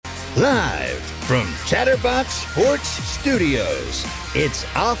Live from Chatterbox Sports Studios, it's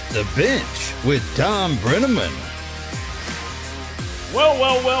Off the Bench with Thom Brennaman.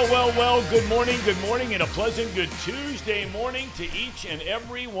 Well. Good morning, and a pleasant good Tuesday morning to each and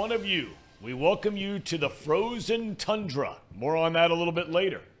every one of you. We welcome you to the frozen tundra. More on that a little bit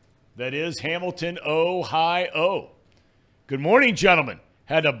later. That is Hamilton, Ohio. Good morning, gentlemen.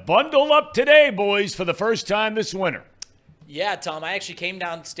 Had to bundle up today, boys, for the first time this winter. Yeah, Tom, I actually came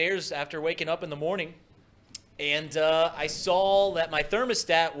downstairs after waking up in the morning, and I saw that my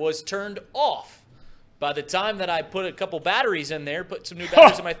thermostat was turned off. By the time that I put a couple batteries in there, put some new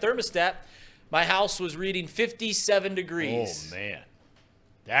batteries in my thermostat, my house was reading 57 degrees. Oh, man.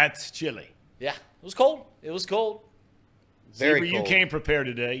 That's chilly. Yeah, it was cold. It was cold. Very cold. You came prepared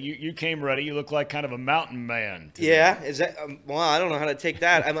today. You came ready. You look like kind of a mountain man today. Yeah, is that? Well, I don't know how to take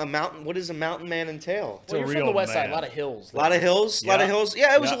that. I'm a mountain. What does a mountain man entail? Well, you're from the west side. A lot of hills. A lot of hills.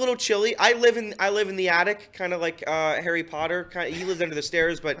 Yeah, it was a little chilly. I live in the attic, kind of like Harry Potter. He lives under the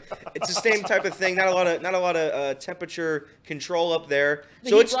stairs, but it's the same type of thing. Not a lot of temperature control up there.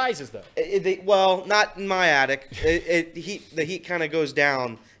 The heat rises though. Well, not in my attic. The heat kind of goes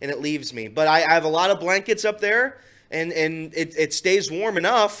down and it leaves me. But I have a lot of blankets up there. And it stays warm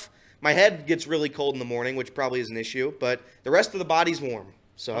enough. My head gets really cold in the morning, which probably is an issue, but the rest of the body's warm.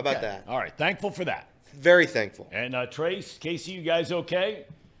 So how about that? All right. Thankful for that. Very thankful. And Trace, Casey, you guys okay?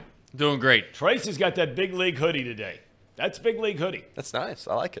 Doing great. Trace has got that big league hoodie today. That's big league hoodie. That's nice.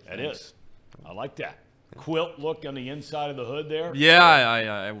 I like it. That is. I like that. Quilt look on the inside of the hood there. Yeah,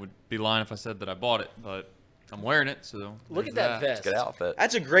 I would be lying if I said that I bought it, but I'm wearing it, so look at that vest. Good outfit.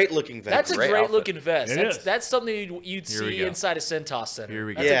 That's a great looking vest. That's a great looking vest. It is. That's something you'd see inside a Centos Center. Here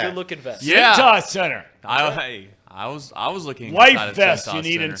we go. That's a good looking vest. Yeah. Centos Center. I was looking life inside vest Centos you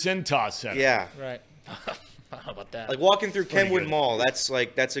need Center. in Centos Center. Yeah. Right. How about that? Like walking through Pretty Kenwood good. Mall. That's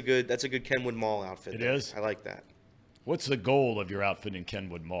a good Kenwood Mall outfit. It is? I like that. What's the goal of your outfit in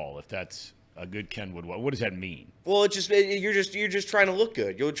Kenwood Mall? If that's a good Kenwood, what does that mean? Well, you're just trying to look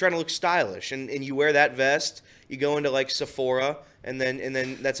good. You're trying to look stylish, and you wear that vest. You go into like Sephora, and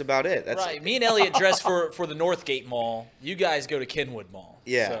then that's about it. That's right. Me and Elliot dress for the Northgate Mall. You guys go to Kenwood Mall.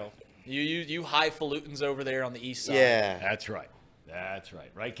 Yeah. So you highfalutins over there on the east side. Yeah. That's right.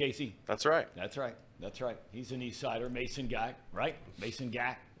 Right, Casey? That's right. That's right. He's an East Sider, Mason guy, right? Mason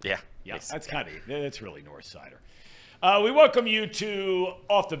guy. Yeah. That's that's really North Sider. We welcome you to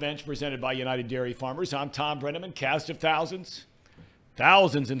Off the Bench, presented by United Dairy Farmers. I'm Thom Brennaman, cast of thousands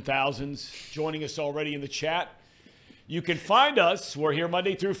and thousands joining us already in the chat. You can find us. We're here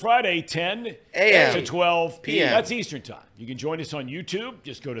Monday through Friday, 10 a.m. to 12 p.m. p.m. That's Eastern Time. You can join us on YouTube.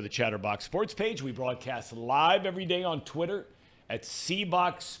 Just go to the Chatterbox Sports page. We broadcast live every day on Twitter at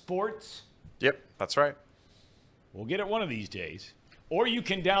CBox Sports. Yep, that's right. We'll get it one of these days. Or you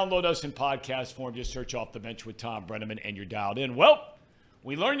can download us in podcast form. Just search Off the Bench with Thom Brennaman, and you're dialed in. Well,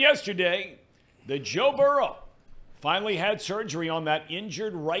 we learned yesterday that Joe Burrow finally had surgery on that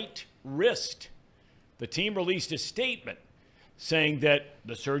injured right wrist. The team released a statement saying that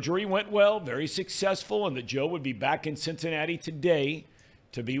the surgery went well, very successful, and that Joe would be back in Cincinnati today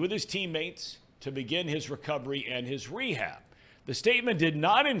to be with his teammates to begin his recovery and his rehab. The statement did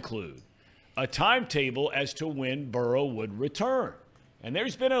not include a timetable as to when Burrow would return. And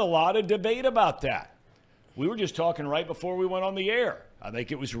there's been a lot of debate about that. We were just talking right before we went on the air. I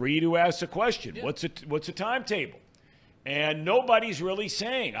think it was Reed who asked the question, what's a timetable? And nobody's really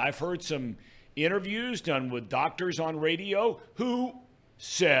saying. I've heard some interviews done with doctors on radio who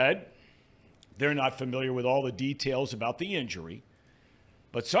said they're not familiar with all the details about the injury,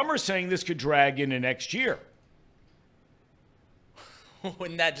 but some are saying this could drag into next year.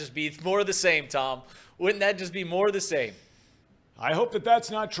 Wouldn't that just be more of the same, Tom? Wouldn't that just be more of the same? I hope that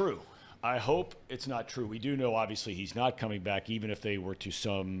that's not true. I hope it's not true. We do know, obviously, he's not coming back, even if they were to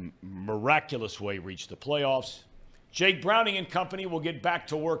some miraculous way reach the playoffs. Jake Browning and company will get back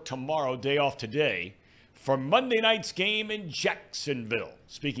to work tomorrow, day off today, for Monday night's game in Jacksonville.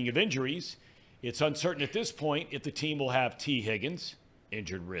 Speaking of injuries, it's uncertain at this point if the team will have T. Higgins,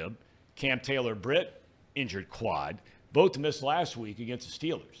 injured rib, Cam Taylor-Britt, injured quad. Both missed last week against the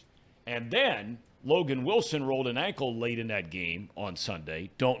Steelers. And then Logan Wilson rolled an ankle late in that game on Sunday.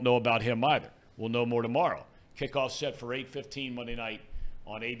 Don't know about him either. We'll know more tomorrow. Kickoff set for 8:15 Monday night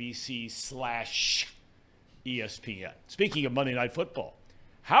on ABC/ESPN. Speaking of Monday Night Football,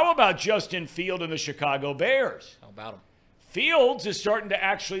 how about Justin Fields and the Chicago Bears? How about him? Fields is starting to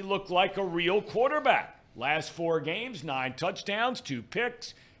actually look like a real quarterback. Last 4 games, 9 touchdowns, 2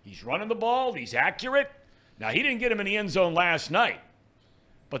 picks. He's running the ball. He's accurate. Now, he didn't get him in the end zone last night.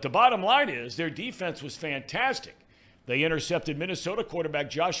 But the bottom line is their defense was fantastic. They intercepted Minnesota quarterback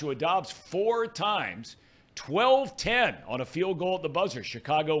Joshua Dobbs 4 times, 12-10 on a field goal at the buzzer.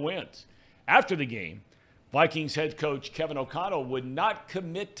 Chicago wins. After the game, Vikings head coach Kevin O'Connell would not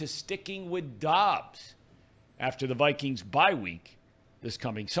commit to sticking with Dobbs after the Vikings bye week this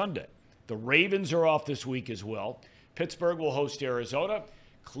coming Sunday. The Ravens are off this week as well. Pittsburgh will host Arizona.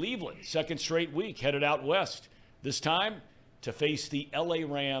 Cleveland, second straight week, headed out west. This time to face the LA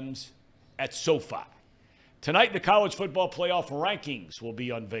Rams at SoFi. Tonight, the college football playoff rankings will be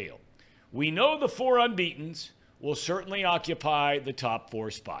unveiled. We know the 4 unbeatens will certainly occupy the top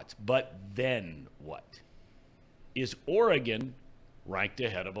 4 spots. But then what? Is Oregon ranked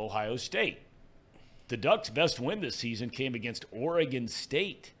ahead of Ohio State? The Ducks' best win this season came against Oregon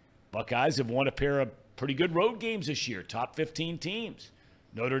State. Buckeyes have won a pair of pretty good road games this year, top 15 teams.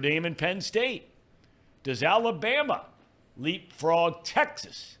 Notre Dame and Penn State. Does Alabama leapfrog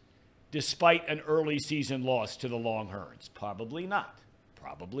Texas despite an early season loss to the Longhorns? Probably not.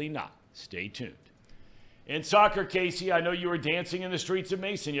 Probably not. Stay tuned. In soccer, Casey, I know you were dancing in the streets of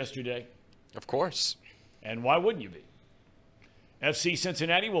Mason yesterday. Of course. And why wouldn't you be? FC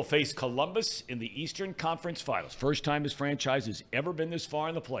Cincinnati will face Columbus in the Eastern Conference Finals. First time his franchise has ever been this far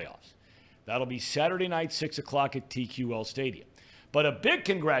in the playoffs. That'll be Saturday night, 6 o'clock at TQL Stadium. But a big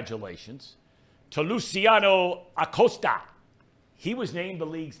congratulations to Luciano Acosta. He was named the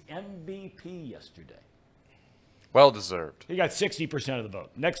league's MVP yesterday. Well deserved. He got 60% of the vote.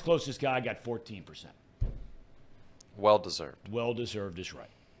 Next closest guy got 14%. Well deserved. Well deserved is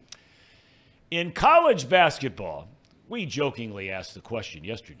right. In college basketball, we jokingly asked the question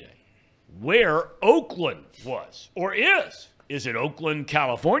yesterday where Oakland was or is. Is it Oakland,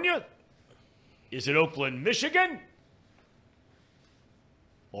 California? Is it Oakland, Michigan?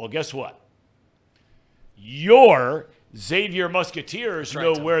 Well, guess what? Your Xavier Musketeers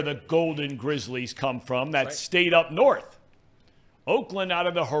know where the Golden Grizzlies come from. That state up north. Oakland out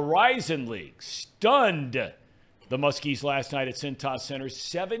of the Horizon League stunned the Muskies last night at Cintas Center,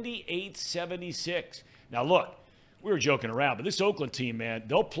 78-76. Now, look, we were joking around, but this Oakland team, man,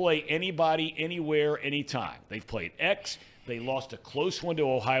 they'll play anybody, anywhere, anytime. They've played X. They lost a close one to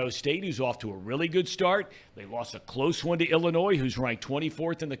Ohio State, who's off to a really good start. They lost a close one to Illinois, who's ranked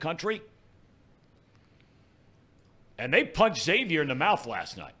 24th in the country. And they punched Xavier in the mouth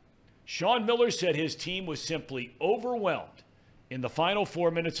last night. Sean Miller said his team was simply overwhelmed in the final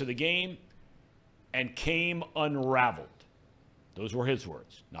 4 minutes of the game and came unraveled. Those were his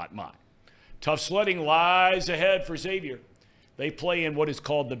words, not mine. Tough sledding lies ahead for Xavier. They play in what is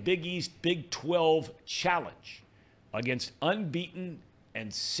called the Big East Big 12 Challenge against unbeaten and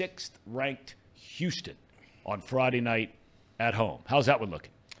 6th-ranked Houston on Friday night at home. How's that one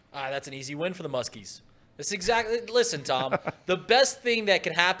looking? That's an easy win for the Muskies. That's exactly. Listen, Tom, the best thing that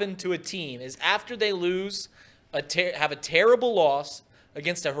can happen to a team is after they lose, have a terrible loss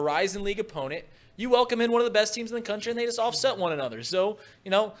against a Horizon League opponent, you welcome in one of the best teams in the country, and they just offset one another. So,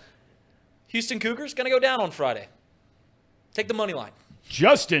 Houston Cougars going to go down on Friday. Take the money line.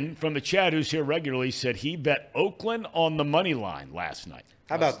 Justin from the chat, who's here regularly, said he bet Oakland on the money line last night.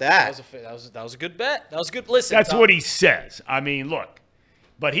 How about that? That was a good bet. That was a good. Listen, That's Tom. what he says. I mean, look.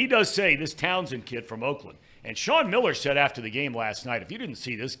 But he does say, this Townsend kid from Oakland. And Sean Miller said after the game last night, if you didn't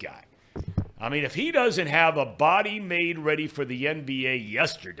see this guy, I mean, if he doesn't have a body made ready for the NBA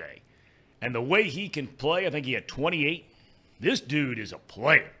yesterday, and the way he can play, I think he had 28, this dude is a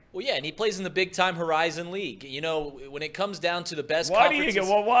player. Well, yeah, and he plays in the big-time Horizon League. When it comes down to the best Why conferences...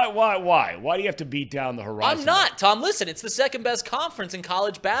 Why? Why do you have to beat down the Horizon I'm not, League? Tom. Listen, it's the second-best conference in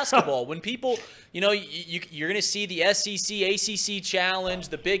college basketball. When people, you're going to see the SEC, ACC Challenge,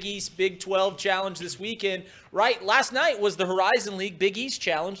 the Big East, Big 12 Challenge this weekend. Right? Last night was the Horizon League Big East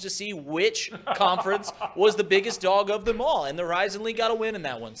Challenge to see which conference was the biggest dog of them all. And the Horizon League got a win in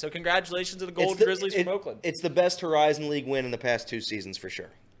that one. So congratulations to the Golden Grizzlies from Oakland. It's the best Horizon League win in the past 2 seasons for sure.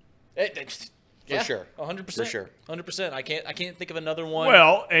 Yeah, sure. 100%. For sure. 100%. I can't think of another one.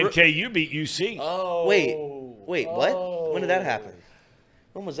 Well, and KU beat UC. Oh. Wait, what? When did that happen?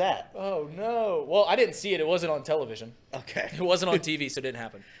 When was that? Oh, no. Well, I didn't see it. It wasn't on television. Okay. It wasn't on TV, so it didn't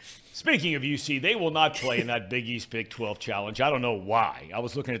happen. Speaking of UC, they will not play in that Big East Big 12 Challenge. I don't know why. I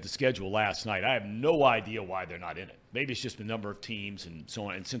was looking at the schedule last night. I have no idea why they're not in it. Maybe it's just the number of teams and so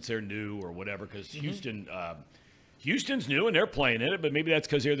on, and since they're new or whatever, because Houston's new and they're playing in it, but maybe that's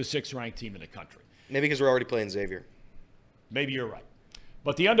because they're the 6th-ranked team in the country. Maybe because we're already playing Xavier. Maybe you're right.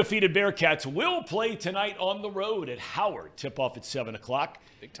 But the undefeated Bearcats will play tonight on the road at Howard. Tip-off at 7 o'clock.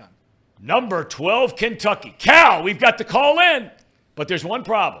 Big time. Number 12, Kentucky. Cal, we've got the call in, but there's one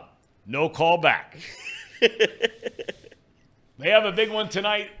problem. No call back. They have a big one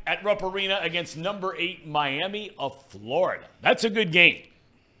tonight at Rupp Arena against number 8 Miami of Florida. That's a good game.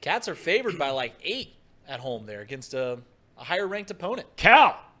 Cats are favored by like 8 at home there against a higher-ranked opponent.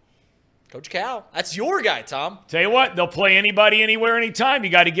 Cal. Coach Cal. That's your guy, Tom. Tell you what, they'll play anybody, anywhere, anytime.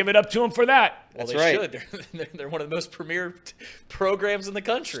 You got to give it up to them for that. Well, That's they right. should. They're one of the most premier programs in the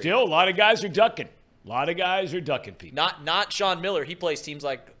country. Still, a lot of guys are ducking. A lot of guys are ducking people. Not Sean Miller. He plays teams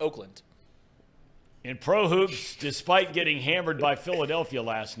like Oakland. In pro hoops, despite getting hammered by Philadelphia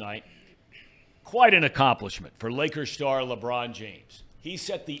last night, quite an accomplishment for Lakers star LeBron James. He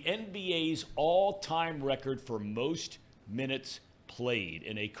set the NBA's all-time record for most minutes played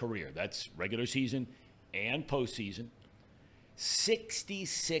in a career. That's regular season and postseason.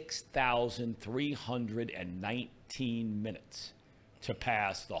 66,319 minutes to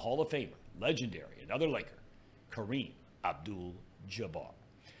pass the Hall of Famer, legendary, another Laker, Kareem Abdul-Jabbar.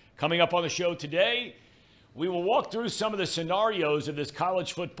 Coming up on the show today, we will walk through some of the scenarios of this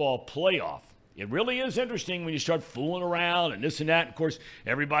college football playoff. It really is interesting when you start fooling around and this and that. Of course,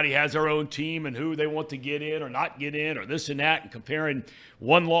 everybody has their own team and who they want to get in or not get in or this and that and comparing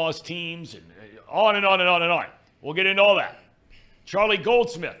one-loss teams and on and on and on and on. We'll get into all that. Charlie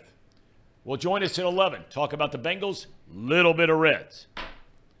Goldsmith will join us at 11, talk about the Bengals, little bit of Reds.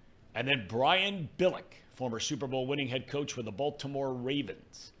 And then Brian Billick, former Super Bowl winning head coach for the Baltimore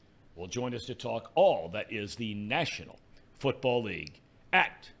Ravens, will join us to talk all that is the National Football League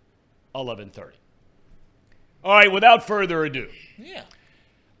at 11:30. All right, without further ado. Yeah.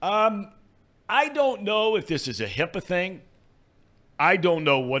 I don't know if this is a HIPAA thing. I don't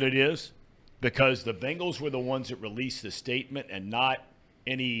know what it is because the Bengals were the ones that released the statement and not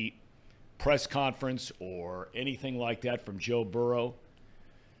any press conference or anything like that from Joe Burrow.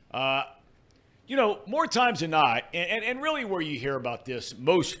 More times than not, and really where you hear about this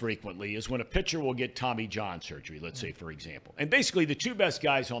most frequently is when a pitcher will get Tommy John surgery, let's say, for example. And basically the two best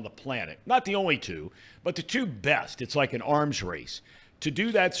guys on the planet, not the only two, but the two best, it's like an arms race, to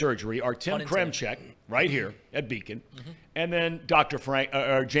do that surgery are Tim Kremchek, right here at Beacon, and then Dr.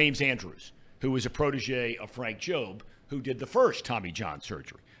 James Andrews, who was a protege of Frank Jobe, who did the first Tommy John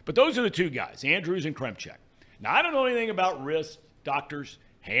surgery. But those are the two guys, Andrews and Kremchek. Now, I don't know anything about wrist doctors,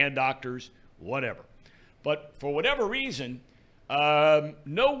 hand doctors, whatever. But for whatever reason,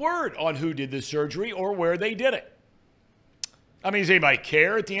 no word on who did the surgery or where they did it. I mean, does anybody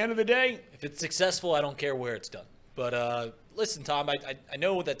care at the end of the day? If it's successful, I don't care where it's done. But listen, Tom, I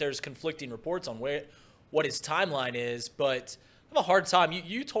know that there's conflicting reports on what his timeline is, but I have a hard time.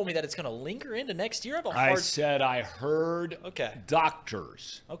 You told me that it's going to linger into next year. I said I heard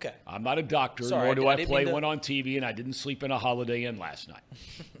doctors. Okay. I'm not a doctor, Sorry, nor do I play one one on TV, and I didn't sleep in a Holiday Inn last night.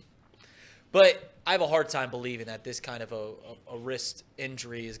 But I have a hard time believing that this kind of a wrist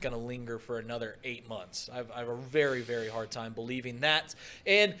injury is going to linger for another 8 months. I have a very, very hard time believing that.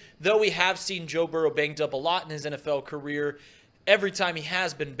 And though we have seen Joe Burrow banged up a lot in his NFL career, every time he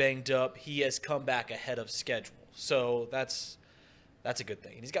has been banged up, he has come back ahead of schedule. So that's a good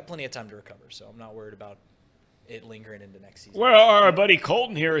thing. And he's got plenty of time to recover, so I'm not worried about it lingering into next season. Well, our buddy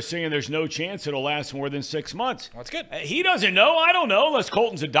Colton here is saying there's no chance it'll last more than 6 months. That's good. He doesn't know. I don't know unless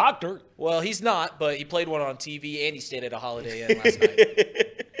Colton's a doctor. Well, he's not, but he played one on TV and he stayed at a Holiday Inn last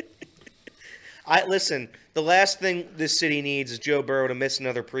night. Listen, the last thing this city needs is Joe Burrow to miss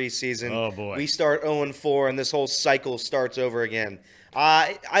another preseason. Oh, boy. We start 0-4, and this whole cycle starts over again.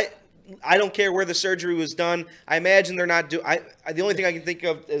 I don't care where the surgery was done. I imagine they're not the only thing I can think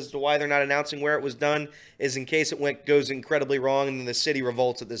of as to why they're not announcing where it was done is in case it goes incredibly wrong and then the city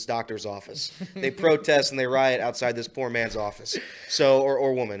revolts at this doctor's office. They protest and they riot outside this poor man's office. So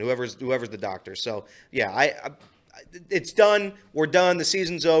or woman, whoever's the doctor. So yeah, it's done. We're done. The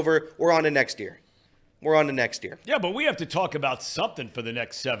season's over. We're on to next year. Yeah, but we have to talk about something for the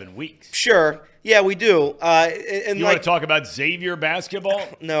next 7 weeks. Sure. Yeah, we do. And you want to talk about Xavier basketball?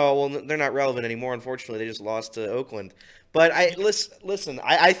 No, well, they're not relevant anymore. Unfortunately, they just lost to Oakland. But listen.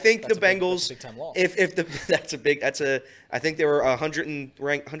 I think the Bengals. That's a big-time loss. I think they were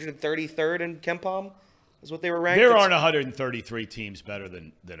 133rd in KenPom. Is what they were ranked. There aren't 133 teams better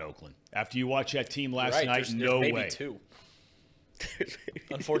than Oakland. After you watch that team last night, there's no maybe way. 2.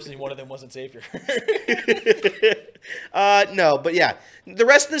 Unfortunately, one of them wasn't Xavier. No, but yeah, the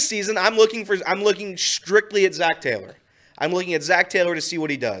rest of the season, I'm looking strictly at Zach Taylor. I'm looking at Zach Taylor to see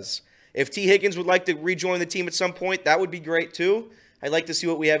what he does. If T. Higgins would like to rejoin the team at some point, that would be great too. I'd like to see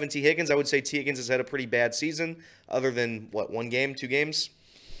what we have in T. Higgins. I would say T. Higgins has had a pretty bad season, other than 1 game, 2 games.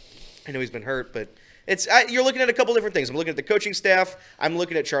 I know he's been hurt, but you're looking at a couple different things. I'm looking at the coaching staff. I'm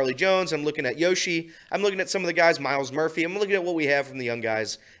looking at Charlie Jones. I'm looking at Yoshi. I'm looking at some of the guys, Miles Murphy. I'm looking at what we have from the young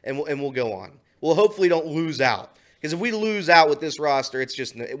guys, and we'll go on. We'll hopefully don't lose out Because if we lose out with this roster, it's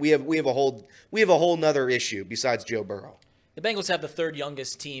just we have a whole nother issue besides Joe Burrow. The Bengals have the third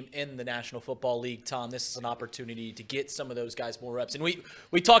youngest team in the National Football League, Tom. This is an opportunity to get some of those guys more reps. And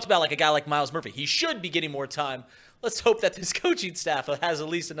we talked about like a guy like Myles Murphy. He should be getting more time. Let's hope that this coaching staff has at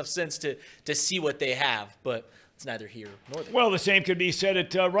least enough sense to see what they have. But it's neither here nor there. Well, the same could be said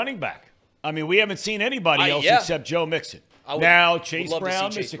at running back. I mean, we haven't seen anybody else except Joe Mixon. Now, Chase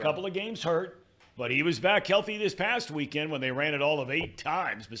Brown missed a couple of games hurt, but he was back healthy this past weekend when they ran it all of 8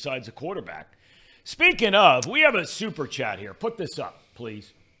 times besides the quarterback. Speaking of, we have a super chat here. Put this up,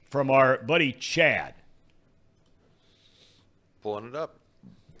 please, from our buddy Chad. Pulling it up.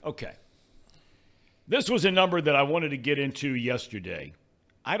 Okay. This was a number that I wanted to get into yesterday.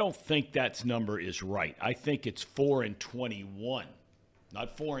 I don't think that number is right. I think it's 4-21,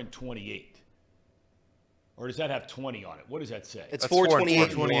 not 4-28. Or does that have 20 on it? What does that say? It's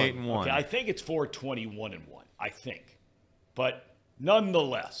 428 and 1. Okay, I think it's 4-21 and 1. I think. But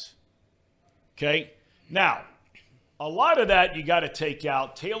nonetheless. Okay? Now, a lot of that you got to take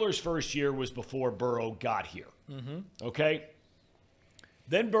out. Taylor's first year was before Burrow got here. Okay?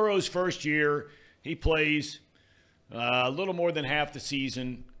 Then Burrow's first year, he plays a little more than half the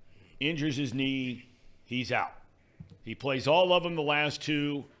season, injures his knee, he's out. He plays all of them the last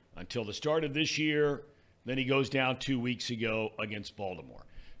 2 until the start of this year. Then he goes down 2 weeks ago against Baltimore.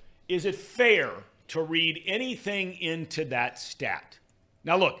 Is it fair to read anything into that stat?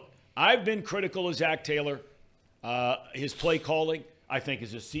 Now, look, I've been critical of Zach Taylor, his play calling. I think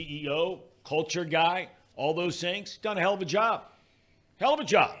as a CEO, culture guy, all those things, done a hell of a job. Hell of a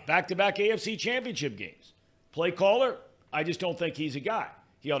job. Back-to-back AFC championship games. Play caller, I just don't think he's a guy.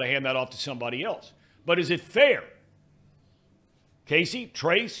 He ought to hand that off to somebody else. But is it fair? Casey,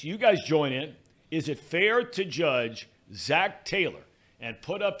 Trace, you guys join in. Is it fair to judge Zach Taylor and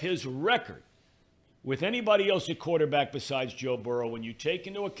put up his record with anybody else at quarterback besides Joe Burrow when you take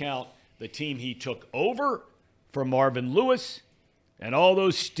into account the team he took over from Marvin Lewis and all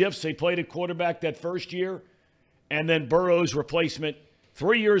those stiffs they played at quarterback that first year, and then Burrow's replacement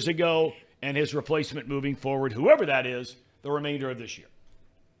 3 years ago and his replacement moving forward, whoever that is, the remainder of this year?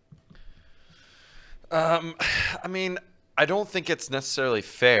 I mean, I don't think it's necessarily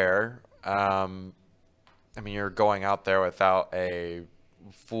fair. I mean, you're going out there without a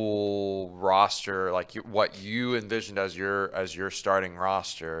full roster, like what you envisioned as your starting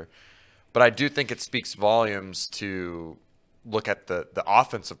roster. But I do think it speaks volumes to look at the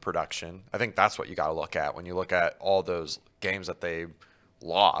offensive production. I think that's what you got to look at when you look at all those games that they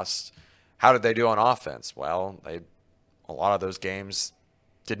lost. How did they do on offense? Well, a lot of those games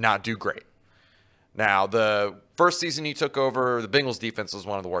did not do great. Now, the first season he took over, the Bengals defense was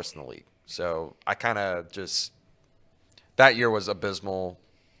one of the worst in the league. So I kind of that year was abysmal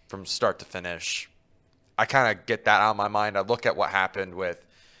from start to finish. I kind of get that out of my mind. I look at what happened with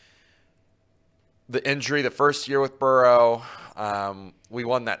the injury the first year with Burrow. We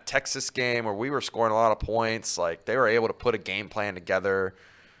won that Texas game where we were scoring a lot of points. Like, they were able to put a game plan together.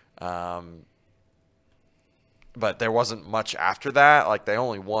 But there wasn't much after that. Like, they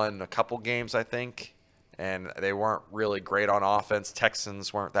only won a couple games, I think. And they weren't really great on offense.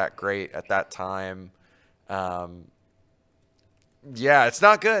 Texans weren't that great at that time. Yeah, it's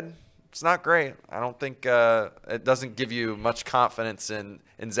not good. It's not great. I don't think it doesn't give you much confidence in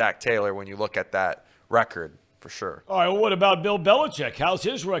Zach Taylor when you look at that record, for sure. All right, well, what about Bill Belichick? How's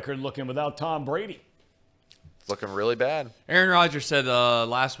his record looking without Tom Brady? It's looking really bad. Aaron Rodgers said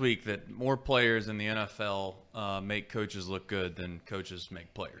last week that more players in the NFL make coaches look good than coaches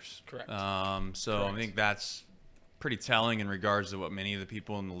make players. Correct. So I think that's pretty telling in regards to what many of the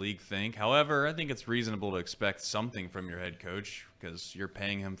people in the league think. However, I think it's reasonable to expect something from your head coach because you're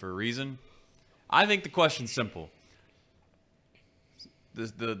paying him for a reason. I think the question's simple.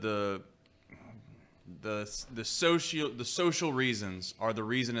 The social reasons are the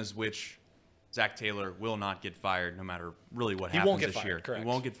reason as which Zach Taylor will not get fired no matter really what happens this year. Correct. He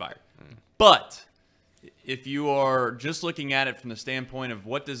won't get fired. But if you are just looking at it from the standpoint of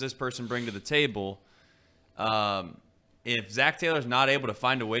what does this person bring to the table, if Zach Taylor's not able to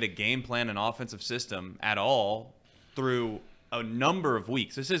find a way to game plan an offensive system at all through a number of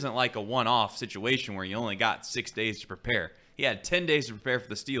weeks, this isn't like a one-off situation where you only got 6 days to prepare. He had 10 days to prepare for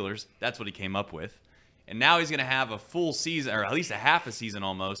the Steelers. That's what he came up with. And now he's going to have a full season, or at least a half a season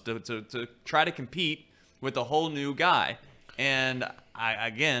almost, to try to compete with a whole new guy. And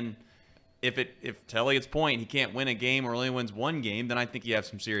again, if to Elliott's point, he can't win a game or only wins one game, then I think you have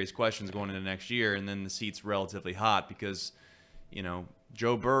some serious questions going into next year. And then the seat's relatively hot because,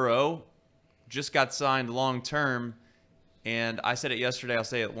 Joe Burrow just got signed long term. And I said it yesterday, I'll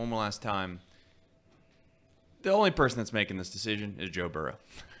say it one more last time. The only person that's making this decision is Joe Burrow,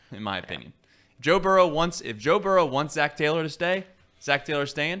 in my opinion. If Joe Burrow wants Zach Taylor to stay, Zach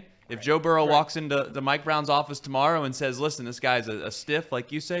Taylor's staying. If Joe Burrow walks into Mike Brown's office tomorrow and says, listen, this guy's a stiff,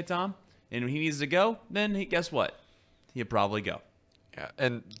 like you say, Tom, and he needs to go, then guess what? He'll probably go. Yeah,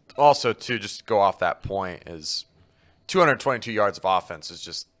 and also, too, just to go off that point, is 222 yards of offense is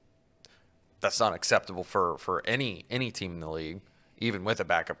just – that's not acceptable for any team in the league, even with a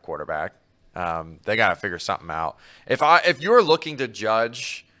backup quarterback. They got to figure something out. If you're looking to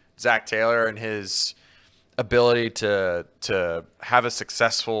judge Zach Taylor and his ability to have a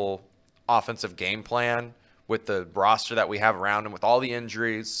successful offensive game plan with the roster that we have around him, with all the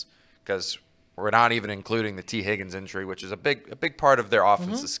injuries, because we're not even including the T. Higgins injury, which is a big part of their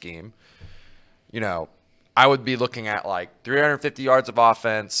offensive scheme. I would be looking at like 350 yards of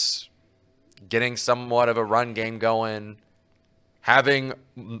offense, getting somewhat of a run game going, having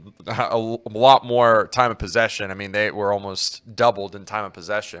a lot more time of possession. I mean, they were almost doubled in time of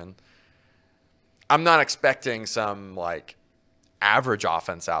possession. I'm not expecting some like average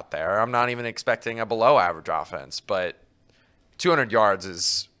offense out there. I'm not even expecting a below average offense, but 200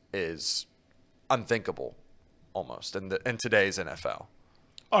 yards is unthinkable almost in today's NFL.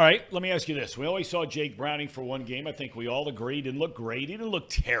 All right, let me ask you this. We always saw Jake Browning for one game. I think we all agreed he didn't look great. He didn't look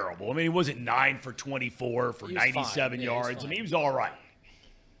terrible. I mean, he wasn't 9 for 24 for 97 yards. I mean, he was all right.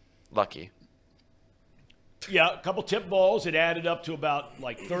 Lucky. Yeah, a couple tip balls. It added up to about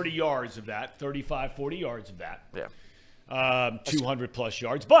like 30 yards of that, 35, 40 yards of that. Yeah. 200-plus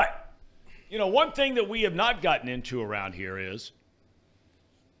yards. But, one thing that we have not gotten into around here is,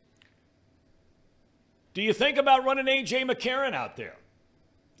 do you think about running A.J. McCarron out there?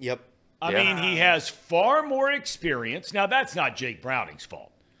 Yep. I mean, he has far more experience. Now, that's not Jake Browning's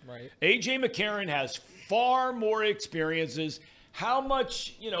fault. Right. A.J. McCarron has far more experiences. How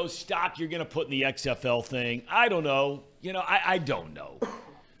much, stock you're going to put in the XFL thing, I don't know. I don't know.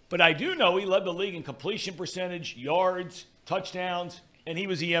 But I do know he led the league in completion percentage, yards, touchdowns, and he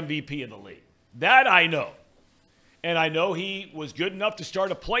was the MVP of the league. That I know. And I know he was good enough to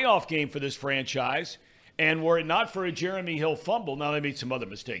start a playoff game for this franchise. And were it not for a Jeremy Hill fumble, now they made some other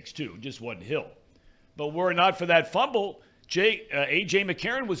mistakes too, just wasn't Hill. But were it not for that fumble, A.J.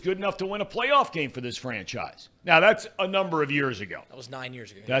 McCarron was good enough to win a playoff game for this franchise. Now, that's a number of years ago. That was 9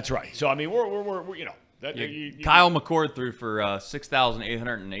 years ago. That's right. So, I mean, we're Kyle McCord threw for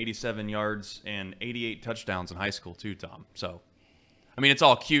 6,887 yards and 88 touchdowns in high school too, Tom. So, I mean, it's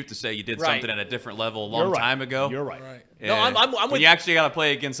all cute to say you did something at a different level a long time ago. You're right. No, I'm with when you actually got to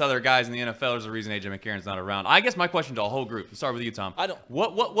play against other guys in the NFL, there's a reason A.J. McCarron's not around. I guess my question to a whole group. Let's start with you, Tom. I don't. What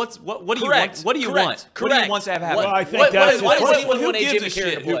do you want? What do you Correct. want? What do you want to have happen? Well, I think that's who gives a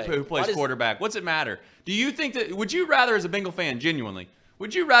shit who plays quarterback? What's it matter? Do you think that? Would you rather, as a Bengal fan, genuinely,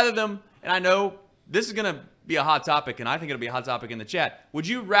 would you rather them? And I know this is going to be a hot topic, and I think it'll be a hot topic in the chat. Would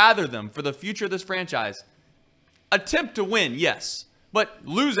you rather them, for the future of this franchise, attempt to win? Yes. But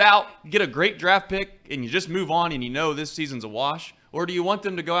lose out, get a great draft pick, and you just move on and this season's a wash? Or do you want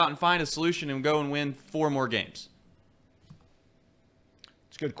them to go out and find a solution and go and win 4 more games?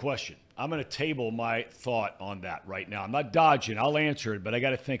 It's a good question. I'm going to table my thought on that right now. I'm not dodging. I'll answer it, but I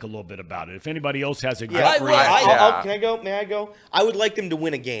got to think a little bit about it. If anybody else has a gut reaction. Can I go? May I go? I would like them to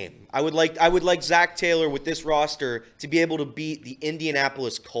win a game. I would like Zach Taylor with this roster to be able to beat the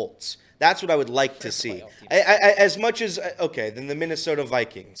Indianapolis Colts. That's what I would like to see. As much as then the Minnesota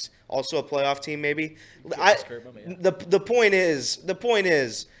Vikings, also a playoff team, maybe. The point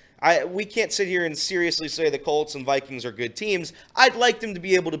is, we can't sit here and seriously say the Colts and Vikings are good teams. I'd like them to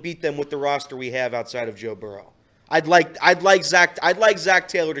be able to beat them with the roster we have outside of Joe Burrow. I'd like Zach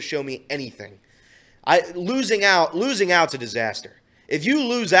Taylor to show me anything. Losing out's a disaster. If you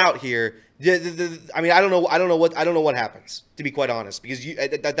lose out here, I mean, I don't know what happens, to be quite honest, because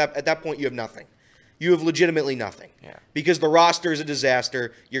at that point you have nothing. You have legitimately nothing. Yeah. Because the roster is a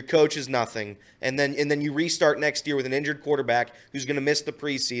disaster, your coach is nothing, and then you restart next year with an injured quarterback who's going to miss the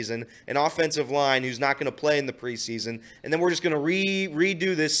preseason, an offensive line who's not going to play in the preseason, and then we're just going to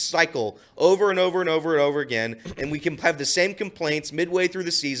redo this cycle over and over and over and over again, and we can have the same complaints midway through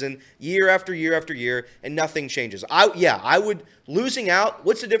the season, year after year after year, and nothing changes. I would losing out.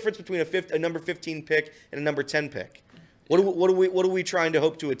 What's the difference between a number 15 pick and a number 10 pick? What are we trying to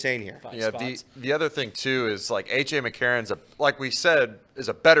hope to attain here? The other thing too is like A.J. McCarron's like we said is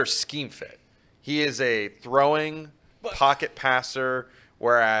a better scheme fit. He is a throwing pocket passer,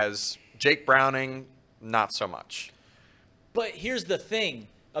 whereas Jake Browning not so much. But here's the thing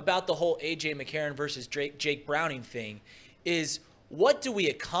about the whole A.J. McCarron versus Jake Browning thing is, what do we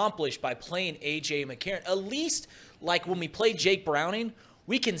accomplish by playing A.J. McCarron? At least like when we play Jake Browning,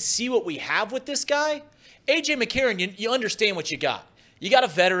 we can see what we have with this guy. A.J. McCarron, you understand what you got. You got a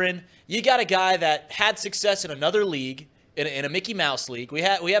veteran. You got a guy that had success in another league, in a Mickey Mouse league. We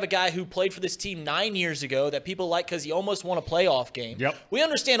have a guy who played for this team 9 years ago that people like because he almost won a playoff game. Yep. We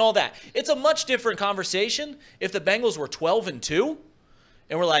understand all that. It's a much different conversation if the Bengals were 12-2.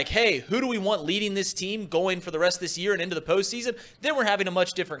 And we're like, hey, who do we want leading this team going for the rest of this year and into the postseason? Then we're having a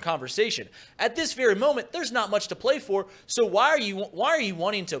much different conversation. At this very moment, there's not much to play for. So why are you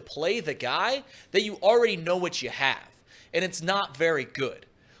wanting to play the guy that you already know what you have? And it's not very good.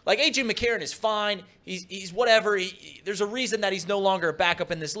 Like, A.J. McCarron is fine. He's whatever. There's a reason that he's no longer a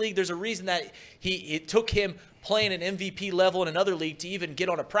backup in this league. There's a reason that it took him playing an MVP level in another league to even get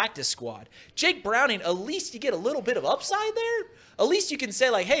on a practice squad. Jake Browning, at least you get a little bit of upside there. At least you can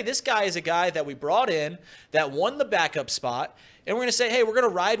say, like, hey, this guy is a guy that we brought in that won the backup spot. And we're going to say, hey, we're going to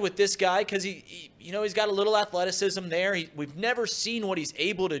ride with this guy because he's got a little athleticism there. We've never seen what he's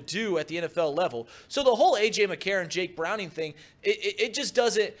able to do at the NFL level. So the whole A.J. McCarron, Jake Browning thing, it just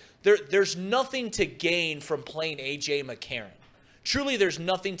doesn't – there's nothing to gain from playing A.J. McCarron. Truly, there's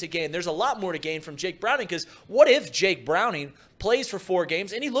nothing to gain. There's a lot more to gain from Jake Browning because what if Jake Browning plays for 4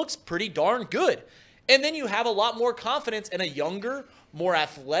 games and he looks pretty darn good? And then you have a lot more confidence in a younger, more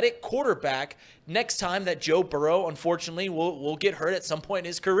athletic quarterback next time that Joe Burrow, unfortunately, will get hurt at some point in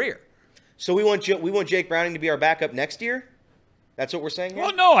his career. So we want Jake Browning to be our backup next year? That's what we're saying here?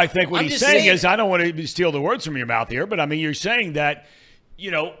 Well, no, I think what I'm he's just saying saying- is, I don't want to steal the words from your mouth here, but I mean, you're saying that,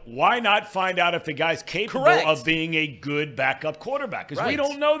 why not find out if the guy's capable Correct. of being a good backup quarterback? Because we Right.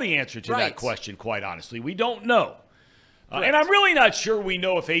 don't know the answer to that Right. question, quite honestly. We don't know. And I'm really not sure we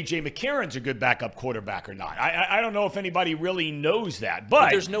know if A.J. McCarron's a good backup quarterback or not. I don't know if anybody really knows that.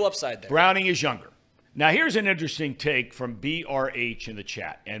 But there's no upside there. Browning is younger. Now, here's an interesting take from BRH in the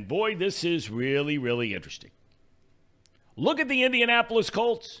chat. And, boy, this is really, really interesting. Look at the Indianapolis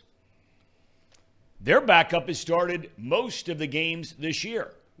Colts. Their backup has started most of the games this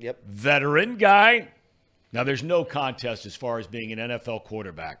year. Yep. Veteran guy. Now, there's no contest as far as being an NFL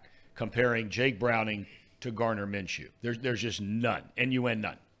quarterback comparing Jake Browning to Gardner Minshew. There's just none. N-U-N,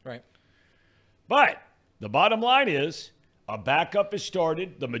 none. Right. But the bottom line is a backup has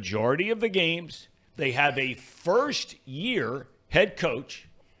started the majority of the games. They have a first-year head coach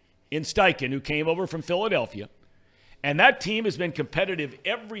in Steichen who came over from Philadelphia. And that team has been competitive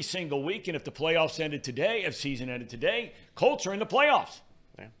every single week. And if the playoffs ended today, if season ended today, Colts are in the playoffs.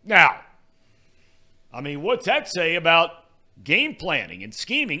 Yeah. Now, I mean, what's that say about game planning and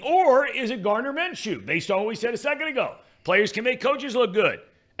scheming? Or is it Gardner Minshew, based on what we said a second ago? Players can make coaches look good,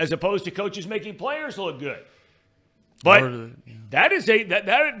 as opposed to coaches making players look good. But that is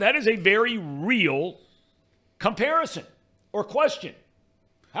a very real comparison or question.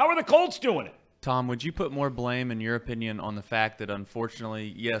 How are the Colts doing it? Tom, would you put more blame, in your opinion, on the fact that,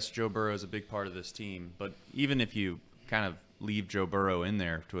 unfortunately, yes, Joe Burrow is a big part of this team, but even if you kind of leave Joe Burrow in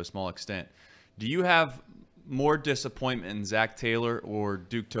there to a small extent, do you have more disappointment in Zach Taylor or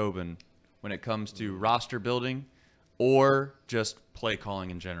Duke Tobin when it comes to roster building or just play calling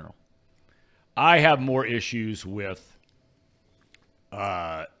in general? I have more issues with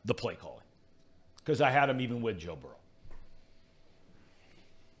the play calling because I had him even with Joe Burrow.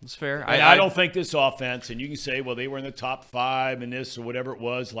 That's fair. And I don't think this offense, and you can say, well, they were in the top 5 in this or whatever it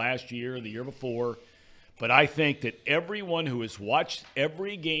was last year or the year before, but I think that everyone who has watched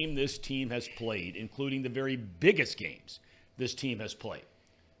every game this team has played, including the very biggest games this team has played,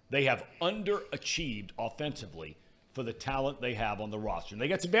 they have underachieved offensively for the talent they have on the roster. And they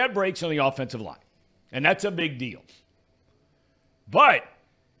got some bad breaks on the offensive line, and that's a big deal. But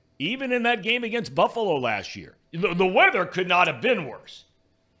even in that game against Buffalo last year, the weather could not have been worse.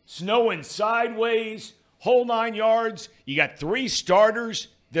 Snowing sideways, whole 9 yards. You got 3 starters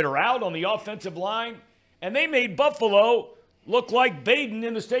that are out on the offensive line, and they made Buffalo look like Baden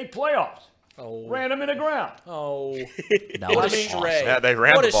in the state playoffs. Oh. Ran them in the ground. Oh. That What was a awesome. stray. Yeah, they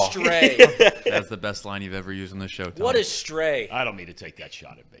ran what the ball. a stray. That's the best line you've ever used on this show, Tom. What a stray. I don't mean to take that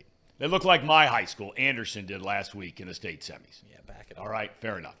shot at Baden. They look like my high school, Anderson, did last week in the state semis. Yeah, back it up. All right,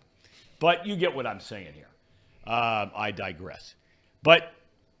 fair enough. But you get what I'm saying here. I digress. But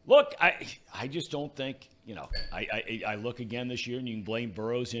look, I just don't think, I look again this year and you can blame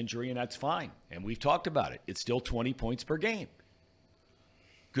Burrow's injury and that's fine. And we've talked about it. It's still 20 points per game.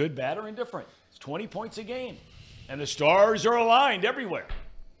 Good, bad, or indifferent. It's 20 points a game. And the stars are aligned everywhere.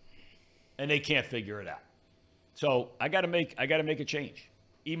 And they can't figure it out. So I got to make a change.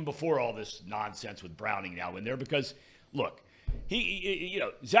 Even before all this nonsense with Browning now in there, because look,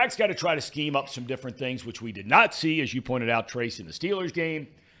 Zach's got to try to scheme up some different things, which we did not see, as you pointed out, Trace, in the Steelers game.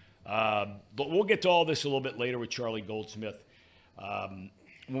 But we'll get to all this a little bit later with Charlie Goldsmith.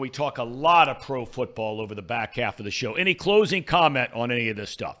 when we talk a lot of pro football over the back half of the show. Any closing comment on any of this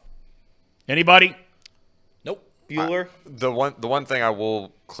stuff? Anybody? Nope. Bueller? The one thing I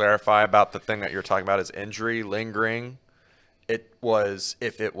will clarify about the thing that you're talking about is injury lingering.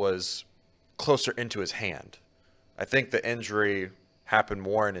 If it was closer into his hand. I think the injury happened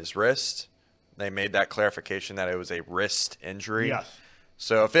more in his wrist. They made that clarification that it was a wrist injury. Yes.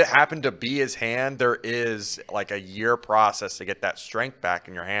 So if it happened to be his hand, there is like a year process to get that strength back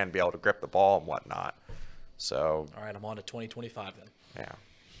in your hand, be able to grip the ball and whatnot. So All right, I'm on to 2025 then. yeah,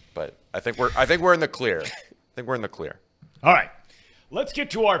 but I think we're in the clear. All right. Let's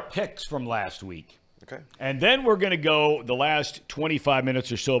get to our picks from last week. Okay. And then we're going to go the last 25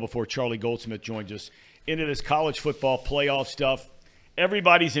 minutes or so before Charlie Goldsmith joins us into this college football playoff stuff.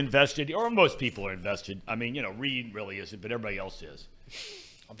 Everybody's invested, or most people are invested. I mean, Reed really isn't, but everybody else is.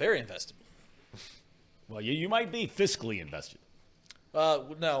 I'm very invested. Well, you might be fiscally invested.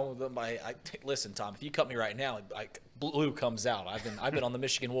 No, listen, Tom. If you cut me right now, blue comes out. I've been on the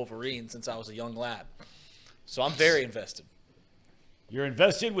Michigan Wolverines since I was a young lad, so I'm very invested. You're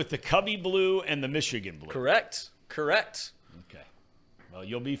invested with the Cubby Blue and the Michigan Blue. Correct. Okay. Well,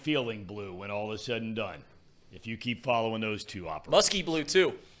 you'll be feeling blue when all is said and done if you keep following those two operators. Musky blue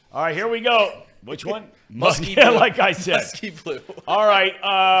too. All right, here we go. Which one? Musky Yeah, blue. like I said. Musky blue. All right,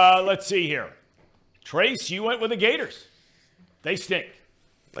 let's see here. Trace, you went with the Gators. They stink.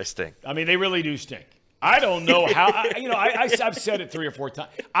 They stink. I mean, they really do stink. I don't know how. I've said it 3 or 4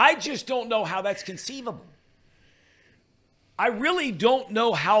 times. I just don't know how that's conceivable. I really don't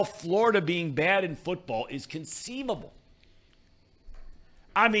know how Florida being bad in football is conceivable.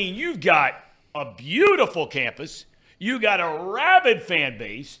 I mean, you've got a beautiful campus. You got a rabid fan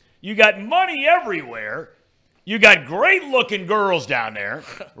base. You got money everywhere. You got great-looking girls down there,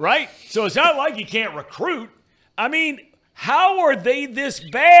 right? So it's not like you can't recruit. I mean, how are they this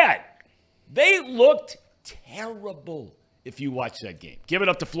bad? They looked terrible if you watch that game. Give it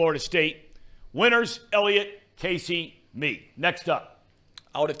up to Florida State. Winners, Elliott, Casey, me. Next up.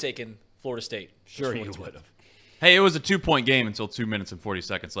 I would have taken Florida State. Sure you would have. Hey, it was a 2-point game until 2 minutes and 40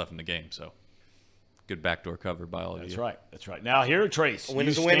 seconds left in the game, so good backdoor cover by all of you. That's right. Now here, Trace, A win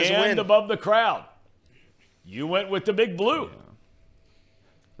you is a win is a stand win. above the crowd. You went with the big blue.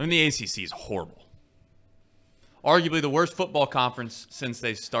 I mean, the ACC is horrible. Arguably the worst football conference since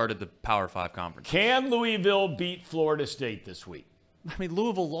they started the Power 5 conference. Can Louisville beat Florida State this week? I mean,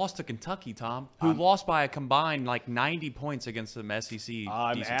 Louisville lost to Kentucky, Tom, who lost by a combined 90 points against some SEC.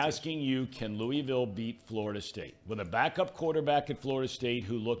 I'm decent asking you, can Louisville beat Florida State with a backup quarterback at Florida State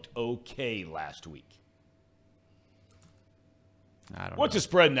who looked okay last week? I don't What's know. the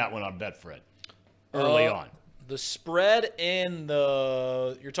spread in that one on Betfred early on? The spread in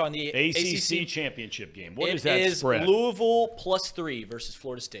you're talking the ACC championship game. What is It that is spread? Louisville +3 versus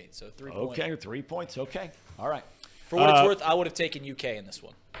Florida State. So 3 points. Okay, 3 points. Okay. All right. For what it's worth, I would have taken UK in this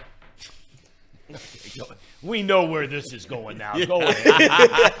one. We know where this is going now. Go ahead.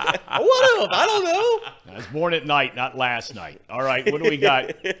 I don't know. I was born at night, not last night. All right, what do we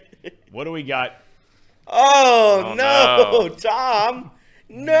got? Oh, no, Tom.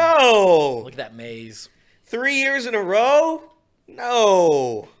 No. Look at that maze. 3 years in a row?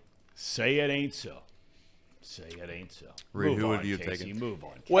 No. Say it ain't so. Say it ain't so. Reed, Move who on, would you have Casey, taken? Move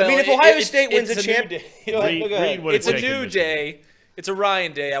on. Well, I mean, if Ohio State wins a new champ, day. go ahead, Reed- go ahead. Reed would've It's a taken new Michigan. day. It's a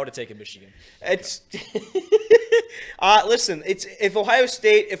Ryan day. I would have taken Michigan. It's listen. It's if Ohio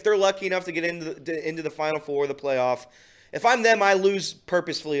State, if they're lucky enough to get into the Final Four, the playoff. If I'm them, I lose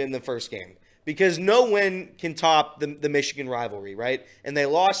purposefully in the first game because no win can top the Michigan rivalry, right? And they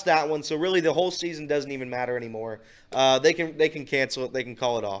lost that one, so really the whole season doesn't even matter anymore. They can cancel it. They can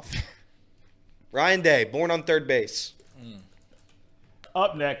call it off. Ryan Day, born on third base.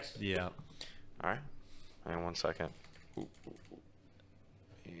 Up next. Yeah. All right. Hang on 1 second.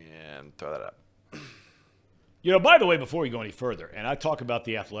 And throw that up. By the way, before we go any further, and I talk about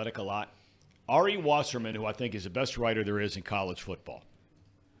The Athletic a lot, Ari Wasserman, who I think is the best writer there is in college football,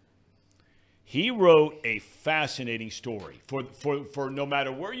 he wrote a fascinating story for no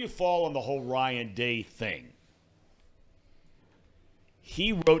matter where you fall on the whole Ryan Day thing.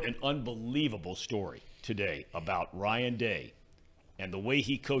 He wrote an unbelievable story today about Ryan Day and the way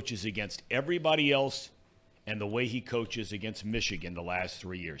he coaches against everybody else and the way he coaches against Michigan the last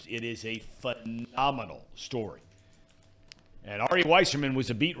 3 years. It is a phenomenal story. And Ari Weisserman was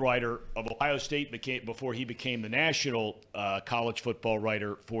a beat writer of Ohio State before he became the national college football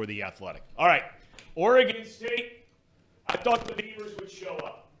writer for The Athletic. All right, Oregon State, I thought the Beavers would show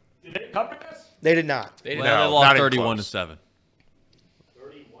up. Did they cover this? They did not. They Well, didn't. they No, lost not even 31 to close. 7.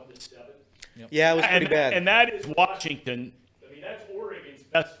 31-7. Yeah, it was pretty bad. And that is Washington. I mean,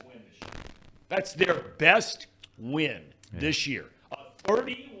 best win this year. That's their best win this year. A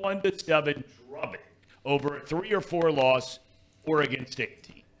 31-7 drubbing over a 3 or 4 loss Oregon State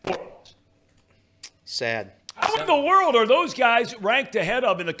team. 4 loss. Sad. How in the world are those guys ranked ahead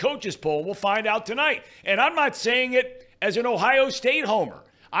of in the coaches poll? We'll find out tonight. And I'm not saying it as an Ohio State homer.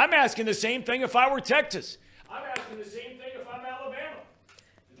 I'm asking the same thing if I were Texas. I'm asking the same thing if I'm Alabama.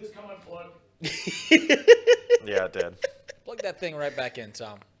 Did this come unplugged? Yeah, it did. Plug that thing right back in,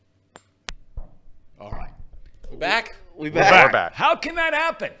 Tom. All right. We back? We're back. We're back. How can that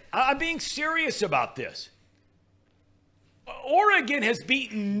happen? I'm being serious about this. Oregon has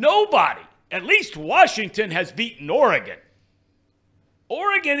beaten nobody. At least Washington has beaten Oregon.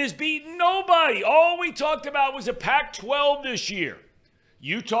 Oregon has beaten nobody. All we talked about was a Pac-12 this year.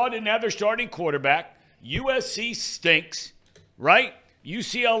 Utah didn't have their starting quarterback. USC stinks, right?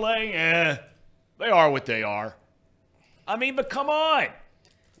 UCLA, they are what they are. I mean, but come on.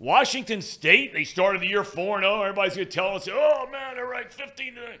 Washington State, they started the year 4-0. Everybody's going to tell us, oh, man, they're ranked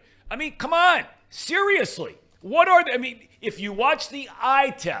 15. I mean, come on. Seriously. What are they? I mean, if you watch the eye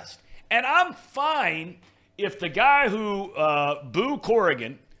test, and I'm fine if the guy who, Boo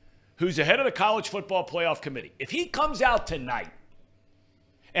Corrigan, who's the head of the College Football Playoff Committee, if he comes out tonight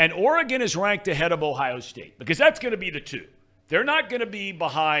and Oregon is ranked ahead of Ohio State, because that's going to be the two. They're not going to be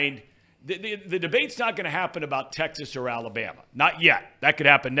behind. The debate's not going to happen about Texas or Alabama. Not yet. That could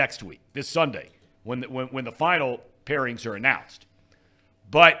happen next week, this Sunday, when the final pairings are announced.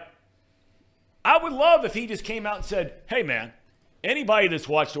 But I would love if he just came out and said, hey, man, anybody that's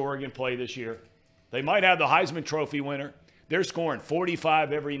watched Oregon play this year, they might have the Heisman Trophy winner. They're scoring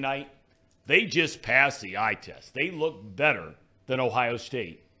 45 every night. They just passed the eye test. They look better than Ohio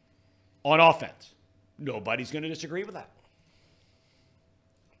State on offense. Nobody's going to disagree with that.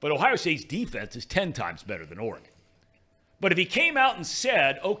 But Ohio State's defense is 10 times better than Oregon. But if he came out and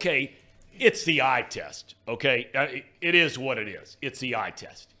said, okay, it's the eye test, okay? It is what it is. It's the eye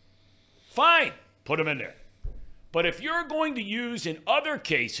test. Fine, put him in there. But if you're going to use, in other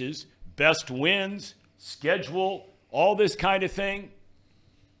cases, best wins, schedule, all this kind of thing,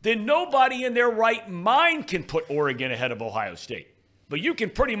 then nobody in their right mind can put Oregon ahead of Ohio State. But you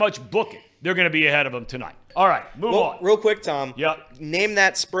can pretty much book it. They're going to be ahead of them tonight. All right, move on. Real quick, Tom. Yep. Name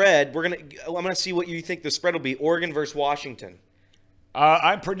that spread. I'm gonna see what you think the spread will be. Oregon versus Washington.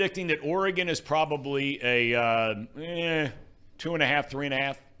 I'm predicting that Oregon is probably a 2.5,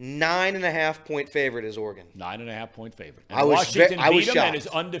 3.5. 9.5 point favorite is Oregon. 9.5 point favorite. And I was Washington beat them shocked. and is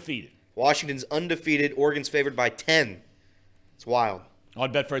undefeated. Washington's undefeated. Oregon's favored by 10. It's wild.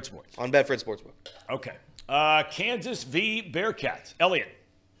 On Betfred Sports. On Betfred Sportsbook. Okay. Kansas v. Bearcats. Elliot.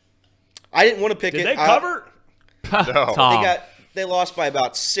 I didn't want to pick Did it. they cover? No. Tom. They lost by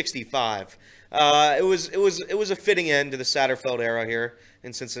about 65. It was a fitting end to the Satterfeld era here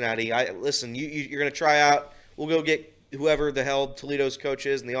in Cincinnati. Listen, you're going to try out. We'll go get whoever the hell Toledo's coach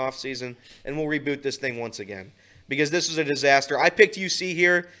is in the offseason, and we'll reboot this thing once again. Because this was a disaster. I picked UC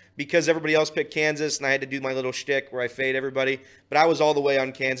here because everybody else picked Kansas, and I had to do my little shtick where I fade everybody. But I was all the way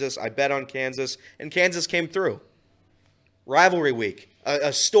on Kansas. I bet on Kansas, and Kansas came through. Rivalry week.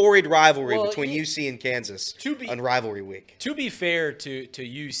 A storied rivalry between UC and Kansas on rivalry week. To be fair to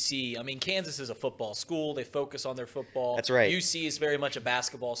UC, I mean, Kansas is a football school. They focus on their football. That's right. UC is very much a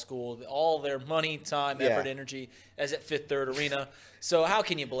basketball school. All their money, time, effort, energy is at Fifth Third Arena. So how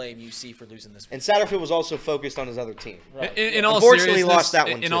can you blame UC for losing this one? And Satterfield was also focused on his other team. Right. In all Unfortunately, seriousness, lost that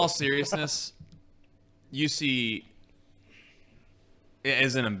one, in too. all seriousness, UC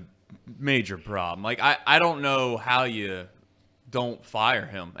isn't a major problem. Like, I don't know how you don't fire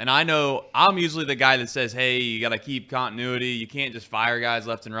him. And I know I'm usually the guy that says, hey, you got to keep continuity. You can't just fire guys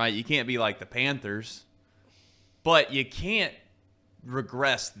left and right. You can't be like the Panthers. But you can't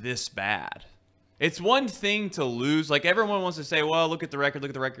regress this bad. It's one thing to lose. Like, everyone wants to say, well, look at the record,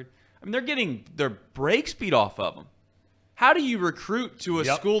 look at the record. I mean, they're getting their brakes beat off of them. How do you recruit to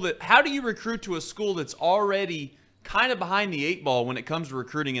a school that's already kind of behind the 8 ball when it comes to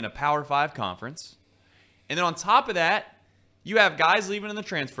recruiting in a Power 5 conference? And then on top of that, you have guys leaving in the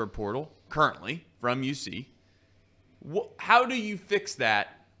transfer portal currently from UC. How do you fix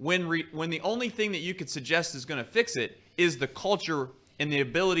that when the only thing that you could suggest is going to fix it is the culture and the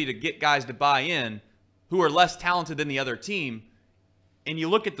ability to get guys to buy in who are less talented than the other team? And you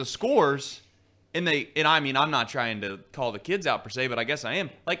look at the scores, and I mean, I'm not trying to call the kids out per se, but I guess I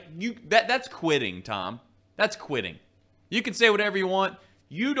am. Like, that's quitting, Tom. That's quitting. You can say whatever you want.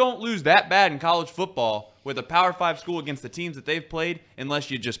 You don't lose that bad in college football with a Power 5 school against the teams that they've played unless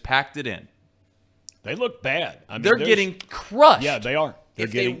you just packed it in. They look bad. I mean, they're getting crushed. Yeah, they are. They're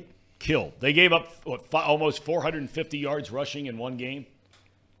getting killed. They gave up almost 450 yards rushing in one game.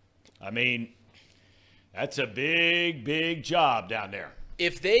 I mean, that's a big, big job down there.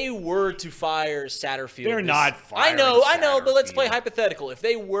 If they were to fire Satterfield, They're not firing I know, but let's play Satterfield. hypothetical. If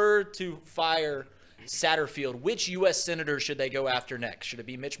they were to fire Satterfield, which U.S. senator should they go after next? Should it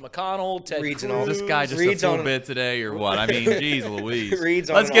be Mitch McConnell, Ted Reed's Cruz? and all. Is this guy just Reed's a full on- bit today or what? I mean, geez Louise. Reed's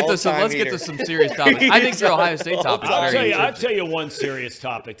on Let's an get to some. all-time Let's get heater. to some serious topics. I think your Ohio State topic is very I'll interesting. tell you one serious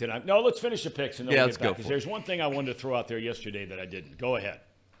topic tonight. No, let's finish the picks and then Yeah, we'll let's get back. go Because for it. there's one thing I wanted to throw out there yesterday that I didn't. Go ahead.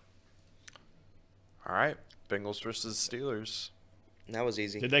 All right. Bengals versus Steelers. That was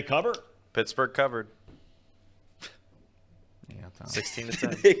easy. Did they cover? Pittsburgh covered. Yeah, Tom. 16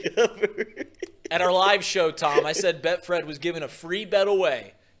 to 10. At our live show, Tom, I said Betfred was giving a free bet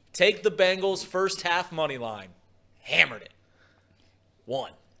away. Take the Bengals first half money line. Hammered it.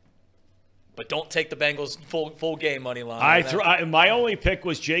 Won. But don't take the Bengals full game money line. My only pick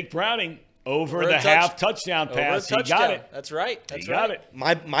was Jake Browning over a the touch- half touchdown Over a pass. He touchdown. got it. That's right. That's He got right.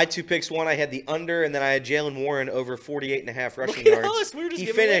 it. My two picks, one I had the under, and then I had Jalen Warren over 48.5 rushing Look at yards. us, we were just He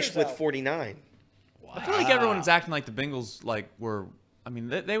giving finished winners with out. 49. I feel like everyone's acting like the Bengals were. I mean,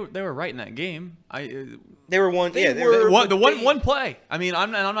 they were right in that game. They were one. They Yeah, they were- were. One play. I mean,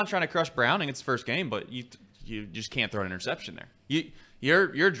 I'm not trying to crush Browning. It's the first game, but you just can't throw an interception there.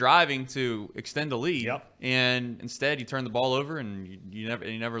 You're driving to extend a lead, Yep. and instead you turn the ball over and you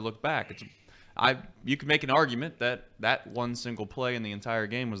never look back. You could make an argument that one single play in the entire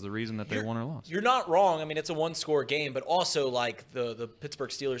game was the reason that they won or lost. You're not wrong. I mean, it's a one-score game, but also like the Pittsburgh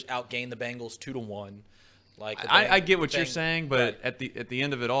Steelers outgained the Bengals 2-1. Like I get what you're saying, but at the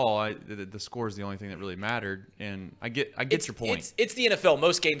end of it all, the score is the only thing that really mattered, and I get your point. It's the NFL.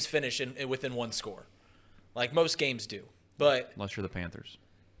 Most games finish within one score, like most games do. But Unless you're the Panthers.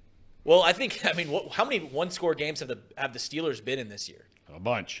 well, I mean, how many one-score games have the Steelers been in this year? A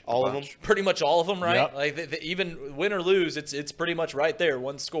bunch. All of them. Pretty much all of them, right? Yep. Like even win or lose, it's pretty much right there,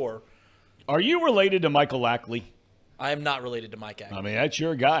 one score. Are you related to Michael Lackley? I am not related to Mike Agnew. I mean, that's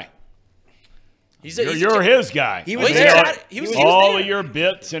your guy. You're You're his guy. He I was mean, there. He was all there. of your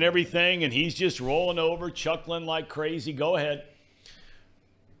bits and everything, and he's just rolling over, chuckling like crazy. Go ahead.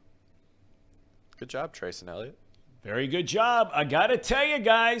 Good job, Trace and Elliott. Very good job. I got to tell you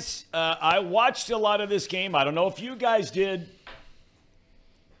guys, I watched a lot of this game. I don't know if you guys did.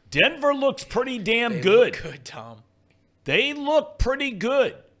 Denver looks pretty damn They good. look good, Tom. They look pretty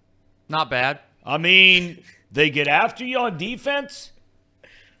good. Not bad. I mean, they get after you on defense,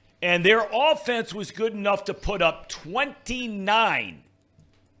 and their offense was good enough to put up 29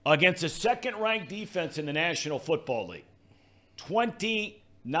 against a second-ranked defense in the National Football League.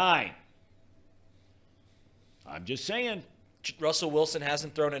 29. I'm just saying. Russell Wilson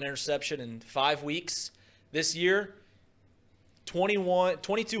hasn't thrown an interception in 5 weeks this year.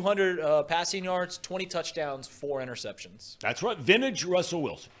 2,200 passing yards, 20 touchdowns, 4 interceptions. That's right. Vintage Russell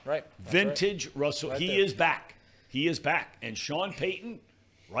Wilson. Right. That's Vintage Russell. Right he there. is back. He is back. And Sean Payton,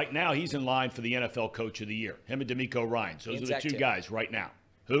 right now, he's in line for the NFL Coach of the Year. Him and DeMeco Ryans. Those And are the Zach two Taylor. guys right now.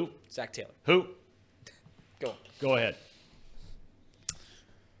 Who? Right. Zach Taylor. Who? Go on. Go ahead.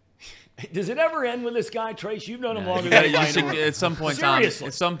 Does it ever end with this guy, Trace? You've known him longer You than gotta- I you just- know. at some point, Tom, Seriously.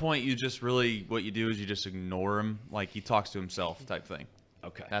 at some point, you just really what you do is you just ignore him, like he talks to himself, type thing.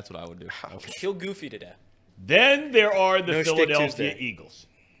 Okay. That's what I would do. He'll goofy to death. Then there are the No stick Philadelphia Tuesday. Eagles.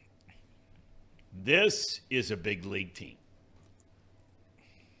 This is a big league team.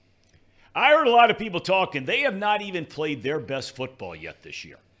 I heard a lot of people talking. They have not even played their best football yet this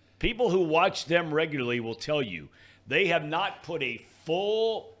year. People who watch them regularly will tell you they have not put a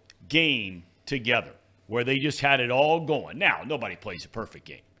full game together where they just had it all going. Now, nobody plays a perfect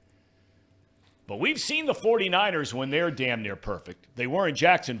game. But we've seen the 49ers when they're damn near perfect. They were in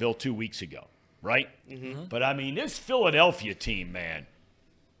Jacksonville 2 weeks ago, right? Mm-hmm. But, I mean, this Philadelphia team, man,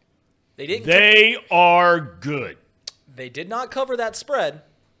 they are good. They did not cover that spread.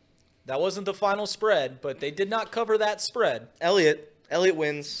 That wasn't the final spread, but they did not cover that spread. Elliott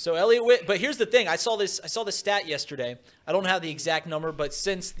wins. So Elliott, but here's the thing. I saw this stat yesterday. I don't have the exact number, but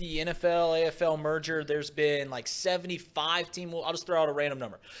since the NFL AFL merger, there's been like 75 teams. I'll just throw out a random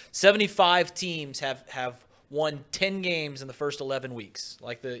number. 75 teams have won 10 games in the first 11 weeks,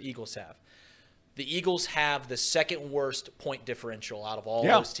 like the Eagles have. The Eagles have the second worst point differential out of all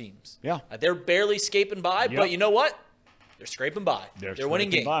those teams. Yeah. They're barely scaping by, but you know what? They're scraping by. They're winning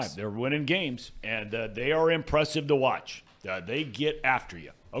games. They're winning games, and they are impressive to watch. They get after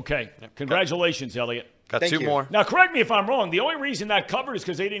you. Okay. Congratulations, Elliott. Got Thank 2 you. more. Now, correct me if I'm wrong. The only reason that covered is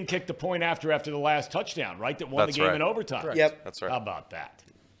because they didn't kick the point after the last touchdown, right? That won That's the game right. in overtime. Correct. Yep. That's right. How about that?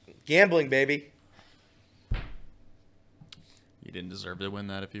 Gambling, baby. You didn't deserve to win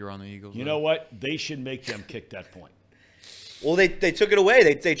that if you were on the Eagles. You though. know what? They should make them kick that point. Well, they took it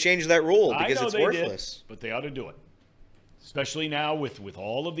away. They changed that rule because I know it's they worthless. did, but they ought to do it. Especially now with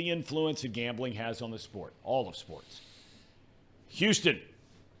all of the influence that gambling has on the sport. All of sports. Houston.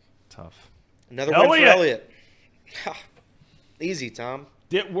 Tough. Another win for Elliott. Easy, Tom.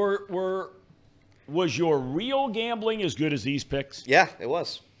 Was your real gambling as good as these picks? Yeah, it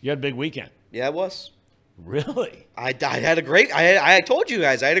was. You had a big weekend. Yeah, it was. Really? I had a great. I told you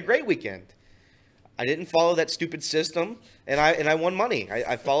guys I had a great weekend. I didn't follow that stupid system, and I won money.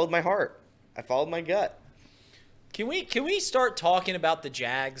 I followed my heart. I followed my gut. Can we start talking about the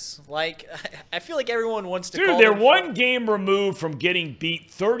Jags? Like, I feel like everyone wants to. Dude, they're one game removed from getting beat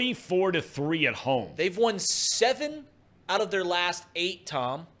 34-3 at home. They've won 7 out of their last 8,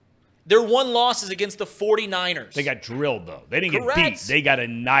 Tom. Their one loss is against the 49ers. They got drilled, though. They didn't Correct. get beat. They got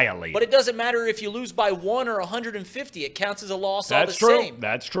annihilated. But it doesn't matter if you lose by 1 or 150. It counts as a loss all the true. same.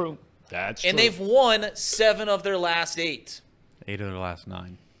 That's true. That's true. And they've won 7 of their last 8. 8 of their last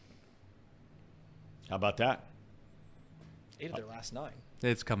 9. How about that? 8 of their last 9.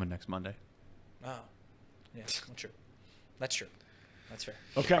 It's coming next Monday. Oh. Yeah, that's true. That's true. That's fair.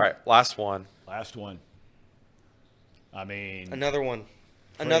 Okay. All right, last one. Last one. I mean, Another one.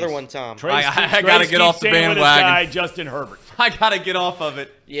 Another one, Tom. I gotta get off the bandwagon. Guy, Justin Herbert. I gotta get off of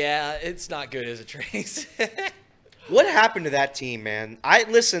it. Yeah, it's not good as a Trace. What happened to that team, man? I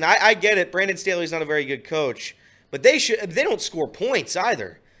get it. Brandon Staley's not a very good coach, but they don't score points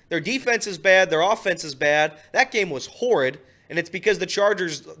either. Their defense is bad. Their offense is bad. That game was horrid, and it's because the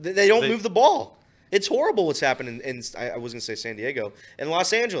Chargers they don't move the ball. It's horrible what's happening in I was gonna say San Diego and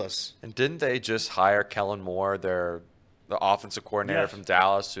Los Angeles. And didn't they just hire Kellen Moore, the offensive coordinator from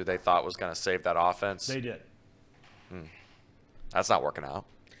Dallas, who they thought was going to save that offense? They did. That's not working out.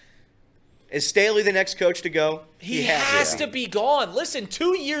 Is Staley the next coach to go? He has to be gone. Listen,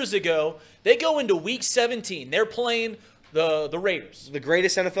 2 years ago, they go into Week 17. They're playing the Raiders. The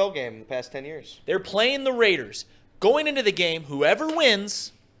greatest NFL game in the past 10 years. They're playing the Raiders. Going into the game, whoever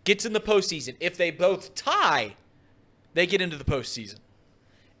wins gets in the postseason. If they both tie, they get into the postseason.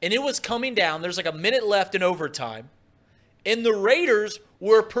 And it was coming down. There's like a minute left in overtime. And the Raiders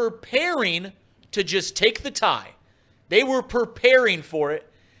were preparing to just take the tie. They were preparing for it.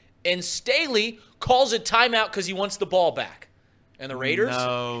 And Staley calls a timeout because he wants the ball back. And the Raiders?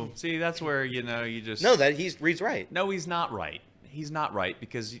 No. See, that's where, you just... No, Reed's right. No, he's not right. He's not right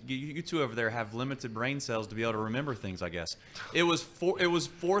because you two over there have limited brain cells to be able to remember things, I guess. It was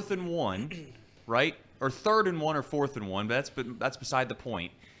 4th and 1, right? Or 3rd and 1 or 4th and 1, but that's beside the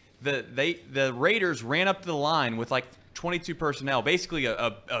point. The Raiders ran up to the line with like 22 personnel, basically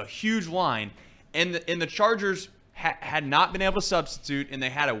a huge line, and the Chargers had not been able to substitute, and they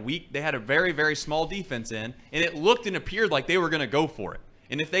had a very, very small defense in, and it looked and appeared like they were going to go for it.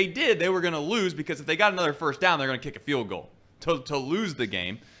 And if they did, they were going to lose because if they got another first down, they're going to kick a field goal to lose the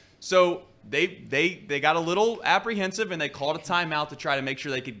game. So they got a little apprehensive, and they called a timeout to try to make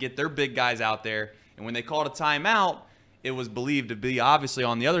sure they could get their big guys out there. And when they called a timeout, it was believed to be obviously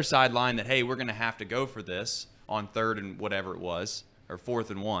on the other sideline that, hey, we're going to have to go for this on 3rd and whatever it was, or 4th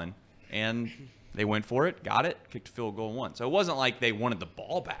and 1. And they went for it, got it, kicked a field goal and won. So it wasn't like they wanted the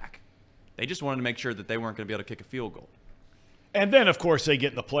ball back. They just wanted to make sure that they weren't going to be able to kick a field goal. And then, of course, they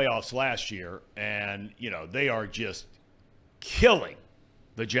get in the playoffs last year, and, they are just killing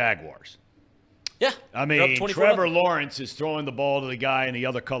the Jaguars. Yeah. I mean, Trevor Lawrence is throwing the ball to the guy in the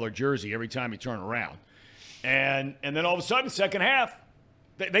other color jersey every time you turn around. And then all of a sudden, second half,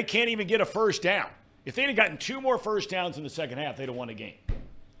 they can't even get a first down. If they'd have gotten 2 more first downs in the second half, they'd have won the game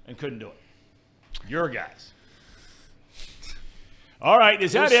and couldn't do it. Your guys. All right,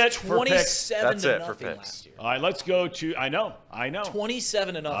 is that it for picks? 27 That's to it for nothing picks. last year. All right, let's go to – I know.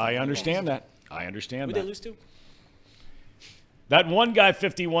 27 to nothing. I understand that. Who'd they lose to? That one guy,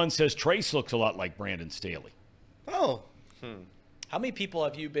 51, says Trace looks a lot like Brandon Staley. Oh. How many people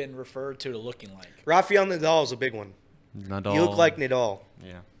have you been referred to looking like? Rafael Nadal is a big one. Nadal. You look like Nadal.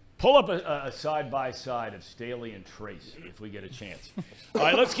 Yeah. Pull up a side-by-side of Staley and Trace if we get a chance. All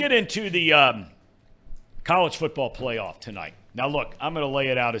right, let's get into the college football playoff tonight. Now, look, I'm going to lay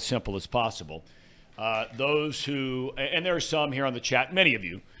it out as simple as possible. Those who – and there are some here on the chat, many of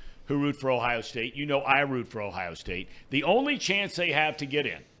you, who root for Ohio State. You know I root for Ohio State. The only chance they have to get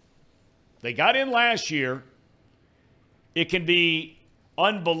in, they got in last year. It can be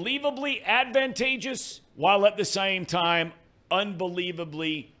unbelievably advantageous while at the same time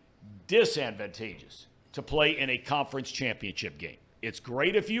unbelievably disadvantageous to play in a conference championship game. It's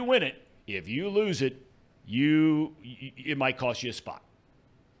great if you win it. If you lose it, it might cost you a spot.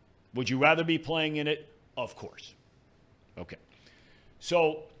 Would you rather be playing in it? Of course. Okay.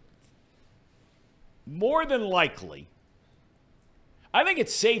 So more than likely, I think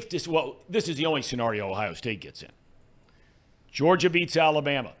it's safe to, well, this is the only scenario Ohio State gets in. Georgia beats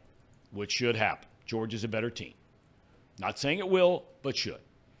Alabama, which should happen. Georgia's a better team. Not saying it will, but should.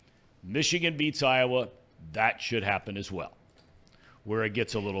 Michigan beats Iowa, that should happen as well. Where it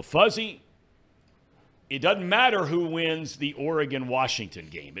gets a little fuzzy, it doesn't matter who wins the Oregon-Washington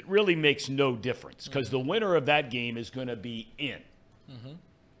game. It really makes no difference because the winner of that game is going to be in. Mm-hmm.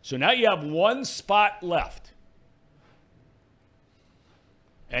 So now you have one spot left.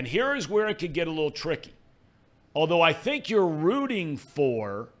 And here is where it could get a little tricky. Although I think you're rooting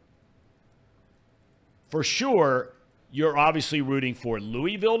for sure, you're obviously rooting for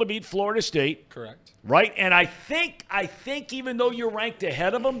Louisville to beat Florida State. Correct. Right? And I think even though you're ranked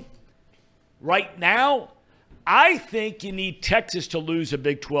ahead of them right now, I think you need Texas to lose a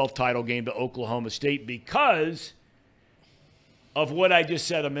Big 12 title game to Oklahoma State because of what I just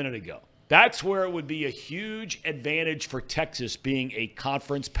said a minute ago. That's where it would be a huge advantage for Texas being a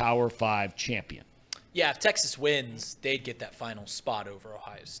Conference Power 5 champion. Yeah, if Texas wins, they'd get that final spot over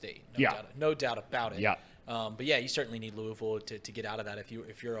Ohio State. No doubt about it. Yeah. But yeah, you certainly need Louisville to get out of that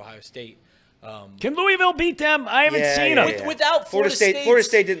if you're Ohio State. Can Louisville beat them? I haven't seen them. Without Florida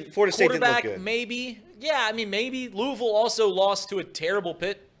State didn't look good. Maybe. Yeah, I mean, maybe. Louisville also lost to a terrible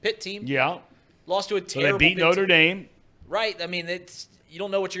Pitt team. Yeah. Lost to a terrible They beat Pitt Notre team. Dame. Right. I mean, you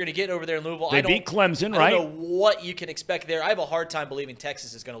don't know what you're going to get over there in Louisville. They beat Clemson, right? I don't know what you can expect there. I have a hard time believing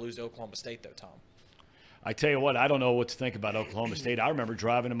Texas is going to lose to Oklahoma State, though, Tom. I tell you what, I don't know what to think about Oklahoma State. I remember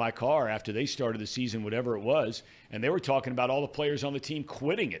driving in my car after they started the season, whatever it was, and they were talking about all the players on the team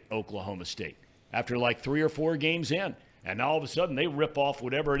quitting at Oklahoma State after like 3 or 4 games in. And now all of a sudden they rip off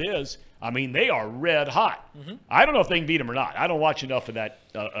whatever it is. I mean, they are red hot. Mm-hmm. I don't know if they can beat them or not. I don't watch enough of that,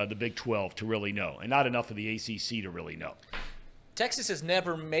 the Big 12 to really know, and not enough of the ACC to really know. Texas has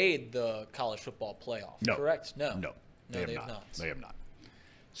never made the college football playoff, correct? No, they have not. They have not.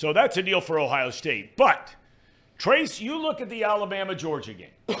 So that's a deal for Ohio State. But, Trace, you look at the Alabama-Georgia game.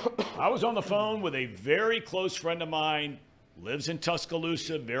 I was on the phone with a very close friend of mine, lives in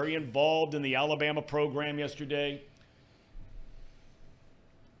Tuscaloosa, very involved in the Alabama program yesterday.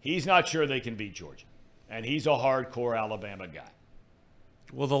 He's not sure they can beat Georgia, and he's a hardcore Alabama guy.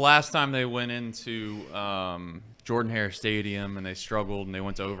 Well, the last time they went into Jordan-Hare Stadium and they struggled and they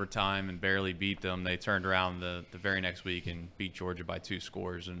went to overtime and barely beat them, they turned around the very next week and beat Georgia by 2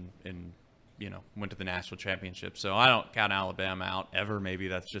 scores and went to the national championship. So I don't count Alabama out ever. Maybe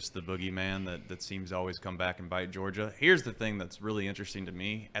that's just the boogeyman that seems to always come back and bite Georgia. Here's the thing that's really interesting to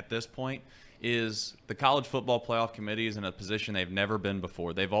me at this point is the College Football Playoff Committee is in a position they've never been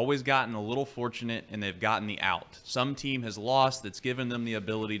before. They've always gotten a little fortunate, and they've gotten the out. Some team has lost that's given them the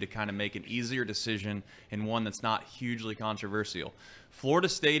ability to kind of make an easier decision and one that's not hugely controversial. Florida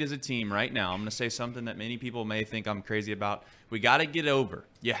State is a team right now. I'm going to say something that many people may think I'm crazy about. We got to get over.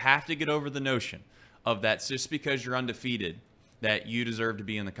 You have to get over the notion of that just because you're undefeated that you deserve to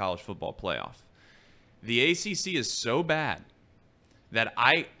be in the College Football Playoff. The ACC is so bad that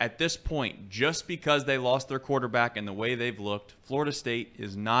at this point, just because they lost their quarterback and the way they've looked, Florida State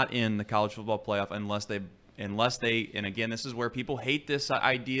is not in the College Football Playoff unless they, and again, this is where people hate this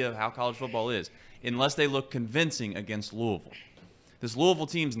idea of how college football is, unless they look convincing against Louisville. This Louisville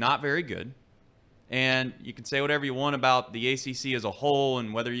team's not very good, and you can say whatever you want about the ACC as a whole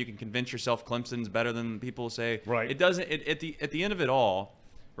and whether you can convince yourself Clemson's better than people say. Right. It doesn't. At the end of it all,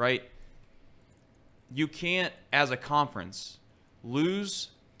 right? You can't, as a conference, lose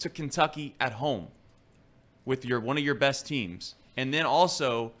to Kentucky at home with one of your best teams, and then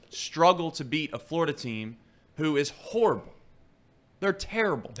also struggle to beat a Florida team who is horrible. They're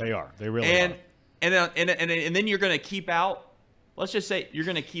terrible. They are. They really are. And then you're going to keep out. Let's just say you're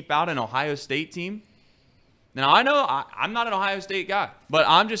going to keep out an Ohio State team. Now I know I'm not an Ohio State guy, but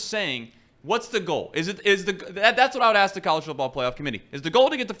I'm just saying, what's the goal? That's what I would ask the College Football Playoff Committee. Is the goal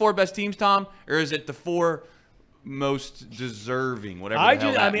to get the 4 best teams, Tom, or is it the 4 most deserving, whatever the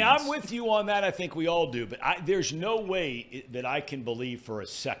hell that means? I'm with you on that. I think we all do, but there's no way that I can believe for a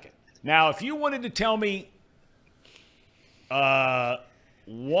second. Now, if you wanted to tell me 1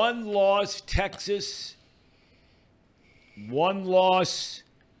 loss Texas, 1 loss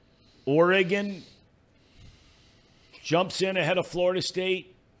Oregon jumps in ahead of Florida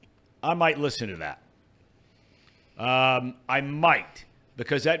State, I might listen to that. I might.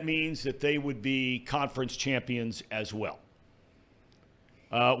 Because that means that they would be conference champions as well.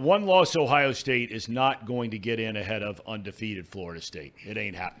 1 loss Ohio State is not going to get in ahead of undefeated Florida State. It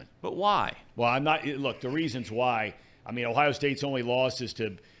ain't happening. But why? Well, I'm not. Look, the reasons why. I mean, Ohio State's only loss is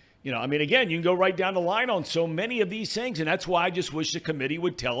to, again, you can go right down the line on so many of these things, and that's why I just wish the committee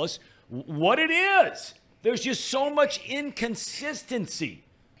would tell us what it is. There's just so much inconsistency.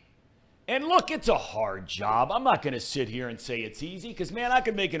 And look, it's a hard job. I'm not going to sit here and say it's easy because, man, I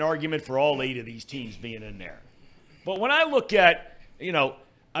could make an argument for all 8 of these teams being in there. But when I look at,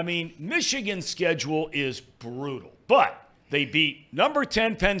 Michigan's schedule is brutal. But they beat number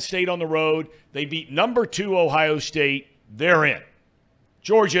 10 Penn State on the road. They beat number 2 Ohio State. They're in.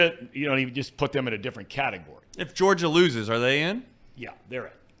 Georgia, you don't even just put them in a different category. If Georgia loses, are they in? Yeah, they're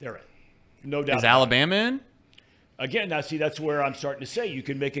in. They're in. No doubt. Is Alabama in? Again, now see, that's where I'm starting to say you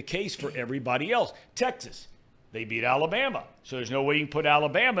can make a case for everybody else. Texas, they beat Alabama. So there's no way you can put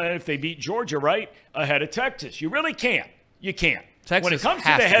Alabama in if they beat Georgia, right, ahead of Texas. You really can't. You can't. Texas when it comes to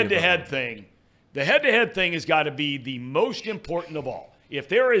the head-to-head thing, the head-to-head thing has got to be the most important of all. If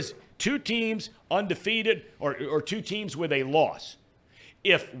there is 2 teams undefeated or 2 teams with a loss,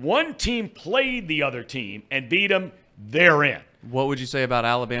 if one team played the other team and beat them, they're in. What would you say about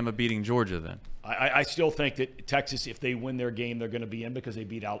Alabama beating Georgia then? I still think that Texas, if they win their game, they're going to be in because they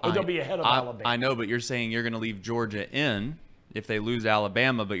beat Alabama. They'll be ahead of Alabama. I know, but you're saying you're going to leave Georgia in if they lose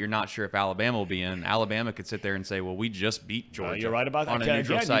Alabama, but you're not sure if Alabama will be in. Alabama could sit there and say, well, we just beat Georgia. You're right about that. On a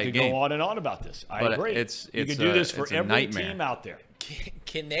neutral Again, site you could game. go on and on about this. I agree. You could do this for every nightmare. team out there.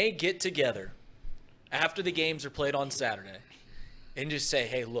 Can they get together after the games are played on Saturday and just say,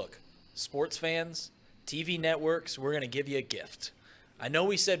 hey, look, sports fans, TV networks, we're going to give you a gift. I know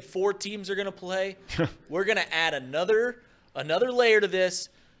we said 4 teams are going to play. We're going to add another layer to this.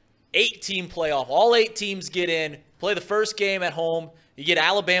 8-team playoff. All 8 teams get in, play the first game at home. You get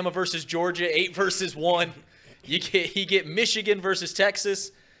Alabama versus Georgia, 8 versus 1. You get Michigan versus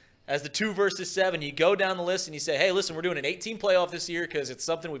Texas as the 2 versus 7. You go down the list and you say, hey, listen, we're doing an 8-team playoff this year because it's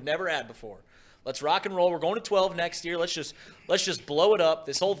something we've never had before. Let's rock and roll. We're going to 12 next year. Let's just blow it up.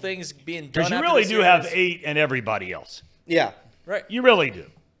 This whole thing's being done. Because you really do have 8 and everybody else. Yeah. Right. You really do.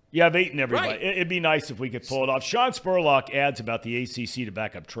 You have 8 and everybody. Right. It'd be nice if we could pull it off. Sean Spurlock adds about the ACC to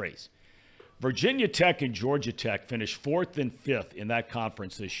back up Trace. Virginia Tech and Georgia Tech finished 4th and 5th in that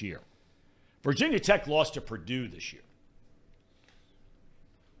conference this year. Virginia Tech lost to Purdue this year.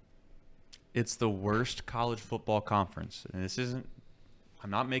 It's the worst college football conference. And this isn't – I'm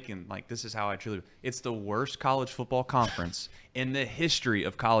not making – this is how I truly – it's the worst college football conference in the history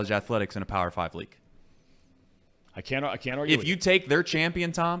of college athletics in a Power 5 league. I can't argue If with you take their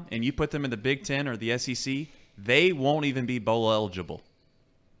champion, Tom, and you put them in the Big Ten or the SEC, they won't even be bowl eligible.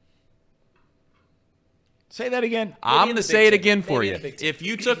 Say that again. I'm going to say it again for Maybe you. in the Big Ten. If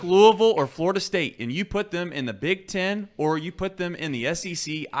you took Louisville or Florida State and you put them in the Big Ten or you put them in the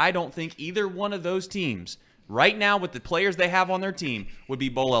SEC, I don't think either one of those teams right now with the players they have on their team would be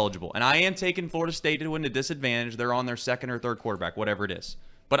bowl eligible. And I am taking Florida State to win the disadvantage. They're on their 2nd or 3rd quarterback, whatever it is.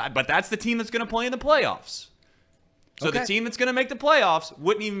 But that's the team that's going to play in the playoffs. So Okay. the team that's going to make the playoffs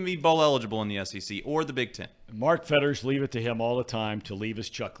wouldn't even be bowl eligible in the SEC or the Big Ten. Mark Fetters, leave it to him all the time to leave us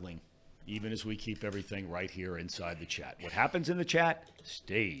chuckling, even as we keep everything right here inside the chat. What happens in the chat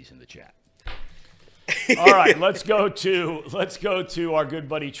stays in the chat. All right, let's go to our good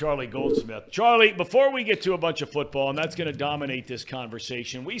buddy Charlie Goldsmith. Charlie, before we get to a bunch of football, and that's going to dominate this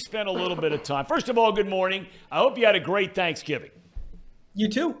conversation, we spent a little bit of time. First of all, good morning. I hope you had a great Thanksgiving. You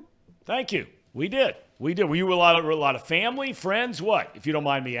too. Thank you. We did. Were you with a lot of family, friends? What, if you don't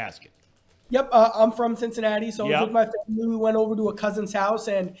mind me asking? Yep, I'm from Cincinnati, so I Yep. was with my family. We went over to a cousin's house,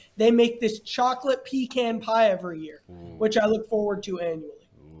 and they make this chocolate pecan pie every year, which I look forward to annually.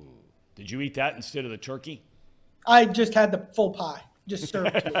 Did you eat that instead of the turkey? I just had the full pie, just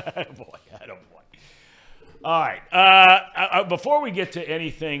served to me. Boy, I don't want. All right. Before we get to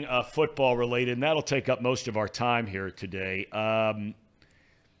anything football related, and that'll take up most of our time here today.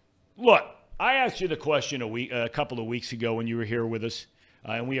 Look, I asked you the question a couple of weeks ago when you were here with us,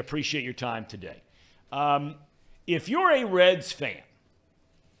 and we appreciate your time today. If you're a Reds fan,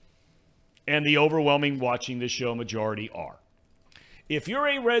 and the overwhelming watching this show majority are, if you're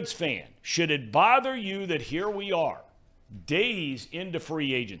a Reds fan, should it bother you that here we are, days into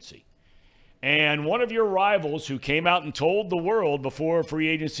free agency, and one of your rivals who came out and told the world before free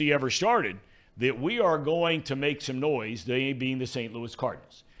agency ever started that we are going to make some noise, they being the St. Louis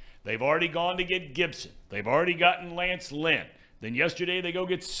Cardinals. They've already gone to get Gibson. They've already gotten Lance Lynn. Then yesterday they go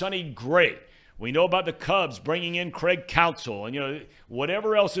get Sonny Gray. We know about the Cubs bringing in Craig Counsell and,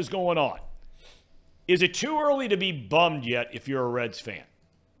 whatever else is going on. Is it too early to be bummed yet if you're a Reds fan?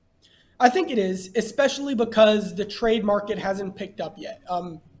 I think it is, especially because the trade market hasn't picked up yet.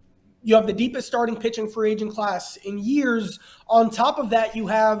 You have the deepest starting pitching free agent class in years. On top of that, you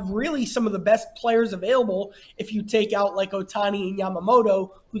have really some of the best players available if you take out like Ohtani and Yamamoto,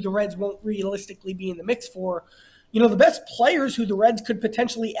 who the Reds won't realistically be in the mix for. the best players who the Reds could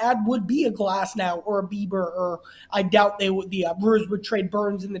potentially add would be a Glass now or a Bieber, or I doubt the Brewers would trade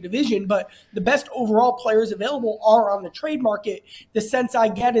Burns in the division, but the best overall players available are on the trade market. The sense I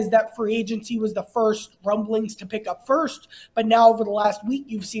get is that free agency was the first rumblings to pick up first, but now over the last week,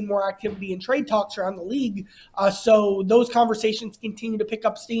 you've seen more activity in trade talks around the league. So those conversations continue to pick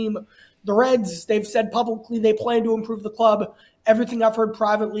up steam. The Reds, they've said publicly they plan to improve the club. Everything I've heard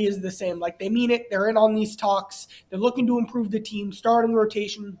privately is the same. Like, they mean it. They're in on these talks. They're looking to improve the team. Starting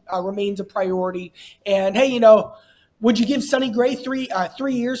rotation remains a priority. And, hey, would you give Sonny Gray 3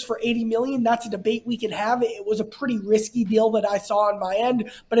 years for $80 million? That's a debate we can have. It was a pretty risky deal that I saw on my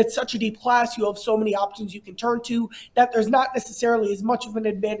end, but it's such a deep class. You have so many options you can turn to that there's not necessarily as much of an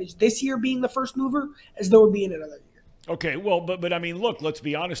advantage this year being the first mover as there would be in another year. Okay, well, but I mean, look, let's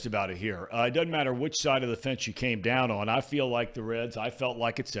be honest about it here. It doesn't matter which side of the fence you came down on. I feel like the Reds, I felt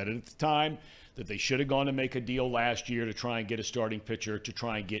like it said it at the time, that they should have gone to make a deal last year to try and get a starting pitcher to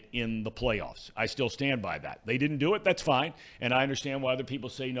try and get in the playoffs. I still stand by that. They didn't do it. That's fine. And I understand why other people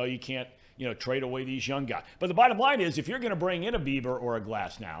say, no, you can't, trade away these young guys. But the bottom line is, if you're going to bring in a Bieber or a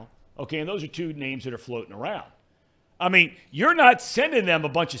Glass now, okay, and those are two names that are floating around. I mean, you're not sending them a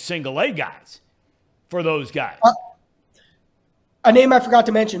bunch of single A guys for those guys. A name I forgot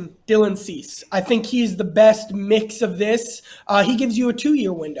to mention, Dylan Cease. I think he's the best mix of this. He gives you a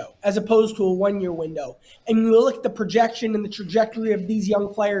 2-year window as opposed to a 1-year window. And you look at the projection and the trajectory of these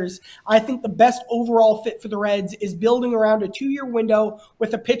young players, I think the best overall fit for the Reds is building around a 2-year window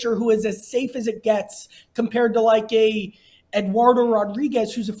with a pitcher who is as safe as it gets compared to like a Eduardo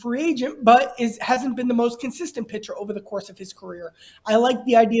Rodriguez, who's a free agent, but hasn't been the most consistent pitcher over the course of his career. I like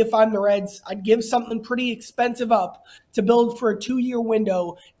the idea if I'm the Reds. I'd give something pretty expensive up to build for a 2-year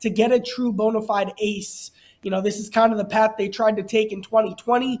window to get a true bona fide ace. This is kind of the path they tried to take in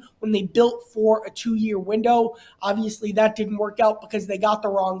 2020 when they built for a 2-year window. Obviously, that didn't work out because they got the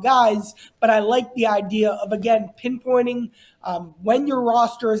wrong guys, but I like the idea of, again, pinpointing when your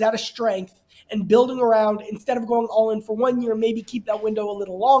roster is at a strength and building around, instead of going all in for 1 year, maybe keep that window a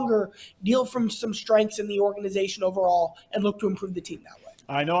little longer, deal from some strengths in the organization overall, and look to improve the team that way.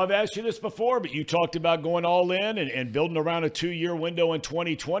 I know I've asked you this before, but you talked about going all in and building around a 2-year window in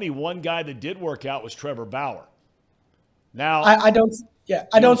 2020. One guy that did work out was Trevor Bauer. Now, I don't see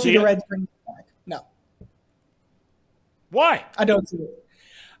the Reds bringing him back. No. Why? I don't see it.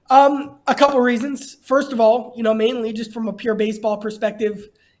 A couple reasons. First of all, mainly just from a pure baseball perspective,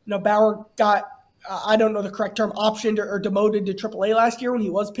 Bauer got, I don't know the correct term, optioned or demoted to AAA last year when he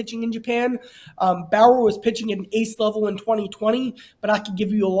was pitching in Japan. Bauer was pitching at an ace level in 2020, but I could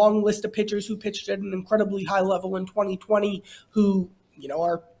give you a long list of pitchers who pitched at an incredibly high level in 2020 who,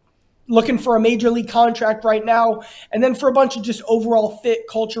 are looking for a major league contract right now. And then for a bunch of just overall fit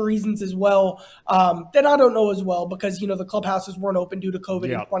culture reasons as well, that I don't know as well because, the clubhouses weren't open due to COVID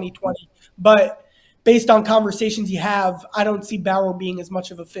in 2020. But based on conversations you have, I don't see Bauer being as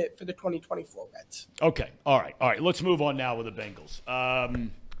much of a fit for the 2024 Reds. Okay. All right. Let's move on now with the Bengals.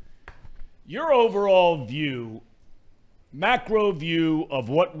 Your overall view, macro view of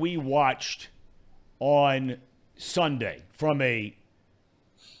what we watched on Sunday from a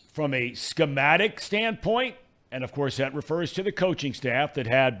schematic standpoint, and of course that refers to the coaching staff that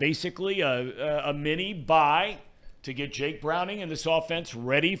had basically a mini bye to get Jake Browning and this offense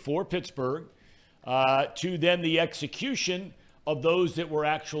ready for Pittsburgh, to then the execution of those that were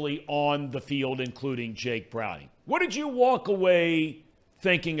actually on the field, including Jake Browning. What did you walk away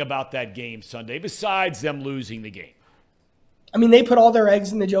thinking about that game Sunday, besides them losing the game? I mean, they put all their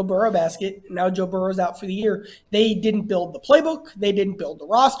eggs in the Joe Burrow basket. Now Joe Burrow's out for the year. They didn't build the playbook. They didn't build the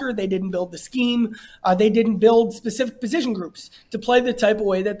roster. They didn't build the scheme. They didn't build specific position groups to play the type of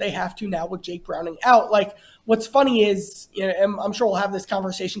way that they have to now with Jake Browning out. Like, what's funny is, and I'm sure we'll have this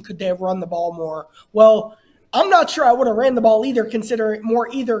conversation, could they have run the ball more? Well, I'm not sure I would have ran the ball either, considering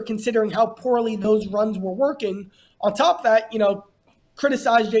how poorly those runs were working. On top of that,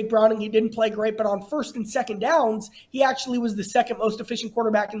 criticized Jake Browning. He didn't play great, but on first and second downs, he actually was the second most efficient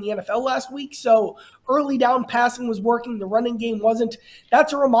quarterback in the NFL last week. So early down passing was working. The running game wasn't.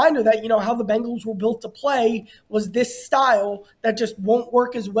 That's a reminder that, how the Bengals were built to play was this style that just won't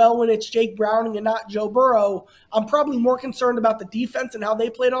work as well when it's Jake Browning and not Joe Burrow. I'm probably more concerned about the defense and how they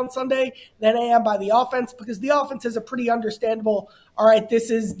played on Sunday than I am by the offense, because the offense is a pretty understandable, all right, this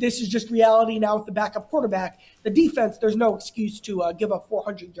is just reality now with the backup quarterback. The defense, there's no excuse to give up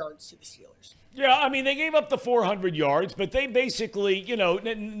 400 yards to the Steelers. Yeah, I mean, they gave up the 400 yards, but they basically,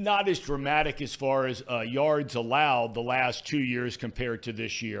 not as dramatic as far as yards allowed the last 2 years compared to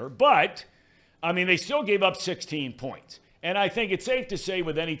this year. But, I mean, they still gave up 16 points. And I think it's safe to say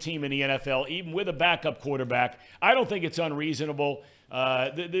with any team in the NFL, even with a backup quarterback, I don't think it's unreasonable.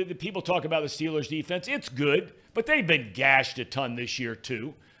 The people talk about the Steelers' defense. It's good, but they've been gashed a ton this year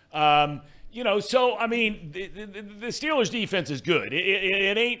too. So I mean, the Steelers' defense is good.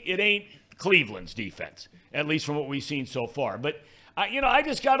 It ain't Cleveland's defense, at least from what we've seen so far. But I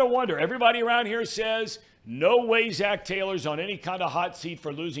just got to wonder. Everybody around here says no way Zach Taylor's on any kind of hot seat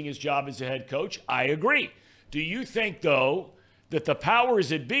for losing his job as a head coach. I agree. Do you think, though, that the powers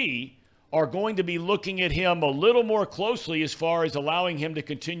that be are going to be looking at him a little more closely as far as allowing him to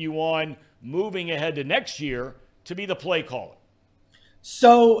continue on moving ahead to next year to be the play caller?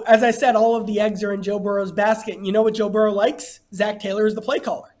 So, as I said, all of the eggs are in Joe Burrow's basket. And you know what Joe Burrow likes? Zach Taylor is the play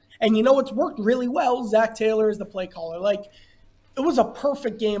caller. And you know what's worked really well? Zach Taylor is the play caller. Like, it was a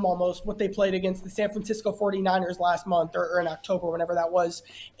perfect game almost, what they played against the San Francisco 49ers last month or in October, whenever that was.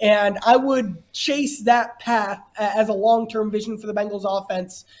 And I would chase that path as a long-term vision for the Bengals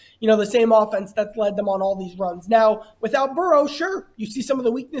offense, the same offense that's led them on all these runs. Now, without Burrow, sure, you see some of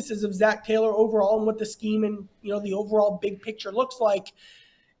the weaknesses of Zach Taylor overall and what the scheme and, the overall big picture looks like.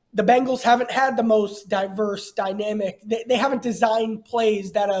 The Bengals haven't had the most diverse, dynamic. They haven't designed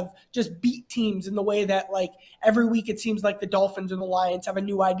plays that have just beat teams in the way that, like, every week it seems like the Dolphins or the Lions have a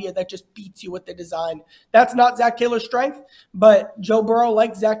new idea that just beats you with the design. That's not Zach Taylor's strength, but Joe Burrow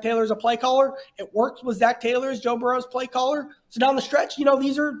likes Zach Taylor as a play caller. It works with Zach Taylor as Joe Burrow's play caller. So down the stretch,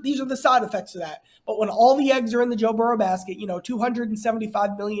 these are the side effects of that. But when all the eggs are in the Joe Burrow basket,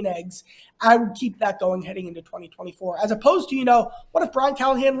 275 million eggs, I would keep that going heading into 2024. As opposed to, what if Brian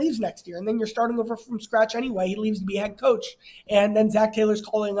Callahan leaves next year and then you're starting over from scratch anyway? He leaves to be head coach. And then Zach Taylor's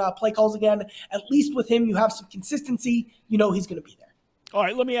calling play calls again. At least with him, you have some consistency. He's going to be there. All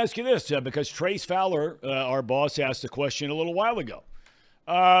right, let me ask you this, because Trace Fowler, our boss, asked a question a little while ago.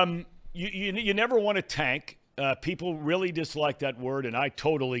 You never want to tank. People really dislike that word, and I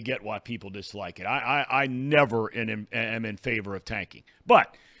totally get why people dislike it. I never am in favor of tanking.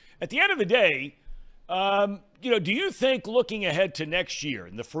 But at the end of the day, do you think looking ahead to next year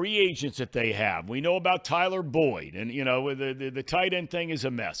and the free agents that they have, we know about Tyler Boyd, and, the tight end thing is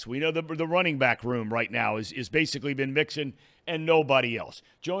a mess. We know the running back room right now is basically been mixing and nobody else.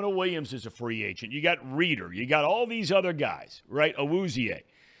 Jonah Williams is a free agent. You got Reeder. You got all these other guys, right? Awuzie.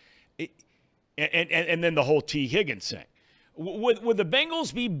 And then the whole T. Higgins thing. Would the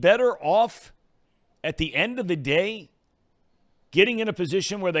Bengals be better off at the end of the day getting in a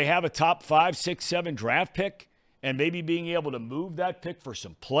position where they have a top 5, 6, 7 draft pick and maybe being able to move that pick for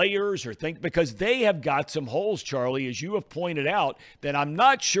some players because they have got some holes, Charlie, as you have pointed out, that I'm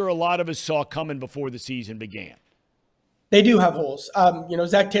not sure a lot of us saw coming before the season began. They do have holes.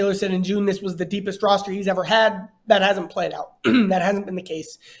 Zach Taylor said in June this was the deepest roster he's ever had. That hasn't played out. That hasn't been the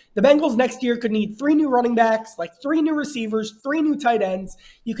case. The Bengals next year could need 3 new running backs, 3 new receivers, 3 new tight ends.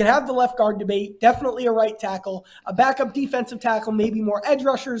 You can have the left guard debate, definitely a right tackle, a backup defensive tackle, maybe more edge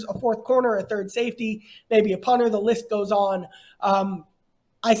rushers, a 4th corner, a 3rd safety, maybe a punter. The list goes on.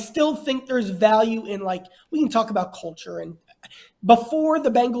 I still think there's value in, we can talk about culture. And before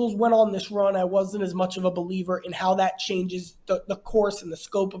the Bengals went on this run, I wasn't as much of a believer in how that changes the course and the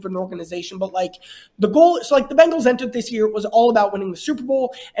scope of an organization. But the goal, the Bengals entered this year, it was all about winning the Super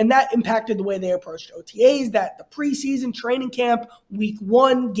Bowl, and that impacted the way they approached OTAs, that the preseason training camp, week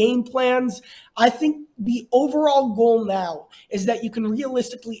 1 game plans. I think the overall goal now is that you can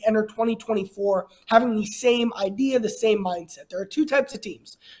realistically enter 2024 having the same idea, the same mindset. There are 2 types of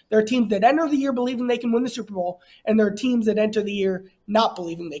teams. There are teams that enter the year believing they can win the Super Bowl, and there are teams that enter the year not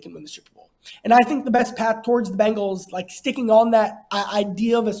believing they can win the Super Bowl. And I think the best path towards the Bengals, sticking on that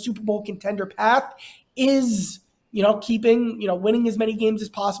idea of a Super Bowl contender path, is keeping, winning as many games as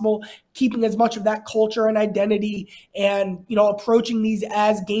possible, keeping as much of that culture and identity, and, approaching these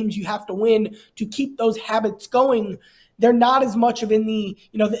as games you have to win to keep those habits going. They're not as much of in the,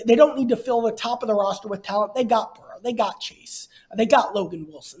 they don't need to fill the top of the roster with talent. They got Burrow. They got Chase. They got Logan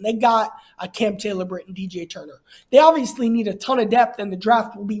Wilson. They got Cam Taylor-Britt and DJ Turner. They obviously need a ton of depth, and the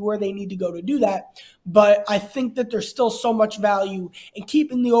draft will be where they need to go to do that. But I think that there's still so much value in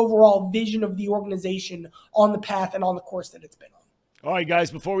keeping the overall vision of the organization on the path and on the course that it's been on. All right,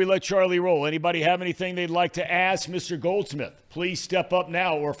 guys, before we let Charlie roll, anybody have anything they'd like to ask Mr. Goldsmith? Please step up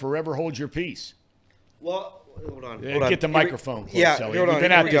now or forever hold your peace. Well, hold on. Get the microphone close, yeah, Elliot. hold on.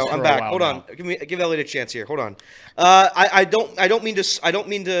 Here we go. I'm back. Hold on. Give Elliot a chance here. Hold on. I don't mean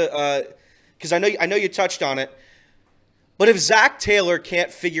to because I know you touched on it. But if Zach Taylor can't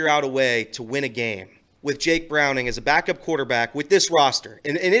figure out a way to win a game with Jake Browning as a backup quarterback with this roster,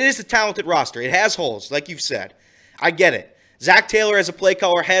 and it is a talented roster. It has holes, like you've said. I get it. Zach Taylor as a play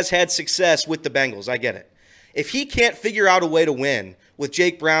caller has had success with the Bengals. I get it. If he can't figure out a way to win with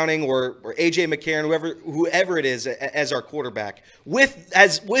Jake Browning or A.J. McCarron, whoever it is as our quarterback, with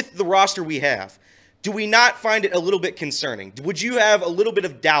the roster we have, do we not find it a little bit concerning? Would you have a little bit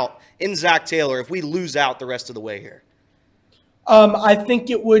of doubt in Zach Taylor if we lose out the rest of the way here? I think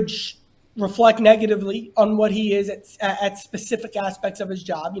it would reflect negatively on what he is at specific aspects of his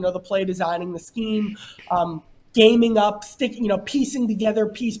job. The play designing, the scheme, gaming up, piecing together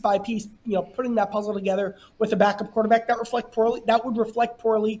piece by piece, putting that puzzle together with a backup quarterback. That would reflect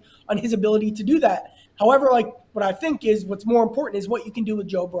poorly on his ability to do that. However, what I think is what's more important is what you can do with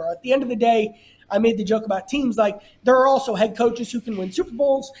Joe Burrow. At the end of the day, I made the joke about teams. There are also head coaches who can win Super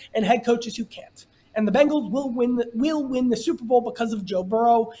Bowls and head coaches who can't. And the Bengals will win the Super Bowl because of Joe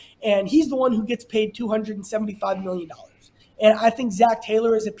Burrow, and he's the one who gets paid $275 million. And I think Zach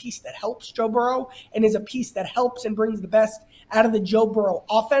Taylor is a piece that helps Joe Burrow and is a piece that helps and brings the best out of the Joe Burrow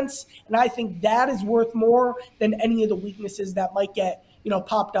offense. And I think that is worth more than any of the weaknesses that might get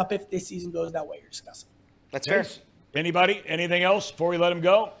popped up if this season goes that way you're discussing. That's fair. Anybody? Anything else before we let him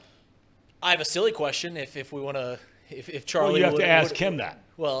go? I have a silly question. If we want to, if Charlie, you have to ask him that.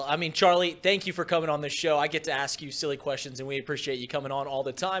 Well, I mean, Charlie, thank you for coming on this show. I get to ask you silly questions, and we appreciate you coming on all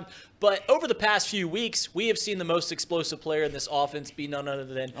the time. But over the past few weeks, we have seen the most explosive player in this offense be none other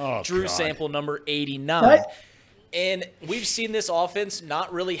than Drew Sample, number 89. What? And we've seen this offense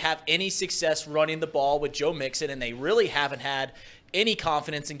not really have any success running the ball with Joe Mixon, and they really haven't had any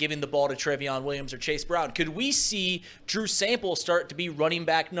confidence in giving the ball to Trevion Williams or Chase Brown. Could we see Drew Sample start to be running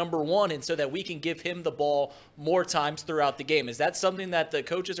back number one, and so that we can give him the ball more times throughout the game? Is that something that the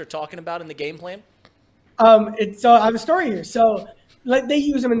coaches are talking about in the game plan? I have a story here. So they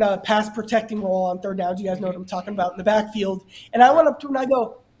use him in the pass protecting role on third downs. You guys know what I'm talking about in the backfield. And I went up to him and I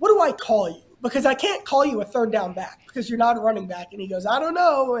go, "What do I call you? Because I can't call you a third down back because you're not a running back." And he goes, "I don't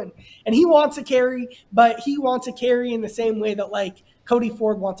know." And he wants a carry, but he wants a carry in the same way that Cody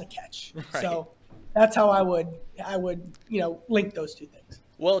Ford wants a catch. Right. So that's how I would link those two things.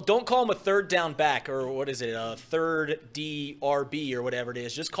 Well, don't call him a third down back, or what is it, a third DRB or whatever it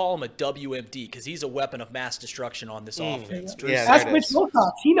is. Just call him a WMD because he's a weapon of mass destruction on this offense. Yeah, ask Mitch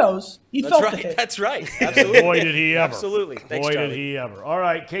Wilcox. He knows. He felt right. the hit. That's right. Absolutely. Boy, did he ever. Absolutely. Thanks, Boy, Charlie. did he ever. All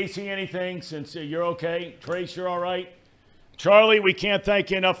right, Casey, anything since you're okay? Trace, you're all right? Charlie, we can't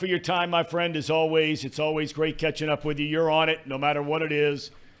thank you enough for your time, my friend, as always. It's always great catching up with you. You're on it no matter what it is,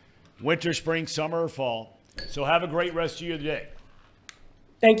 winter, spring, summer, or fall. So have a great rest of your day.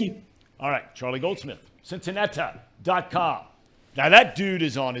 Thank you. All right, Charlie Goldsmith, Cincinnati.com. Now, that dude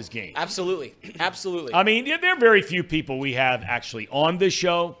is on his game. Absolutely. Absolutely. I mean, there are very few people we have actually on this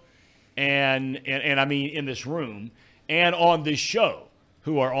show and I mean in this room and on this show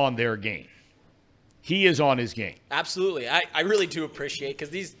who are on their game. He is on his game. Absolutely. I really do appreciate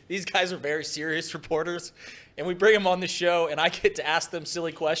because these guys are very serious reporters, and we bring them on the show, and I get to ask them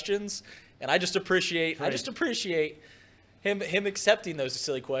silly questions, and I just appreciate him accepting those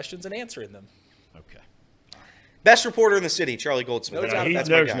silly questions and answering them. Okay. Best reporter in the city, Charlie Goldsmith. No doubt.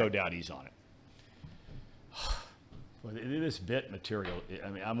 There's no doubt he's on it. Well, this bit material, I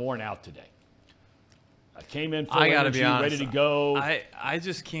mean, I'm worn out today. I came in full energy, ready to go. I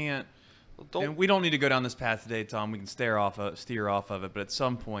just can't. And we don't need to go down this path today, Tom. We can steer off of it. But at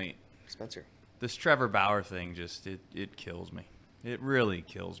some point, Spencer, this Trevor Bauer thing just it kills me. It really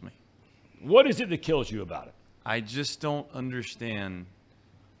kills me. What is it that kills you about it? I just don't understand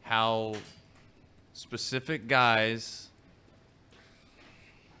how specific guys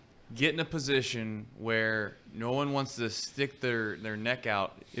get in a position where no one wants to stick their neck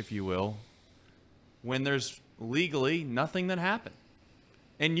out, if you will, when there's legally nothing that happened.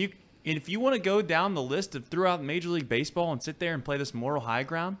 And if you want to go down the list of throughout Major League Baseball and sit there and play this moral high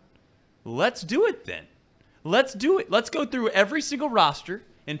ground, let's do it then. Let's do it. Let's go through every single roster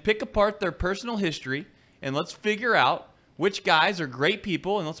and pick apart their personal history, and let's figure out which guys are great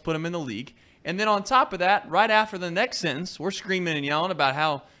people, and let's put them in the league. And then on top of that, right after the next sentence, we're screaming and yelling about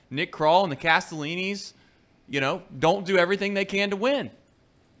how Nick Krall and the Castellinis, don't do everything they can to win.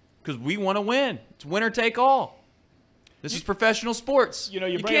 Because we want to win. It's winner take all. This is professional sports. You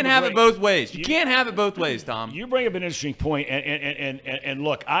can't have it both ways. You can't have it both ways, Tom. You bring up an interesting point, and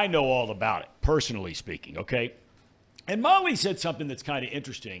look, I know all about it, personally speaking, okay? And Molly said something that's kind of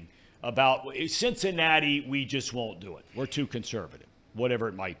interesting about Cincinnati, we just won't do it. We're too conservative, whatever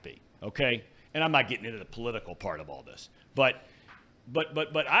it might be, okay? And I'm not getting into the political part of all this. But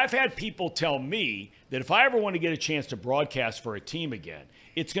I've had people tell me that if I ever want to get a chance to broadcast for a team again,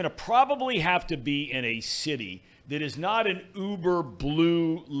 it's going to probably have to be in a city that is not an uber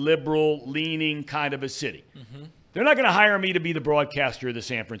blue, liberal leaning kind of a city. Mm-hmm. They're not going to hire me to be the broadcaster of the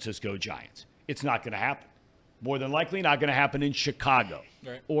San Francisco Giants. It's not going to happen. More than likely not going to happen in Chicago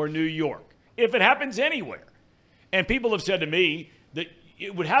Right. or New York. If it happens anywhere. And people have said to me that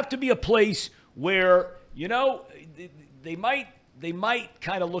it would have to be a place where, they might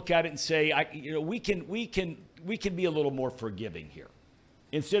kind of look at it and say, we can be a little more forgiving here.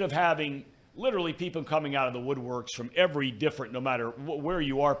 Instead of having literally people coming out of the woodworks from every different, no matter where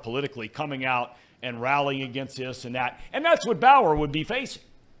you are politically, coming out and rallying against this and that. And that's what Bauer would be facing.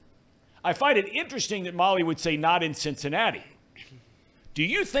 I find it interesting that Molly would say not in Cincinnati. Do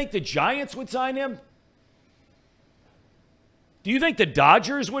you think the Giants would sign him? Do you think the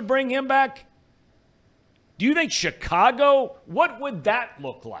Dodgers would bring him back? Do you think Chicago? What would that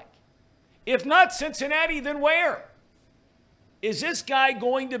look like? If not Cincinnati, then where? Is this guy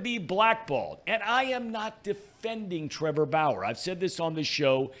going to be blackballed? And I am not defending Trevor Bauer. I've said this on this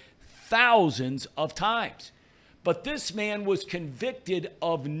show thousands of times. But this man was convicted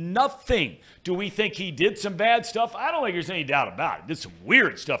of nothing. Do we think he did some bad stuff? I don't think there's any doubt about it. Did some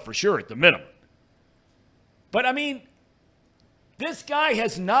weird stuff for sure at the minimum. But I mean, this guy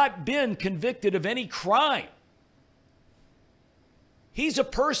has not been convicted of any crime. He's a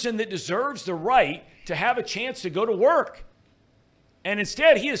person that deserves the right to have a chance to go to work. And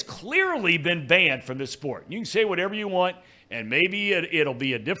instead, he has clearly been banned from this sport. You can say whatever you want, and maybe it'll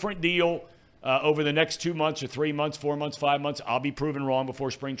be a different deal over the next 2 months or 3 months, 4 months, 5 months. I'll be proven wrong before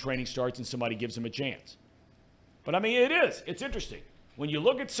spring training starts and somebody gives him a chance. But, I mean, it's interesting. When you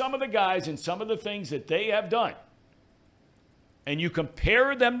look at some of the guys and some of the things that they have done, and you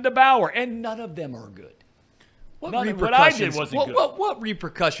compare them to Bauer, and none of them are good. What I did wasn't good. What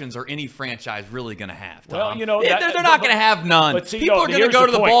repercussions are any franchise really going to have, Tom? Well, they're not going to have none. But see, people are going to go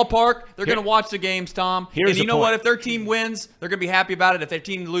to the ballpark. They're going to watch the games, Tom. And you know what? If their team wins, they're going to be happy about it. If their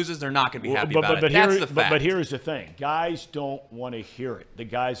team loses, they're not going to be happy about it. That's the fact. But here's the thing. Guys don't want to hear it, the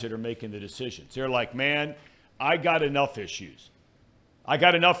guys that are making the decisions. They're like, man, I got enough issues. I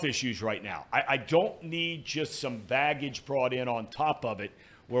got enough issues right now. I don't need just some baggage brought in on top of it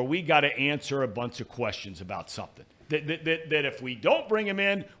where we got to answer a bunch of questions about something. That if we don't bring him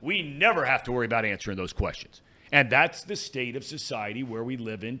in, we never have to worry about answering those questions. And that's the state of society where we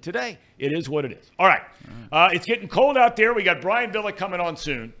live in today. It is what it is. All right. It's getting cold out there. We got Brian Billick coming on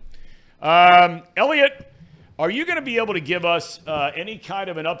soon. Elliot, are you going to be able to give us any kind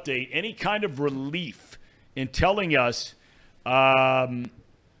of an update, any kind of relief in telling us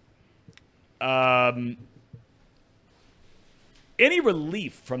any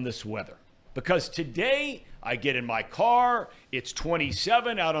relief from this weather? Because today I get in my car, it's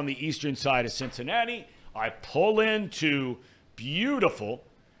 27 out on the eastern side of Cincinnati. I pull into beautiful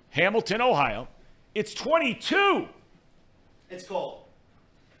Hamilton, Ohio. It's 22. It's cold.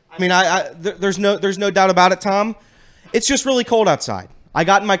 I mean, there's no doubt about it, Tom. It's just really cold outside. I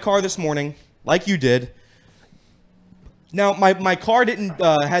got in my car this morning, like you did. Now, my car didn't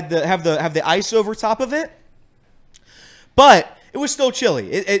have the ice over top of it, but it was still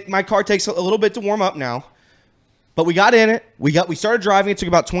chilly. My car takes a little bit to warm up now, but we got in it. We started driving. It took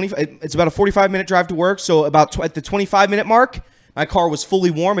about 20. It's about a 45-minute drive to work. So about at the 25-minute mark, my car was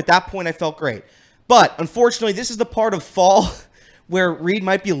fully warm. At that point, I felt great. But unfortunately, this is the part of fall where Reed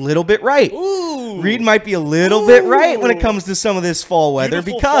might be a little bit right. Ooh. Reed might be a little bit right when it comes to some of this fall weather.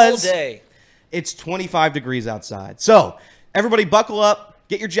 Beautiful because fall day. It's 25 degrees outside. So everybody buckle up,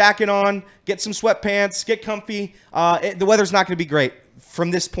 get your jacket on, get some sweatpants, get comfy. The weather's not going to be great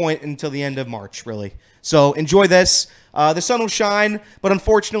from this point until the end of March, really. So enjoy this. The sun will shine, but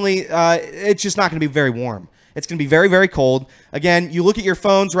unfortunately, it's just not going to be very warm. It's going to be very, very cold. Again, you look at your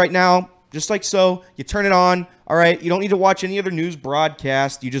phones right now, just like so. You turn it on. All right, you don't need to watch any other news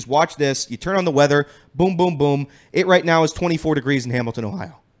broadcast. You just watch this. You turn on the weather. Boom, boom, boom. It right now is 24 degrees in Hamilton,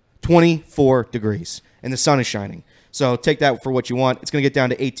 Ohio. 24 degrees, and the sun is shining. So take that for what you want. It's going to get down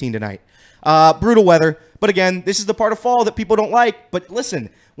to 18 tonight. Brutal weather. But again, this is the part of fall that people don't like. But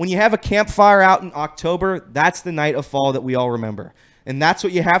listen, when you have a campfire out in October, that's the night of fall that we all remember. And that's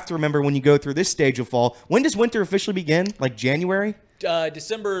what you have to remember when you go through this stage of fall. When does winter officially begin? Like January?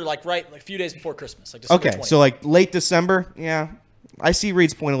 December, like a few days before Christmas. Like December 20th. So like late December? Yeah. I see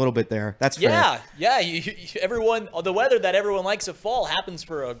Reed's point a little bit there. That's fair. Yeah. Everyone, the weather that everyone likes of fall happens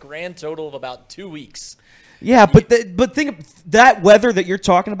for a grand total of about 2 weeks. Yeah, but think that weather that you're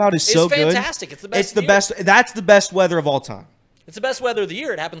talking about is so good. It's fantastic. It's the best. It's the best. That's the best weather of all time. It's the best weather of the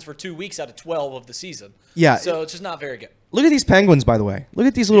year. It happens for 2 weeks out of 12 of the season. Yeah. So it's just not very good. Look at these penguins, by the way. Look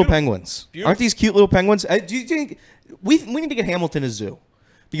at these little penguins. Beautiful. Aren't these cute little penguins? Do you think we need to get Hamilton a zoo?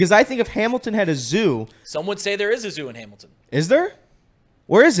 Because I think if Hamilton had a zoo, some would say there is a zoo in Hamilton. Is there?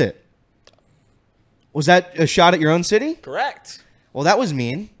 Where is it? Was that a shot at your own city? Correct. Well, that was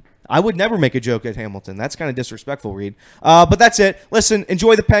mean. I would never make a joke at Hamilton. That's kind of disrespectful, Reed. But that's it. Listen,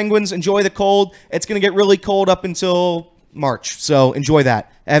 enjoy the Penguins. Enjoy the cold. It's going to get really cold up until March, so enjoy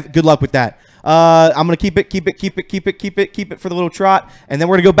that. Good luck with that. I'm going to keep it for the little trot, and then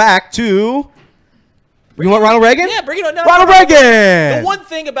we're going to go back to... You want Ronald Reagan? Yeah, bring it on. Ronald Reagan! The one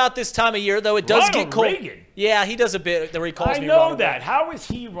thing about this time of year, though, it does get cold. Reagan? Yeah, he does a bit where he calls me Know Ronald that. Reagan. How is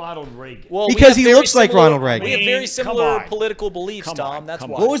he Ronald Reagan? Well, Because he looks like Ronald Reagan. We have very similar on. political beliefs, Come Tom. on, That's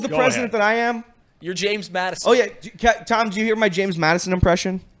come why. on. What was the Go president ahead. that I am? You're James Madison. Oh, yeah. Tom, do you hear my James Madison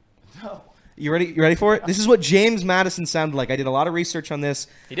impression? No. You ready? You ready for it? This is what James Madison sounded like. I did a lot of research on this.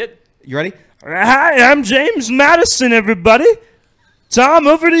 He did. You ready? Hi, I'm James Madison, everybody. Tom,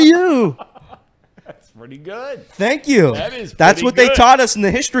 over to you. That's pretty good. Thank you. That's That's what pretty they good. taught us in the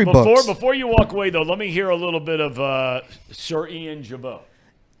history books. Before you walk away, though, let me hear a little bit of Sir Ian Jabot.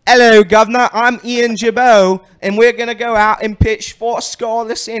 Hello, Governor. I'm Ian Jabot, and we're going to go out and pitch 4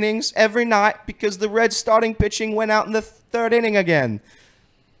 scoreless innings every night because the Reds starting pitching went out in the 3rd inning again.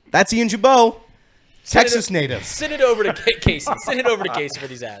 That's Ian Jabot, Texas native. Send it over to Casey. Send it over to Casey for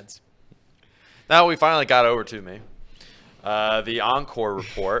these ads. Now we finally got over to me. The Encore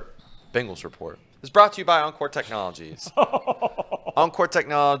report, Bengals report, is brought to you by Encore Technologies. Encore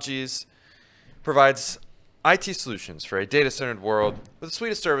Technologies provides IT solutions for a data-centered world with a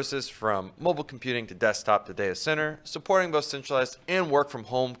suite of services from mobile computing to desktop to data center, supporting both centralized and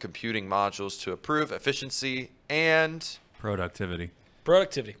work-from-home computing modules to improve efficiency and Productivity.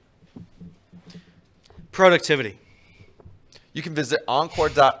 Productivity. You can visit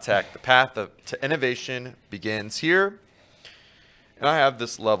encore.tech. The path to innovation begins here. And I have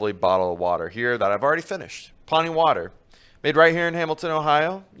this lovely bottle of water here that I've already finished. Pawnee Water, made right here in Hamilton,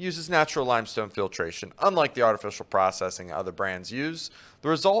 Ohio, uses natural limestone filtration. Unlike the artificial processing other brands use, the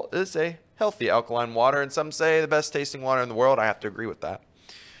result is a healthy alkaline water, and some say the best tasting water in the world. I have to agree with that.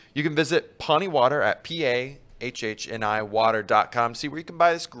 You can visit Pawnee Water at PAHHNIwater.com to see where you can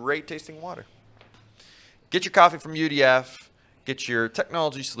buy this great tasting water. Get your coffee from UDF. Get your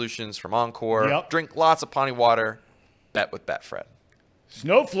technology solutions from Encore. Yep. Drink lots of Pawnee Water. Bet with Betfred.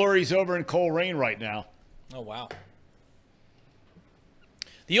 Snow flurries over in Coleraine right now. Oh, wow.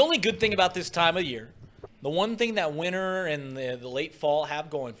 The only good thing about this time of year, the one thing that winter and the late fall have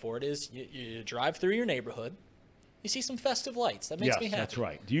going for it is you drive through your neighborhood, you see some festive lights. That makes me happy. That's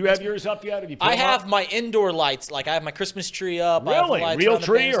right. Do you have yours up yet? Have you put I them have up? my indoor lights. Like I have my Christmas tree up. I have the Really? lights Real around the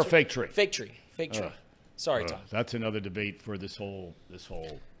tree or banister. fake tree? Fake tree. Fake tree. Sorry, Tom. That's another debate for this whole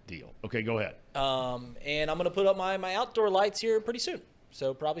deal. Okay, go ahead. And I'm going to put up my outdoor lights here pretty soon.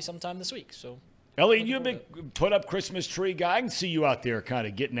 So probably sometime this week. So Ellie, you a big put up Christmas tree guy? I can see you out there kind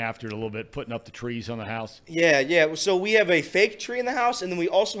of getting after it a little bit, putting up the trees on the house. Yeah. So we have a fake tree in the house, and then we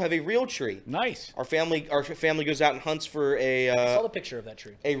also have a real tree. Nice. Our family goes out and hunts for I saw the picture of that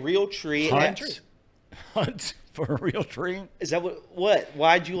tree. a real tree. Hunt for a real tree? Is that what?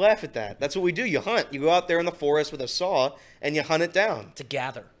 Why'd you laugh at that? That's what we do. You hunt. You go out there in the forest with a saw, and you hunt it down. To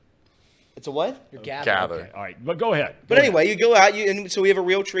gather. It's a what? You're gathering. Gather. Okay, all right, but go ahead. But anyway, you go out, and so we have a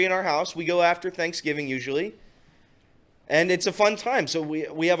real tree in our house. We go after Thanksgiving usually, and it's a fun time. So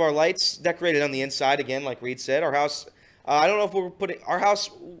we have our lights decorated on the inside again, like Reed said. Our house, I don't know if we're putting our house.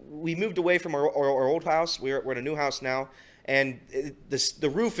 We moved away from our old house. We're in a new house now, and the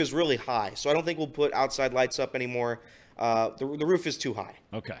roof is really high. So I don't think we'll put outside lights up anymore. The roof is too high,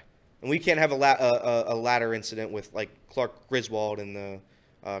 Okay. and we can't have a ladder incident with like Clark Griswold in the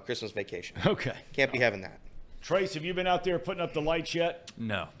Christmas Vacation. Okay. Can't be having that. Trace, have you been out there putting up the lights yet?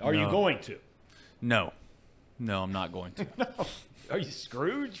 No. Are you going to? No. No, I'm not going to. Are you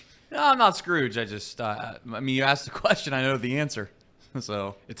Scrooge? No, I'm not Scrooge. I just, I mean, you asked the question, I know the answer.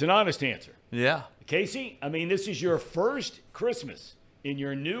 So, It's an honest answer. yeah. Casey, I mean, this is your first Christmas in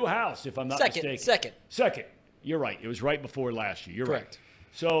your new house, if I'm not mistaken. Second. You're right. It was right before last year. You're Correct. right.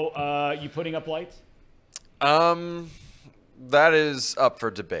 So, you putting up lights? That is up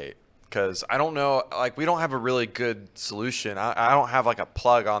for debate because I don't know. Like, we don't have a really good solution. I don't have like a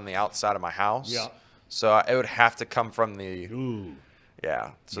plug on the outside of my house. Yeah. So it would have to come from the. Ooh.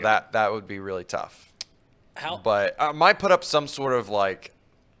 Yeah. So that would be really tough. How? But I might put up some sort of like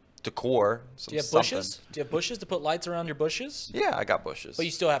decor. Do you have bushes? Do you have bushes to put lights around your bushes? Yeah, I got bushes. But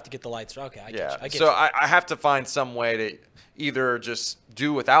you still have to get the lights. Okay, I get Yeah. you. I get So you. I have to find some way to either just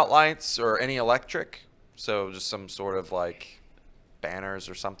do without lights or any electric. So just some sort of like banners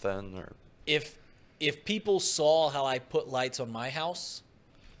or something. Or If people saw how I put lights on my house,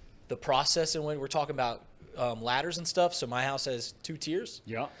 the process and when we're talking about ladders and stuff. So my house has 2 tiers.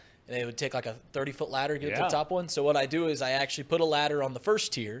 Yeah. And it would take like a 30-foot ladder to get to Yeah. the top one. So what I do is I actually put a ladder on the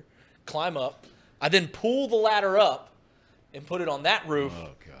first tier, climb up. I then pull the ladder up, and put it on that roof Oh,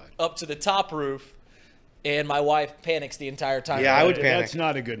 God. up to the top roof, and my wife panics the entire time. Yeah, I would panic. That's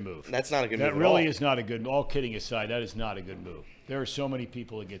not a good move. That's not a good That move. really at all. is not a good. All kidding aside, that is not a good move. There are so many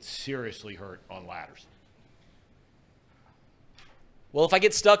people that get seriously hurt on ladders. Well, if I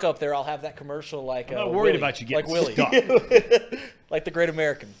get stuck up there, I'll have that commercial like I'm not worried Willie, about you getting like Willie, stuck. like the Great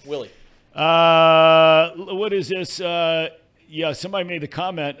American Willie. What is this? Yeah, somebody made the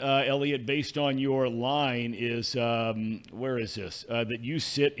comment, Elliot, based on your line is, where is this? That you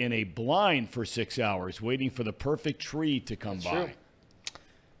sit in a blind for 6 hours waiting for the perfect tree to come by. True.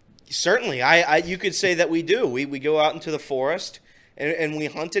 Certainly, you could say that we do. We go out into the forest and we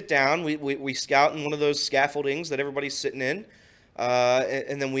hunt it down. We scout in one of those scaffoldings that everybody's sitting in,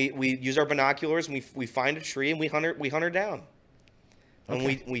 and then we use our binoculars and we find a tree and we hunt her down, and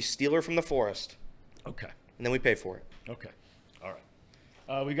we steal her from the forest. Okay. And then we pay for it. Okay. All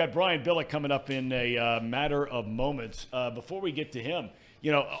right. We got Brian Billick coming up in a matter of moments. Before we get to him,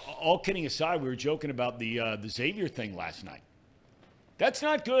 all kidding aside, we were joking about the Xavier thing last night. That's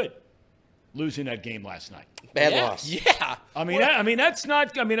not good. Losing that game last night. Bad loss. Yeah. I mean, that's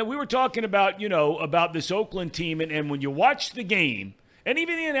not. I mean, we were talking about about this Oakland team, and when you watch the game, and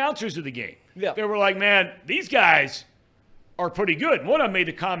even the announcers of the game, they were like, "Man, these guys are pretty good." And one of them made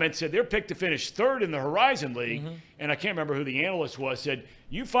the comment, said they're picked to finish third in the Horizon League, and I can't remember who the analyst was. Said,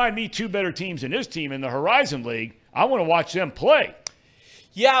 "You find me two better teams than this team in the Horizon League, I want to watch them play."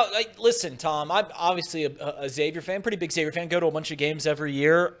 Yeah, listen, Tom, I'm obviously a Xavier fan, pretty big Xavier fan, go to a bunch of games every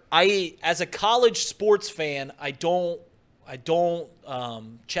year. As a college sports fan, I don't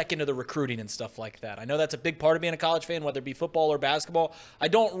check into the recruiting and stuff like that. I know that's a big part of being a college fan, whether it be football or basketball. I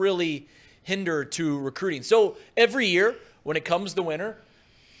don't really hinder to recruiting. So every year when it comes to winter,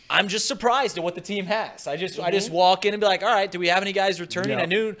 I'm just surprised at what the team has. I just walk in and be like, all right, do we have any guys returning? Yeah. I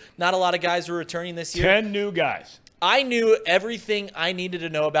knew not a lot of guys were returning this year. 10 new guys. I knew everything I needed to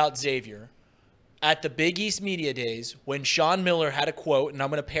know about Xavier at the Big East Media Days when Sean Miller had a quote, and I'm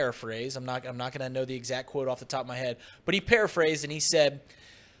going to paraphrase. I'm not going to know the exact quote off the top of my head, but he paraphrased and he said,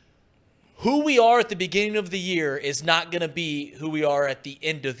 "Who we are at the beginning of the year is not going to be who we are at the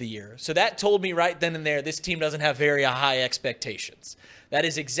end of the year." So that told me right then and there, this team doesn't have very high expectations. That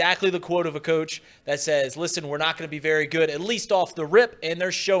is exactly the quote of a coach that says, listen, we're not going to be very good, at least off the rip, and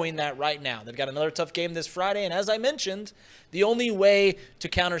they're showing that right now. They've got another tough game this Friday, and as I mentioned, the only way to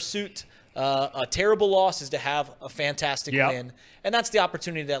countersuit a terrible loss is to have a fantastic win, and that's the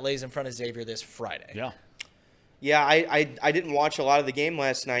opportunity that lays in front of Xavier this Friday. Yeah, I didn't watch a lot of the game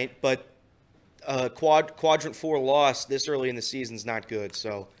last night, but quadrant 4 loss this early in the season is not good,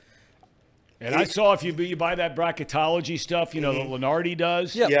 so... And I saw if you buy that bracketology stuff, that Lenardi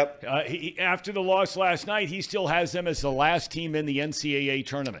does. Yep. After the loss last night, he still has them as the last team in the NCAA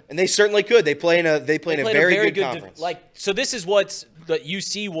tournament. And they certainly could. They play in a very good conference. So this is what the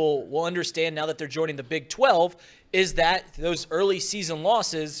UC will understand now that they're joining the Big 12 is that those early season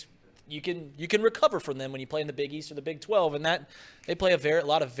losses you can recover from them when you play in the Big East or the Big 12, and that they play a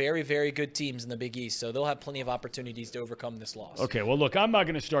lot of very, very good teams in the Big East, so they'll have plenty of opportunities to overcome this loss. Okay, well, look, I'm not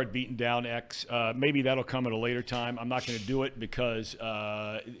going to start beating down X. Maybe that'll come at a later time. I'm not going to do it because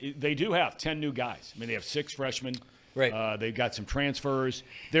they do have 10 new guys. I mean, they have 6 freshmen. Right. They've got some transfers.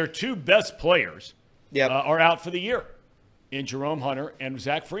 Their 2 best players are out for the year in Jerome Hunter and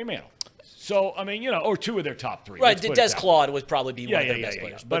Zach Fremantle. So, I mean, or 2 of their top 3. Right, Des Claude would probably be one of their best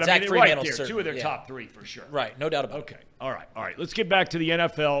players. But Zach Fremantle, right there, 2 of their top 3 for sure. Right, no doubt about it. Okay, all right. Let's get back to the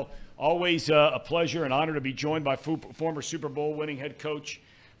NFL. Always a pleasure and honor to be joined by former Super Bowl winning head coach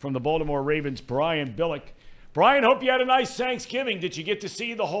from the Baltimore Ravens, Brian Billick. Brian, hope you had a nice Thanksgiving. Did you get to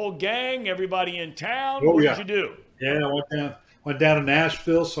see the whole gang, everybody in town? What did you do? Yeah, I went down to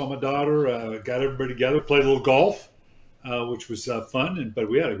Nashville, saw my daughter, got everybody together, played a little golf. Which was fun, but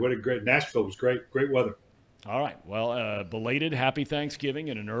we had a great Nashville was great weather. All right, well, belated happy Thanksgiving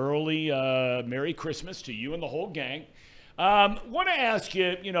and an early Merry Christmas to you and the whole gang. Want to ask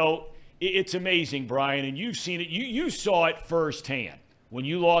you, it's amazing, Brian, and you've seen it. You saw it firsthand when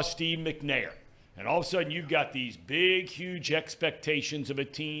you lost Steve McNair, and all of a sudden you've got these big, huge expectations of a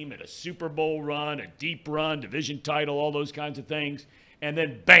team and a Super Bowl run, a deep run, division title, all those kinds of things, and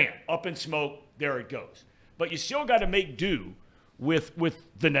then bam, up in smoke, there it goes. But you still got to make do with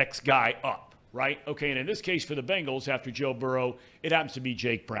the next guy up, right? Okay, and in this case for the Bengals, after Joe Burrow, it happens to be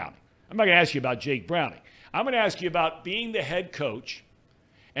Jake Browning. I'm not going to ask you about Jake Browning. I'm going to ask you about being the head coach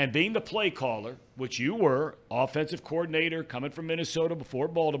and being the play caller, which you were, offensive coordinator, coming from Minnesota before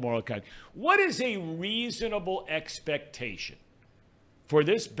Baltimore. What is a reasonable expectation for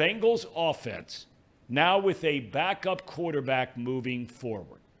this Bengals offense now with a backup quarterback moving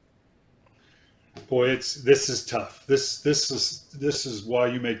forward? Boy, this is tough. This is why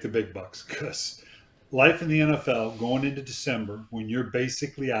you make the big bucks, because life in the NFL going into December when you're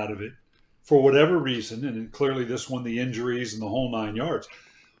basically out of it for whatever reason, and clearly this one, the injuries and the whole 9 yards,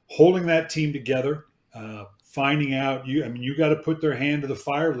 holding that team together, finding out you got to put their hand to the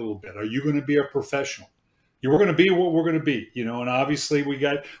fire a little bit. Are you going to be a professional? We're going to be what we're going to be, and obviously we're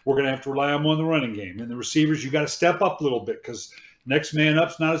going to have to rely on the running game and the receivers. You got to step up a little bit because next man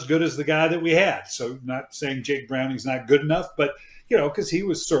up's not as good as the guy that we had. So not saying Jake Browning's not good enough, but because he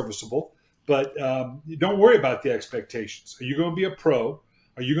was serviceable. But don't worry about the expectations. Are you going to be a pro?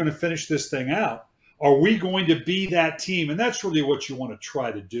 Are you going to finish this thing out? Are we going to be that team? And that's really what you want to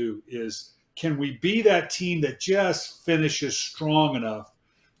try to do is, can we be that team that just finishes strong enough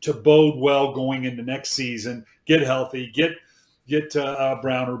to bode well going into next season, get healthy, get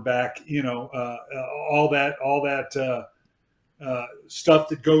Browner back, all that stuff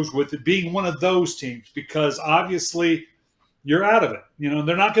that goes with it, being one of those teams, because obviously you're out of it.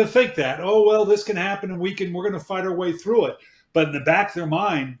 They're not going to think that, oh, well, this can happen and we're going to fight our way through it. But in the back of their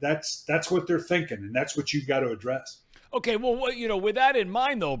mind, that's what they're thinking, and that's what you've got to address. Okay, well, with that in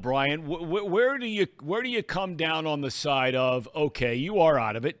mind, though, Brian, where do you come down on the side of, okay, you are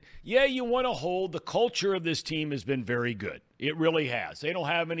out of it. Yeah, you want to hold. The culture of this team has been very good. It really has. They don't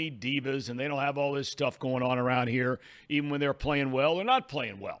have any divas, and they don't have all this stuff going on around here, even when they're playing well or not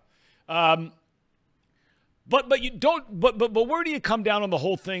playing well. But you don't. But where do you come down on the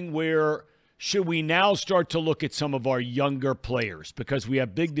whole thing where? Should we now start to look at some of our younger players because we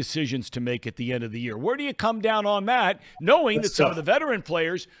have big decisions to make at the end of the year? Where do you come down on that, knowing that some of the veteran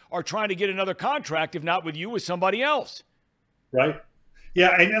players are trying to get another contract, if not with you, with somebody else? Right.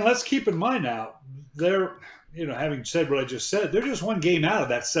 Yeah, and let's keep in mind now, they're, having said what I just said, they're just one game out of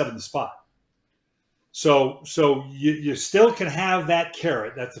that 7th spot. So you still can have that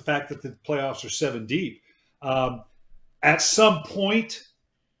carrot. That's the fact that the playoffs are 7 deep. At some point,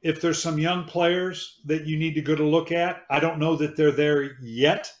 if there's some young players that you need to go to look at, I don't know that they're there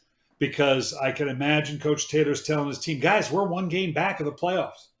yet, because I can imagine Coach Taylor's telling his team, guys, we're 1 game back of the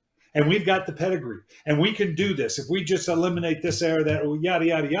playoffs, and we've got the pedigree, and we can do this. If we just eliminate this error, that, yada,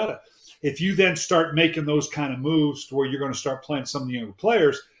 yada, yada. If you then start making those kind of moves to where you're going to start playing some of the younger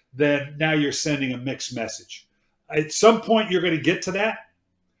players, then now you're sending a mixed message. At some point, you're going to get to that,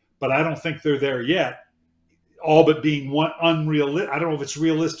 but I don't think they're there yet. All but being one unrealistic. I don't know if it's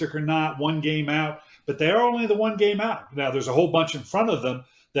realistic or not, 1 game out, but they are only the 1 game out. Now, there's a whole bunch in front of them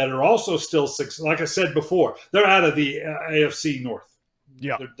that are also still 6. Like I said before, they're out of the AFC North.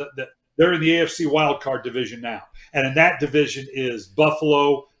 Yeah. They're in the AFC wildcard division now. And in that division is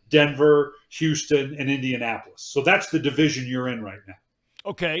Buffalo, Denver, Houston, and Indianapolis. So that's the division you're in right now.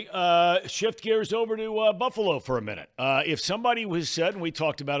 Okay, shift gears over to Buffalo for a minute. If somebody was said, and we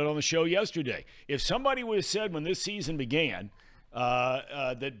talked about it on the show yesterday, if somebody was said when this season began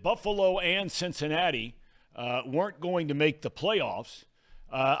that Buffalo and Cincinnati weren't going to make the playoffs,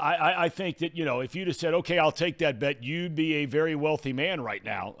 I think that, if you'd have said, okay, I'll take that bet, you'd be a very wealthy man right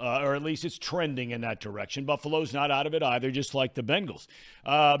now, or at least it's trending in that direction. Buffalo's not out of it either, just like the Bengals.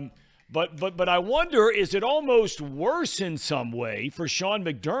 But I wonder, is it almost worse in some way for Sean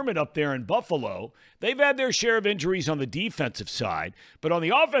McDermott up there in Buffalo? They've had their share of injuries on the defensive side, but on the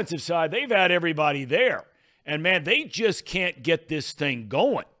offensive side, they've had everybody there. And, man, they just can't get this thing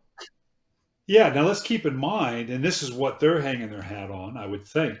going. Yeah, now let's keep in mind, and this is what they're hanging their hat on, I would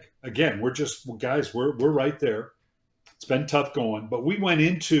think. Again, we're right there. It's been tough going, but we went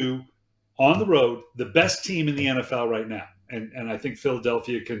into, on the road, the best team in the NFL right now. And I think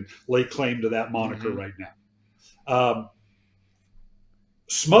Philadelphia can lay claim to that moniker right now.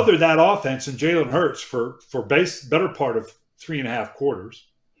 Smother that offense and Jalen Hurts for better part of 3.5 quarters,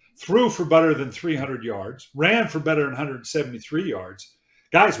 threw for better than 300 yards, ran for better than 173 yards.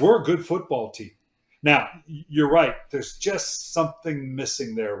 Guys, we're a good football team. Now, you're right. There's just something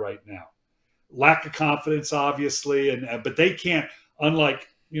missing there right now. Lack of confidence, obviously, but they can't, unlike,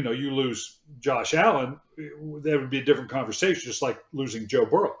 you lose Josh Allen, that would be a different conversation, just like losing Joe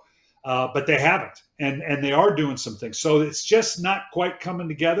Burrow. But they haven't, and they are doing some things. So it's just not quite coming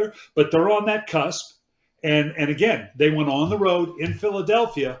together, but they're on that cusp. And again, they went on the road in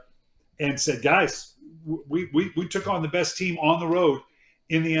Philadelphia and said, guys, we took on the best team on the road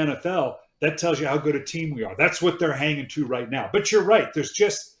in the NFL. That tells you how good a team we are. That's what they're hanging to right now. But you're right. There's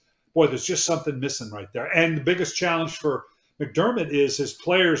just something missing right there. And the biggest challenge for McDermott is his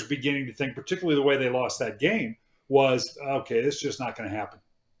players beginning to think, particularly the way they lost that game, was, okay, this is just not going to happen.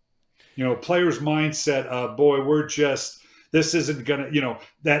 Players' mindset of, boy, this isn't going to,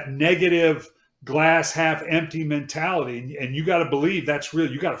 that negative glass half empty mentality. And you got to believe that's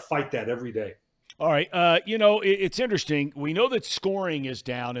real. You got to fight that every day. All right. It's interesting. We know that scoring is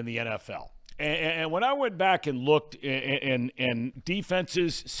down in the NFL. And when I went back and looked, and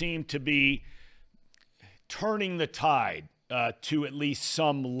defenses seem to be turning the tide to at least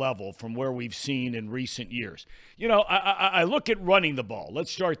some level from where we've seen in recent years. I look at running the ball.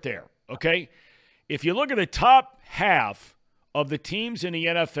 Let's start there, okay? If you look at the top half of the teams in the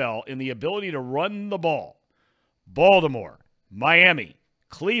NFL in the ability to run the ball, Baltimore, Miami,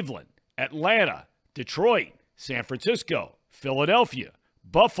 Cleveland, Atlanta, Detroit, San Francisco, Philadelphia,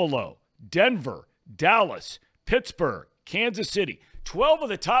 Buffalo, Denver, Dallas, Pittsburgh, Kansas City, 12 of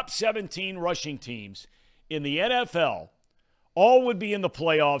the top 17 rushing teams in the NFL all would be in the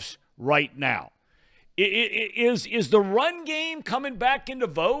playoffs right now. Is the run game coming back into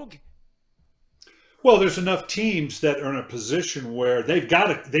vogue? Well, there's enough teams that are in a position where they've got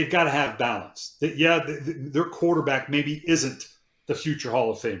to have balance. Their quarterback maybe isn't the future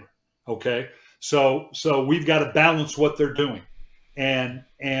Hall of Famer. Okay, so we've got to balance what they're doing, and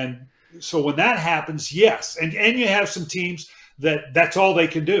so when that happens, yes, and you have some teams that's all they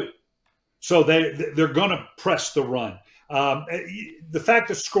can do, so they're going to press the run. The fact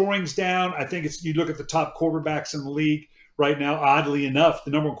that scoring's down, I think you look at the top quarterbacks in the league right now. Oddly enough, the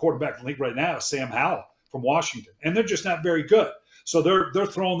number one quarterback in the league right now is Sam Howell from Washington, and they're just not very good. So they're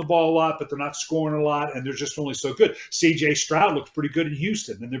throwing the ball a lot, but they're not scoring a lot, and they're just only so good. C.J. Stroud looks pretty good in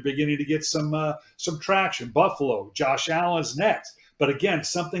Houston, and they're beginning to get some traction. Buffalo, Josh Allen's next, but again,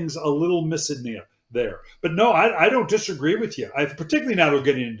 something's a little missing there. But no, I don't disagree with you. Particularly now we're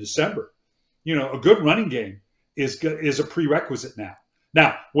getting into December. A good running game is a prerequisite now.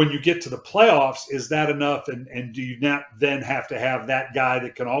 Now, when you get to the playoffs, is that enough? And do you not then have to have that guy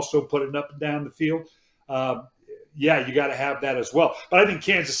that can also put it up and down the field? Yeah, you got to have that as well. But I think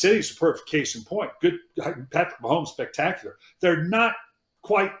Kansas City is a perfect case in point. Good, Patrick Mahomes, spectacular. They're not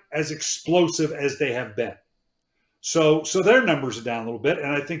quite as explosive as they have been. So their numbers are down a little bit,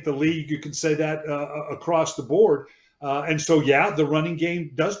 and I think the league, you can say that across the board. And so, yeah, the running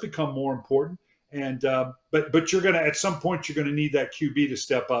game does become more important. And but you're gonna, at some point, you're gonna need that QB to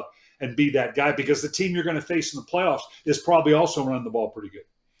step up and be that guy, because the team you're gonna face in the playoffs is probably also running the ball pretty good.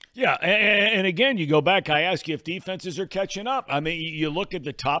 Yeah, and again, you go back, I ask you if defenses are catching up. I mean, you look at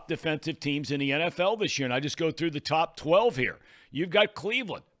the top defensive teams in the NFL this year, and I just go through the top 12 here. You've got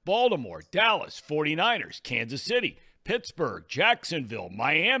Cleveland, Baltimore, Dallas, 49ers, Kansas City, Pittsburgh, Jacksonville,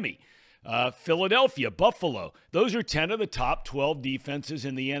 Miami, Philadelphia, Buffalo. Those are 10 of the top 12 defenses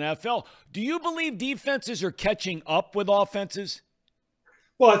in the NFL. Do you believe defenses are catching up with offenses?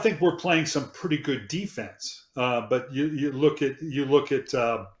 Well, I think we're playing some pretty good defense, but you look at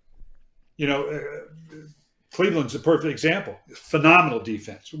Cleveland's a perfect example. Phenomenal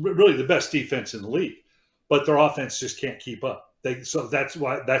defense, really the best defense in the league, but their offense just can't keep up. So that's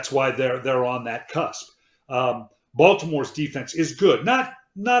why they're on that cusp. Baltimore's defense is good, not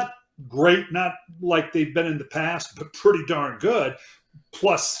great, not like they've been in the past, but pretty darn good.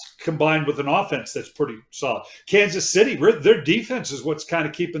 Plus, combined with an offense that's pretty solid. Kansas City, their defense is what's kind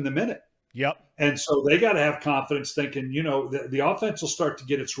of keeping them in it. Yep. And so they got to have confidence, thinking, the offense will start to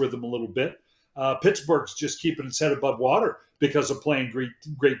get its rhythm a little bit. Pittsburgh's just keeping its head above water because of playing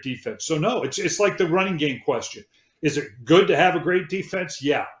great defense. So no, it's like the running game question. Is it good to have a great defense?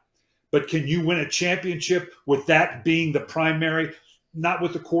 Yeah. But can you win a championship with that being the primary? Not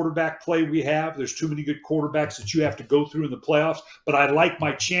with the quarterback play we have. There's too many good quarterbacks that you have to go through in the playoffs. But I like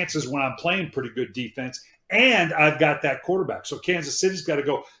my chances when I'm playing pretty good defense, and I've got that quarterback. So Kansas City's got to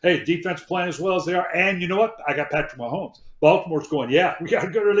go, hey, defense playing as well as they are. And you know what? I got Patrick Mahomes. Baltimore's going, yeah, we got a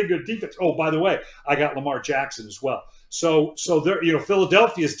really good defense. Oh, by the way, I got Lamar Jackson as well. So there,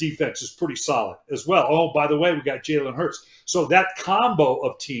 Philadelphia's defense is pretty solid as well. Oh, by the way, we got Jalen Hurts. So that combo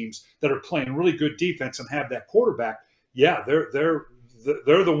of teams that are playing really good defense and have that quarterback, yeah,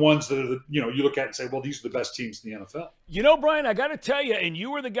 they're the ones that are you look at and say, well, these are the best teams in the NFL. Brian, I got to tell you, and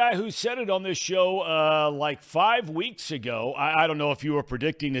you were the guy who said it on this show like 5 weeks ago. I don't know if you were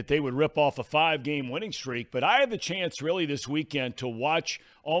predicting that they would rip off a 5-game winning streak, but I had the chance really this weekend to watch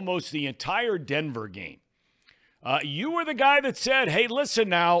almost the entire Denver game. You were the guy that said, hey, listen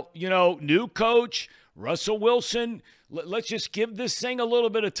now, new coach, Russell Wilson, let's just give this thing a little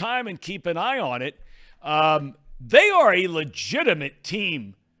bit of time and keep an eye on it. They are a legitimate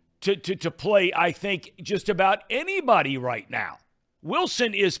team to play, I think, just about anybody right now.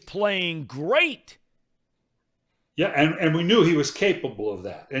 Wilson is playing great. Yeah, and we knew he was capable of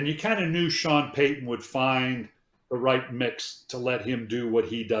that. And you kind of knew Sean Payton would find the right mix to let him do what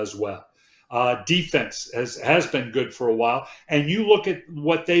he does well. Defense has been good for a while. And you look at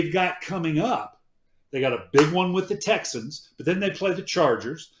what they've got coming up. They got a big one with the Texans, but then they play the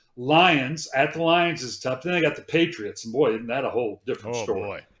Chargers, Lions. At the Lions is tough. Then they got the Patriots. And, boy, isn't that a whole different story.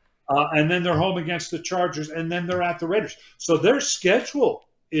 Boy. And then they're home against the Chargers, and then they're at the Raiders. So their schedule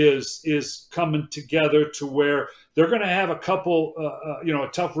is coming together to where they're going to have a couple, a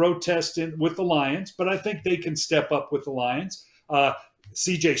tough road test with the Lions, but I think they can step up with the Lions.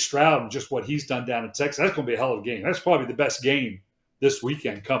 C.J. Stroud and just what he's done down in Texas, that's going to be a hell of a game. That's probably the best game this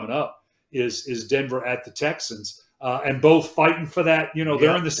weekend coming up is Denver at the Texans, and both fighting for that.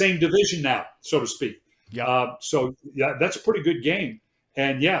 They're in the same division now, so to speak. Yeah. That's a pretty good game.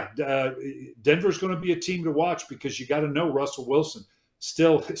 And, Denver's going to be a team to watch because you got to know Russell Wilson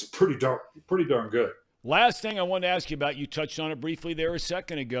still is pretty darn good. Last thing I wanted to ask you about, you touched on it briefly there a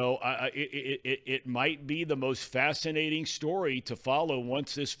second ago. It might be the most fascinating story to follow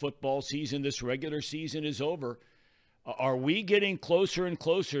once this football season, this regular season is over. Are we getting closer and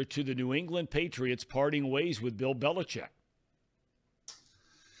closer to the New England Patriots parting ways with Bill Belichick?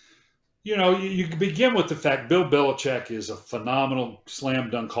 You can begin with the fact Bill Belichick is a phenomenal slam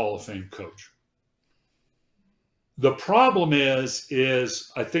dunk Hall of Fame coach. The problem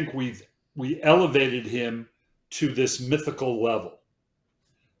is I think we elevated him to this mythical level.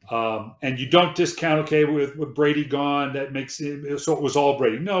 And you don't discount, with Brady gone, that makes him, so it was all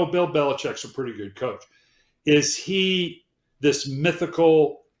Brady. No, Bill Belichick's a pretty good coach. Is he this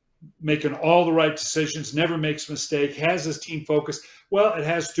mythical, making all the right decisions, never makes a mistake, has his team focused? Well, it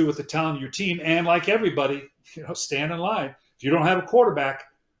has to do with the talent of your team. And like everybody, stand in line. If you don't have a quarterback,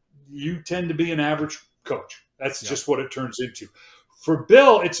 you tend to be an average coach. That's just what it turns into. For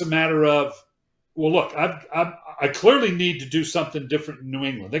Bill, it's a matter of, well, look, I clearly need to do something different in New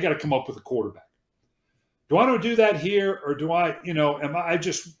England. They got to come up with a quarterback. Do I want to do that here, or do I, am I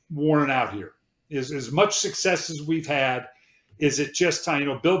just worn out here? Is as much success as we've had, is it just time?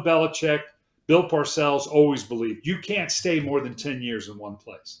 Bill Belichick, Bill Parcells always believed you can't stay more than 10 years in one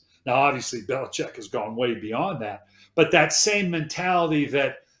place. Now, obviously, Belichick has gone way beyond that, but that same mentality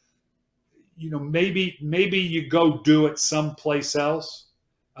that, maybe you go do it someplace else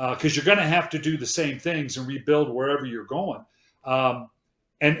because you're going to have to do the same things and rebuild wherever you're going.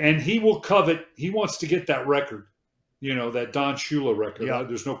 And he will covet. He wants to get that record, that Don Shula record. Yeah.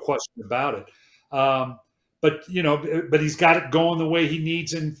 There's no question about it. But he's got it going the way he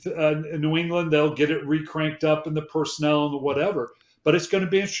needs in New England. They'll get it recranked up in the personnel and the whatever. But it's going to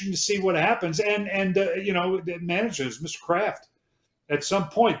be interesting to see what happens. And the managers, Mr. Kraft, at some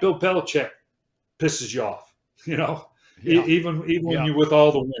point, Bill Belichick pisses you off, even when you're with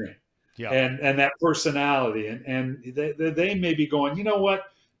all the winning, and that personality, and they may be going, you know what,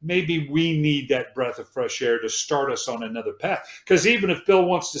 maybe we need that breath of fresh air to start us on another path. Because even if Bill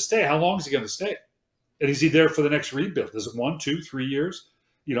wants to stay, how long is he going to stay? And is he there for the next rebuild? Is it 1, 2, 3 years?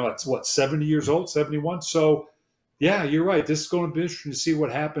 It's 70 years old, 71. So, yeah, you're right. This is going to be interesting to see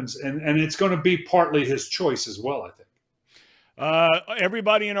what happens, and it's going to be partly his choice as well, I think.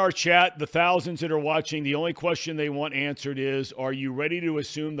 Everybody in our chat, the thousands that are watching, the only question they want answered is, are you ready to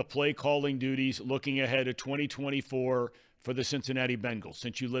assume the play calling duties looking ahead at 2024 for the Cincinnati Bengals,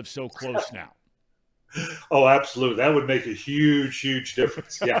 since you live so close now? Oh, absolutely. That would make a huge, huge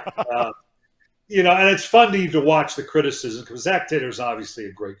difference. Yeah. And it's fun to watch the criticism because Zach Taylor's obviously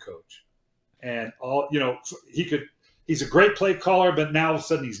a great coach. And he's a great play caller, but now all of a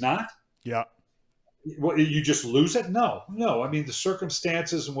sudden he's not. Yeah. What, you just lose it? No. I mean, the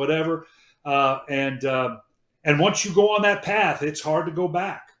circumstances and whatever. And once you go on that path, it's hard to go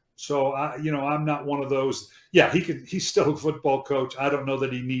back. So, I'm not one of those. Yeah, he's still a football coach. I don't know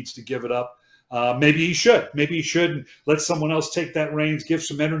that he needs to give it up. Maybe he should. Maybe he should and let someone else take that reins, give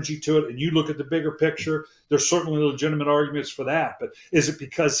some energy to it, and you look at the bigger picture. There's certainly legitimate arguments for that. But is it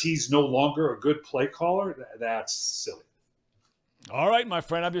because he's no longer a good play caller? That's silly. All right, my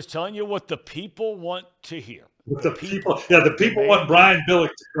friend. I'm just telling you what the people want to hear. The people want Brian Billick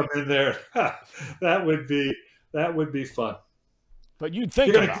to come in there. That would be fun. But you'd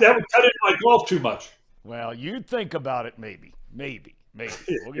think that would cut into my golf too much. Well, you'd think about it, maybe.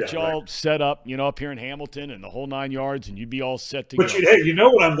 We'll get you all set up, up here in Hamilton and the whole 9 yards, and you'd be all set to go. But you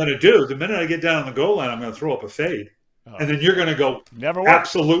know what I'm going to do? The minute I get down on the goal line, I'm going to throw up a fade, and then you're going to go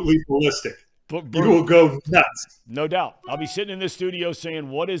absolutely ballistic. You will go nuts. No doubt. I'll be sitting in this studio saying,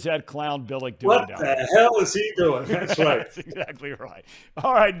 what is that clown Billick doing what down the there? hell is he doing? That's right. That's exactly right.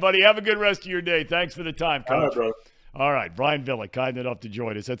 All right, buddy. Have a good rest of your day. Thanks for the time, Coach. All right, brother. All right, Brian Billick, kind enough to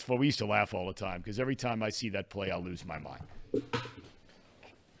join us. That's what we used to laugh all the time because every time I see that play, I lose my mind.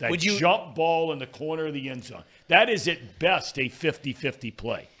 That jump ball in the corner of the end zone. That is at best a 50-50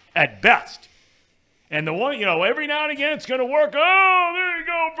 play. At best. And the one, every now and again it's going to work. Oh, there you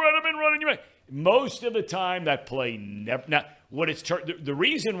go, Brennaman running you back. Most of the time, that play never. Now, what it's the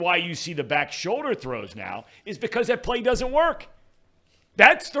reason why you see the back shoulder throws now is because that play doesn't work.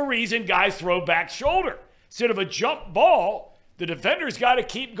 That's the reason guys throw back shoulder. Instead of a jump ball, the defender's got to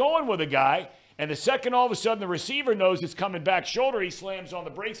keep going with a guy. And the second all of a sudden the receiver knows it's coming back shoulder, he slams on the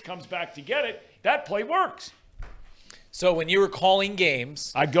brakes, comes back to get it. That play works. So when you were calling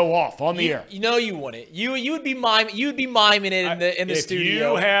games, I'd go off on the air. You know you wouldn't. You would be miming. You'd be miming it in the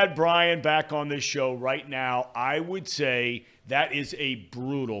studio. If you had Brian back on this show right now, I would say that is a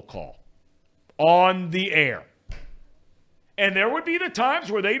brutal call on the air. And there would be the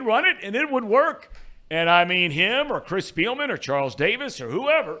times where they'd run it and it would work. And I mean, him or Chris Spielman or Charles Davis or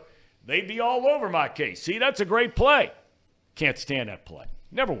whoever, they'd be all over my case. See, that's a great play. Can't stand that play.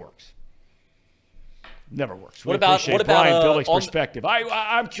 Never works. Never works. We appreciate Brian Billick's perspective.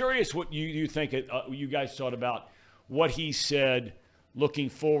 I'm curious what you think you guys thought about what he said looking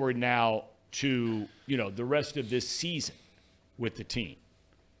forward now to, the rest of this season with the team.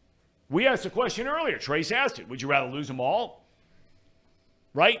 We asked a question earlier. Trace asked it. Would you rather lose them all?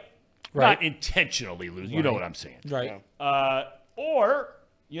 Right? Not intentionally lose. You know what I'm saying. Right. Or,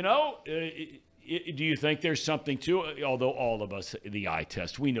 do you think there's something to it? Although all of us, the eye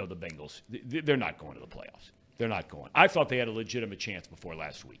test, we know the Bengals, they're not going to the playoffs. They're not going. I thought they had a legitimate chance before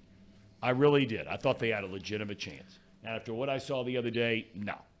last week. I really did. I thought they had a legitimate chance. And after what I saw the other day,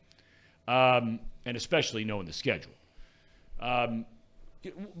 no. And especially knowing the schedule.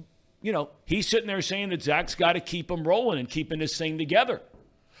 He's sitting there saying that Zach's got to keep them rolling and keeping this thing together.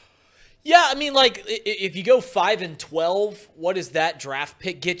 Yeah, I mean, like, if you go 5-12, what does that draft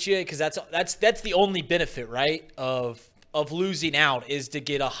pick get you? Because that's the only benefit, right, of losing out is to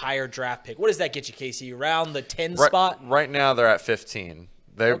get a higher draft pick. What does that get you, Casey? Around the 10 spot? Right now, they're at 15.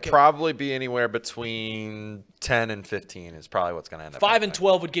 They'll probably be anywhere between 10 and 15 is probably what's going to end up. 5 and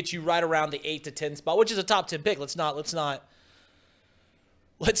 12 would get you right around the 8 to 10 spot, which is a top 10 pick. Let's not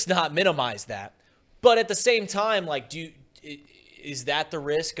minimize that. But at the same time, like, is that the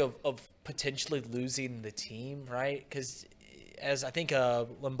risk of potentially losing the team, right? Because as I think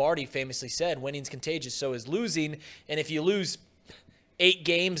Lombardi famously said, winning's contagious, so is losing. And if you lose 8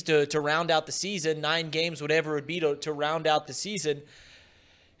 games to round out the season, 9 games, whatever it would be to round out the season,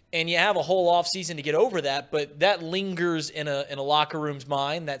 and you have a whole offseason to get over that, but that lingers in a locker room's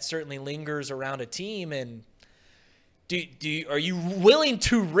mind. That certainly lingers around a team. And are you willing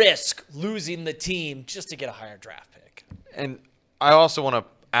to risk losing the team just to get a higher draft pick? And I also want to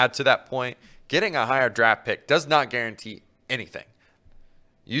add to that point, getting a higher draft pick does not guarantee anything.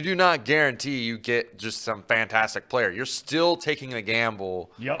 You do not guarantee you get just some fantastic player. You're still taking a gamble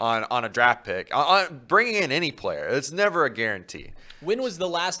on a draft pick. On bringing in any player, it's never a guarantee. When was the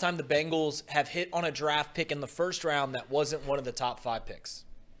last time the Bengals have hit on a draft pick in the first round that wasn't one of the top 5 picks?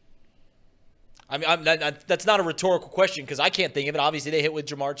 I mean, that's not a rhetorical question because I can't think of it. Obviously, they hit with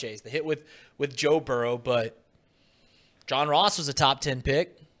Jamar Chase. They hit with Joe Burrow, but John Ross was a top 10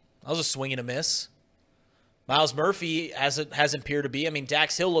 pick. That was a swing and a miss. Miles Murphy hasn't appeared to be. I mean,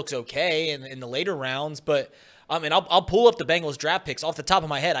 Dax Hill looks okay in the later rounds, but I mean, I'll pull up the Bengals draft picks off the top of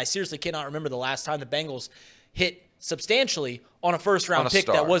my head. I seriously cannot remember the last time the Bengals hit substantially on a first-round pick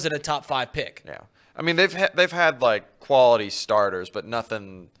that wasn't a top 5 pick. Yeah, I mean they've had like quality starters, but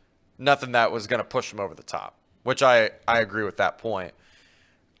nothing that was going to push them over the top. Which I agree with that point.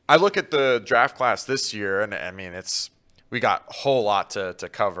 I look at the draft class this year, and I mean we got a whole lot to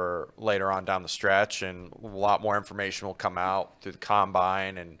cover later on down the stretch, and a lot more information will come out through the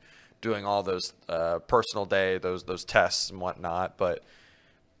combine and doing all those personal day, those tests and whatnot. But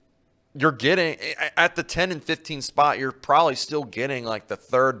you're getting at the 10 and 15 spot, you're probably still getting like the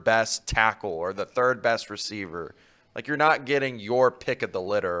third best tackle or the third best receiver. Like you're not getting your pick of the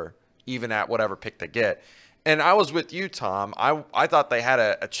litter, even at whatever pick they get. And I was with you, Tom. I thought they had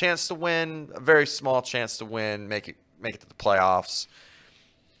a chance to win, a very small chance to win, make it to the playoffs.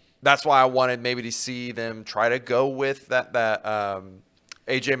 That's why I wanted maybe to see them try to go with that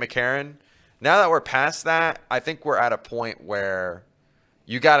A.J. McCarron. Now that we're past that, I think we're at a point where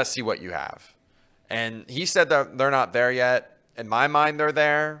you got to see what you have. And he said that they're not there yet. In my mind, they're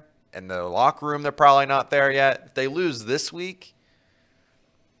there. In the locker room, they're probably not there yet. If they lose this week,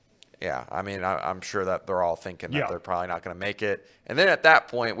 yeah, I mean, I'm sure that they're all thinking that they're probably not going to make it. And then at that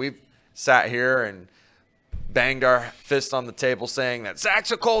point, we've sat here and banged our fist on the table saying that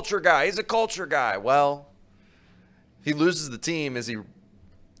Zach's a culture guy. He's a culture guy. Well, if he loses the team,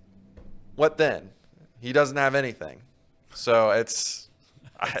 what then? He doesn't have anything. So it's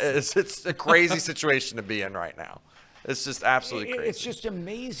a crazy situation to be in right now. It's just absolutely crazy. It's just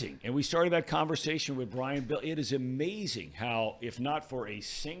amazing. And we started that conversation with Brian Bill. It is amazing how, if not for a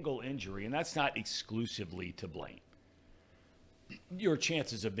single injury, and that's not exclusively to blame, your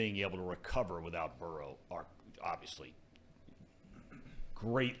chances of being able to recover without Burrow are obviously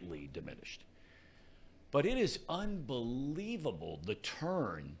greatly diminished. But it is unbelievable the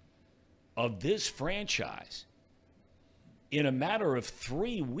turn of this franchise in a matter of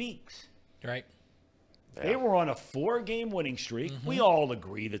 3 weeks. Right. They were on a 4-game winning streak. Mm-hmm. We all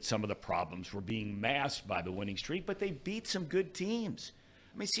agree that some of the problems were being masked by the winning streak, but they beat some good teams.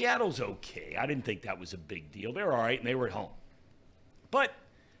 I mean, Seattle's okay. I didn't think that was a big deal. They're all right, and they were at home. But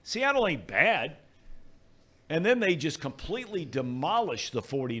Seattle ain't bad. And then they just completely demolished the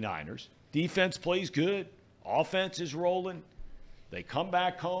 49ers. Defense plays good. Offense is rolling. They come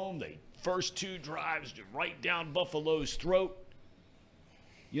back home. They first 2 drives right down Buffalo's throat.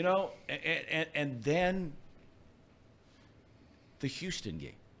 You know, and then the Houston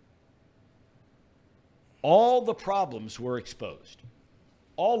game. All the problems were exposed.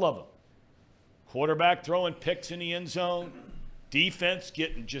 All of them. Quarterback throwing picks in the end zone. Defense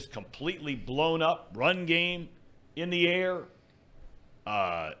getting just completely blown up. Run game in the air.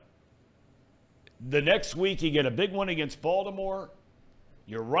 The next week you get a big one against Baltimore.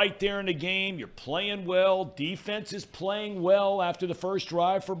 You're right there in the game. You're playing well. Defense is playing well after the first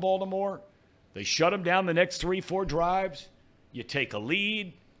drive for Baltimore. They shut them down the next 3-4 drives. You take a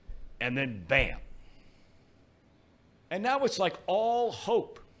lead, and then bam. And now it's like all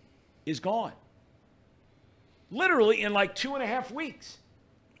hope is gone. Literally in like 2.5 weeks.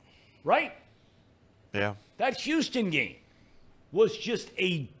 Right? Yeah. That Houston game was just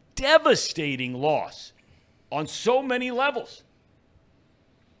a devastating loss on so many levels.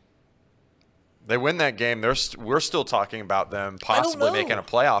 They win that game. We're still talking about them possibly making a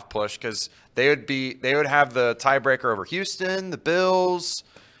playoff push because they would have the tiebreaker over Houston, the Bills.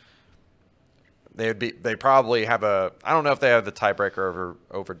 They probably have I don't know if they have the tiebreaker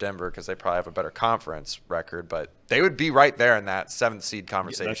over Denver because they probably have a better conference record, but they would be right there in that 7th seed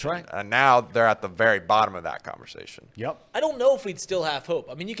conversation. That's right. And now they're at the very bottom of that conversation. Yep. I don't know if we'd still have hope.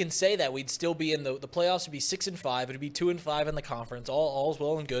 I mean, you can say that we'd still be in the playoffs would be 6-5. It'd be 2-5 in the conference. All's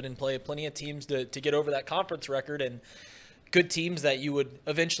well and good, and play plenty of teams to get over that conference record and good teams that you would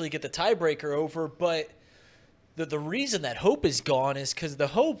eventually get the tiebreaker over. But the reason that hope is gone is because the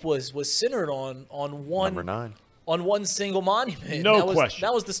hope was centered on one Number 9. on one single monument. No that question.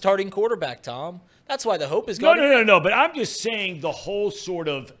 That was the starting quarterback, Tom. That's why the hope is gone. No. But I'm just saying the whole sort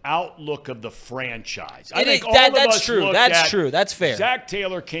of outlook of the franchise. I think all that's of us true. looked That's at- true. That's fair. Zach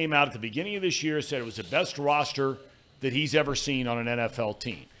Taylor came out at the beginning of this year, said it was the best roster that he's ever seen on an NFL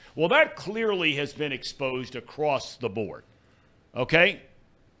team. Well, that clearly has been exposed across the board. Okay?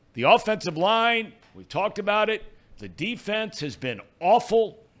 The offensive line, we've talked about it. The defense has been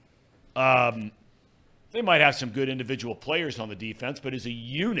awful. They might have some good individual players on the defense, but as a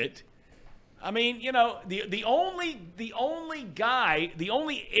unit, I mean, you know, the only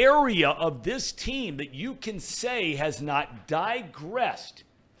area of this team that you can say has not digressed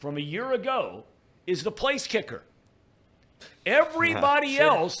from a year ago is the place kicker. Everybody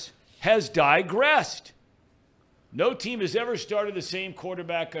else has digressed. No team has ever started the same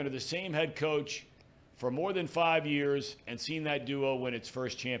quarterback under the same head coach for more than 5 years and seen that duo win its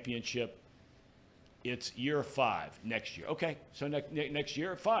first championship. It's year 5 next year. Okay, so next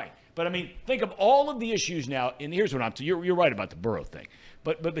year, fine. But, I mean, think of all of the issues now, and here's what you're right about the Burrow thing.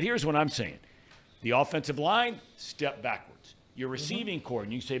 But here's what I'm saying. The offensive line, step backwards. Your receiving core,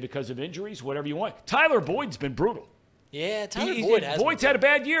 and you say because of injuries, whatever you want. Tyler Boyd's been brutal. Yeah, Tyler Boyd has. Boyd's had a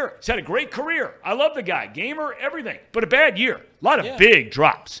bad year. He's had a great career. I love the guy. Gamer, everything. But a bad year. A lot of big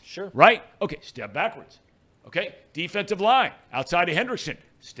drops. Sure. Right? Okay, step backwards. Okay? Defensive line, outside of Hendrickson,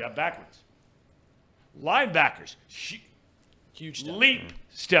 step backwards. Linebackers, huge step. leap,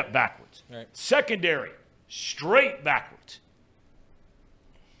 step backwards. Right. Secondary, straight backwards.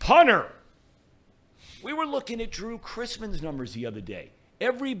 Punter. We were looking at Drew Chrisman's numbers the other day.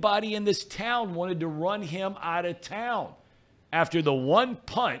 Everybody in this town wanted to run him out of town after the one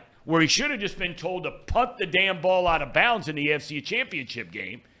punt where he should have just been told to punt the damn ball out of bounds in the AFC Championship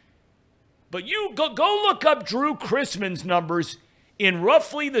game. But you go look up Drew Chrisman's numbers in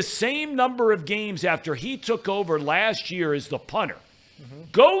roughly the same number of games after he took over last year as the punter.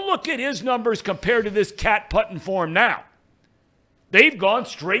 Mm-hmm. Go look at his numbers compared to this cat putting for him now. They've gone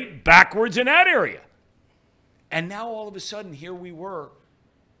straight backwards in that area. And now all of a sudden, here we were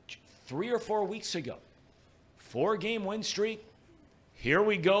 3 or 4 weeks ago. 4-game win streak. Here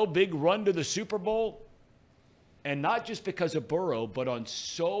we go, big run to the Super Bowl. And not just because of Burrow, but on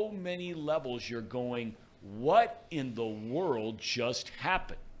so many levels you're going, What in the world just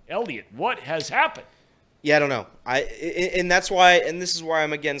happened? Elliot, what has happened? Yeah, I don't know. And that's why, and this is why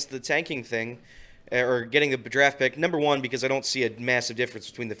I'm against the tanking thing, or getting the draft pick. Number one, because I don't see a massive difference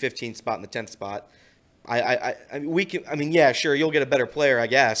between the 15th spot and the 10th spot. Yeah, sure, you'll get a better player, I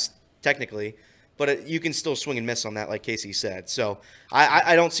guess, technically, but you can still swing and miss on that, like Casey said. So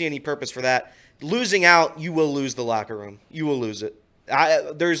I don't see any purpose for that. Losing out, you will lose the locker room. You will lose it.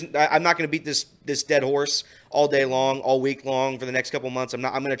 I'm not going to beat this dead horse all day long, all week long for the next couple months. I'm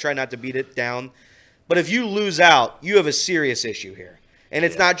going to try not to beat it down. But if you lose out, you have a serious issue here, and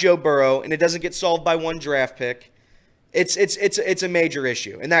it's not Joe Burrow, and it doesn't get solved by one draft pick. It's a major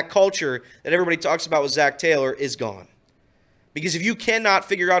issue, and that culture that everybody talks about with Zach Taylor is gone. Because if you cannot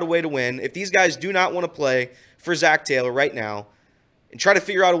figure out a way to win, if these guys do not want to play for Zach Taylor right now, and try to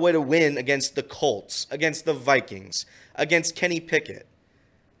figure out a way to win against the Colts, against the Vikings, against Kenny Pickett,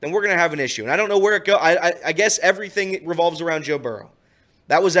 then we're going to have an issue. And I don't know where it goes. I guess everything revolves around Joe Burrow.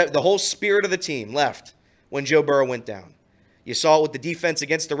 That was the whole spirit of the team left when Joe Burrow went down. You saw it with the defense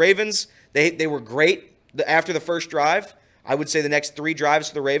against the Ravens. They were great after the first drive. I would say the next 3 drives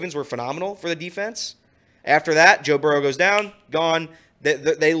for the Ravens were phenomenal for the defense. After that, Joe Burrow goes down, gone.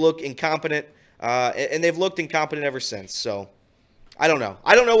 They look incompetent, and they've looked incompetent ever since. So I don't know.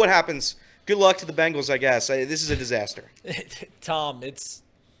 I don't know what happens. Good luck to the Bengals, I guess. This is a disaster. Tom, it's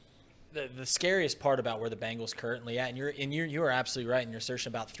the scariest part about where the Bengals currently at, and you are absolutely right in your assertion.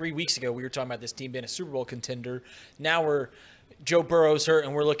 About 3 weeks ago, we were talking about this team being a Super Bowl contender. Now Joe Burrow's hurt,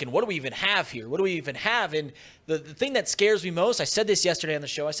 and we're looking, what do we even have here? What do we even have? And the thing that scares me most, I said this yesterday on the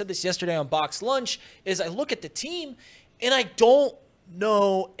show, I said this yesterday on Box Lunch, is I look at the team, and I don't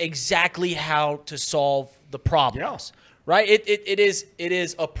know exactly how to solve the problems. Yeah. Right? It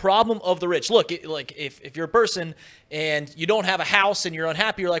is a problem of the rich. Look, if you're a person and you don't have a house and you're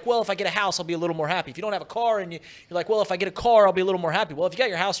unhappy, you're like, well, if I get a house, I'll be a little more happy. If you don't have a car and you're like, well, if I get a car, I'll be a little more happy. Well, if you got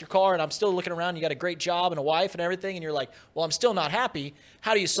your house, your car, and I'm still looking around, you got a great job and a wife and everything, and you're like, well, I'm still not happy,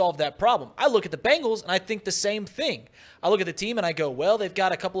 how do you solve that problem? I look at the Bengals and I think the same thing. I look at the team and I go, well, they've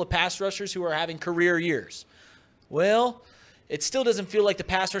got a couple of pass rushers who are having career years. Well, it still doesn't feel like the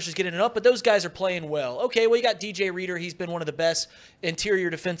pass rush is getting it up, but those guys are playing well. Okay, well, you got DJ Reader. He's been one of the best interior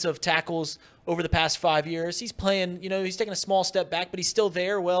defensive tackles over the past 5 years. He's playing, he's taking a small step back, but he's still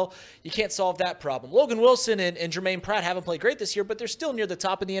there. Well, you can't solve that problem. Logan Wilson and Jermaine Pratt haven't played great this year, but they're still near the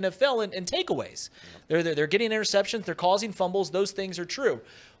top of the NFL in takeaways. They're getting interceptions. They're causing fumbles. Those things are true.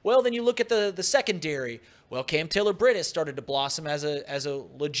 Well, then you look at the secondary. Well, Cam Taylor-Britt has started to blossom as a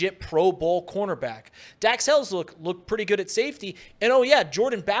legit Pro Bowl cornerback. Dax Hells look pretty good at safety. And,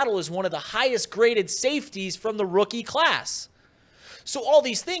 Jordan Battle is one of the highest graded safeties from the rookie class. So all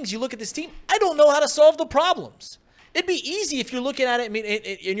these things, you look at this team, I don't know how to solve the problems. It'd be easy if you're looking at it,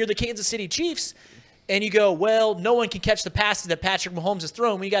 and you're the Kansas City Chiefs, and you go, well, no one can catch the passes that Patrick Mahomes has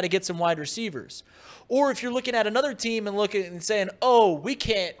thrown. We got to get some wide receivers. Or if you're looking at another team and looking and saying, oh, we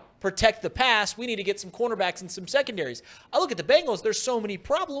can't protect the pass, we need to get some cornerbacks and some secondaries. I look at the Bengals, there's so many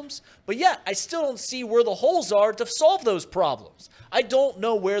problems, but I still don't see where the holes are to solve those problems. I don't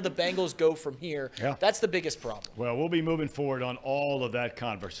know where the Bengals go from here. Yeah. That's the biggest problem. Well, we'll be moving forward on all of that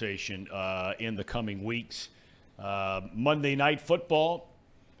conversation in the coming weeks. Monday Night Football,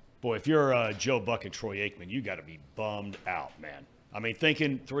 boy, if you're Joe Buck and Troy Aikman, you got to be bummed out, man. I mean,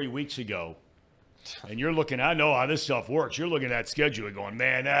 thinking 3 weeks ago, and you're looking, I know how this stuff works. You're looking at that schedule and going,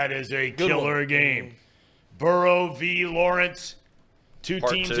 man, that is a killer game. Burrow v. Lawrence, two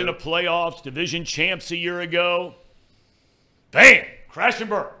teams in the playoffs, division champs a year ago. Bam! Crash and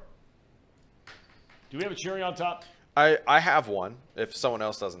burn. Do we have a cherry on top? I have one, if someone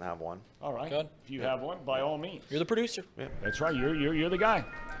else doesn't have one. All right. Good. If you have one, by all means. You're the producer. Yeah. That's right. You're the guy.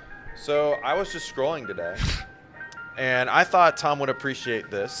 So I was just scrolling today, and I thought Tom would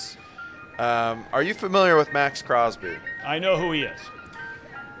appreciate this. Are you familiar with Max Crosby? I know who he is.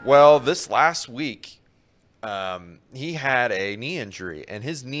 Well, this last week, he had a knee injury, and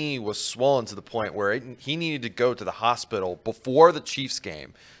his knee was swollen to the point where he needed to go to the hospital before the Chiefs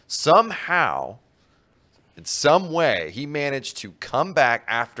game. Somehow, in some way, he managed to come back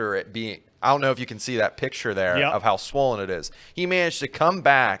after it being – I don't know if you can see that picture there of how swollen it is. He managed to come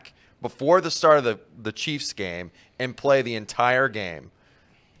back before the start of the Chiefs game and play the entire game.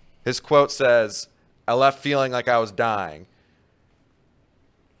 His quote says, "I left feeling like I was dying.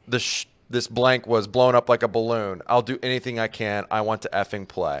 This blank was blown up like a balloon. I'll do anything I can. I want to effing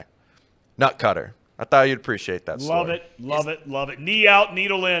play." Nut cutter. I thought you'd appreciate that story. Love it. Knee out,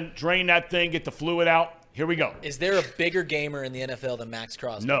 needle in, drain that thing, get the fluid out. Here we go. Is there a bigger gamer in the NFL than Max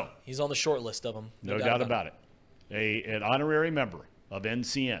Crosby? No. He's on the short list of them. No doubt about it. An honorary member of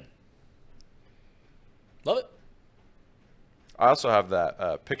NCN. Love it. I also have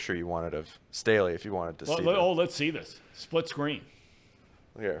that picture you wanted of Staley if you wanted to see. Let's see this. Split screen.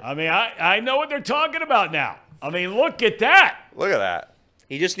 Here. I mean, I know what they're talking about now. I mean, look at that. Look at that.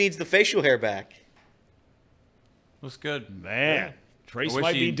 He just needs the facial hair back. Looks good. Man, Trace I wish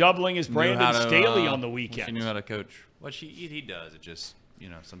might be he doubling his knew Brandon how to, Staley on the wish weekend. He knew how to coach. Well, he does. It just,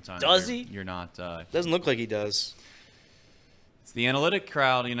 sometimes Does he? You're not. Doesn't look like he does. It's the analytic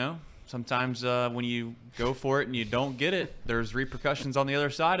crowd, Sometimes when you go for it and you don't get it, there's repercussions on the other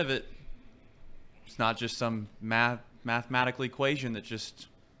side of it. It's not just some mathematical equation that's just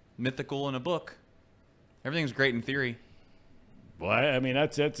mythical in a book. Everything's great in theory. Well, I mean,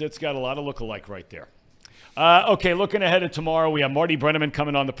 it's got a lot of look-alike right there. Okay, looking ahead to tomorrow, we have Marty Brennaman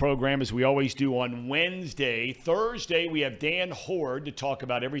coming on the program as we always do on Wednesday. Thursday, we have Dan Horde to talk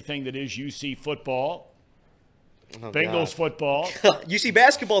about everything that is UC football. Bengals football. UC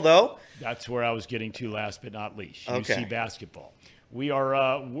basketball, though. That's where I was getting to last but not least. Okay. UC basketball. We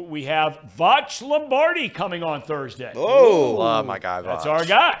have Voch Lombardi coming on Thursday. Oh, Love my guy. That's Voch. our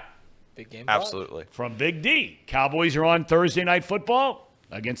guy. Big game. Absolutely. From Big D. Cowboys are on Thursday Night Football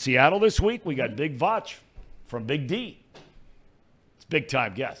against Seattle this week. We got Big Voch from Big D. It's big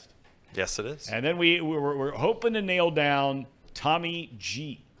time guest. Yes, it is. And then we're hoping to nail down Tommy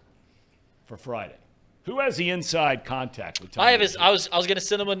G for Friday. Who has the inside contact with Tommy? I was going to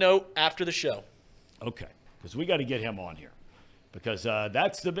send him a note after the show. Okay, because we got to get him on here because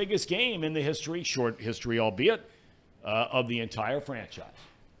that's the biggest game in the history, short history albeit, of the entire franchise.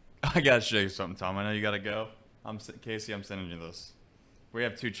 I got to show you something, Tom. I know you got to go. Casey, I'm sending you this. We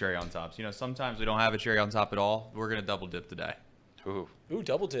have 2 cherry on tops. Sometimes we don't have a cherry on top at all. We're going to double dip today. Ooh. Ooh,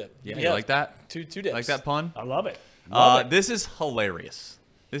 double dip. Yeah, you like that? Two dips. Like that pun? I love it. Love it. This is hilarious.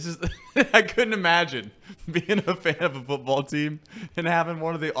 This is I couldn't imagine being a fan of a football team and having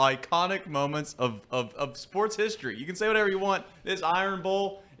one of the iconic moments of sports history. You can say whatever you want. This Iron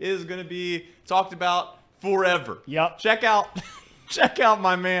Bowl is going to be talked about forever. Yep. Check out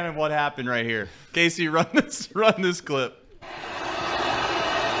my man and what happened right here. Casey, run this clip.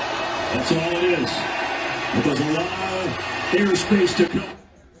 That's all it is. But there's a lot of airspace to go.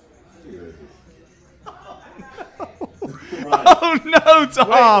 Oh no,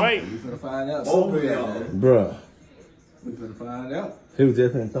 Tom! Wait. We finna find out. Bruh. We finna find out. He was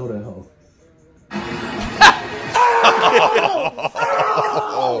just finna throw that hoe.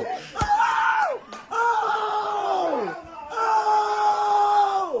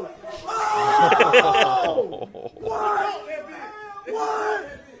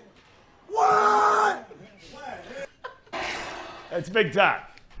 What? That's big time.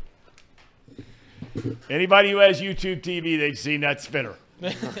 Anybody who has YouTube TV, they've seen that spinner.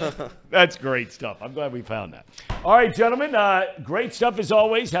 That's great stuff. I'm glad we found that. All right, gentlemen, great stuff as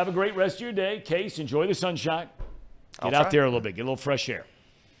always. Have a great rest of your day. Case, enjoy the sunshine. Get out there a little bit. Get a little fresh air.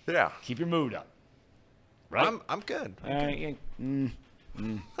 Yeah. Keep your mood up. Right? I'm good.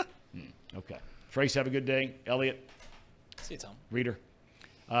 Okay. Trace, have a good day. Elliot, See you, Tom. Reader.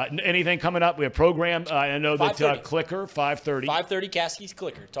 Anything coming up? We have program. I know that 5:30. Clicker, 5:30. 5:30, Caskey's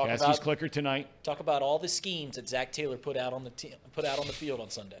Clicker. Caskey's Clicker tonight. Talk about all the schemes that Zach Taylor put out on the field on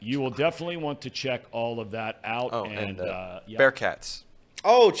Sunday. You will definitely want to check all of that out. Oh, and yeah. Bearcats.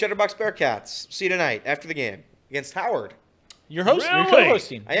 Oh, Cheddarbox Bearcats. See you tonight after the game against Howard. You're hosting. Really? You're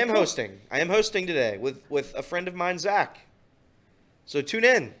co-hosting. I am hosting. I am hosting today with a friend of mine, Zach. So tune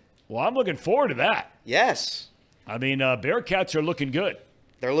in. Well, I'm looking forward to that. Yes. I mean, Bearcats are looking good.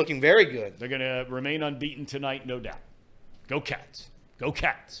 They're looking very good. They're going to remain unbeaten tonight, no doubt. Go Cats. Go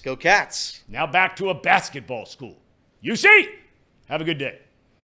Cats. Go Cats. Now back to a basketball school. UC, have a good day.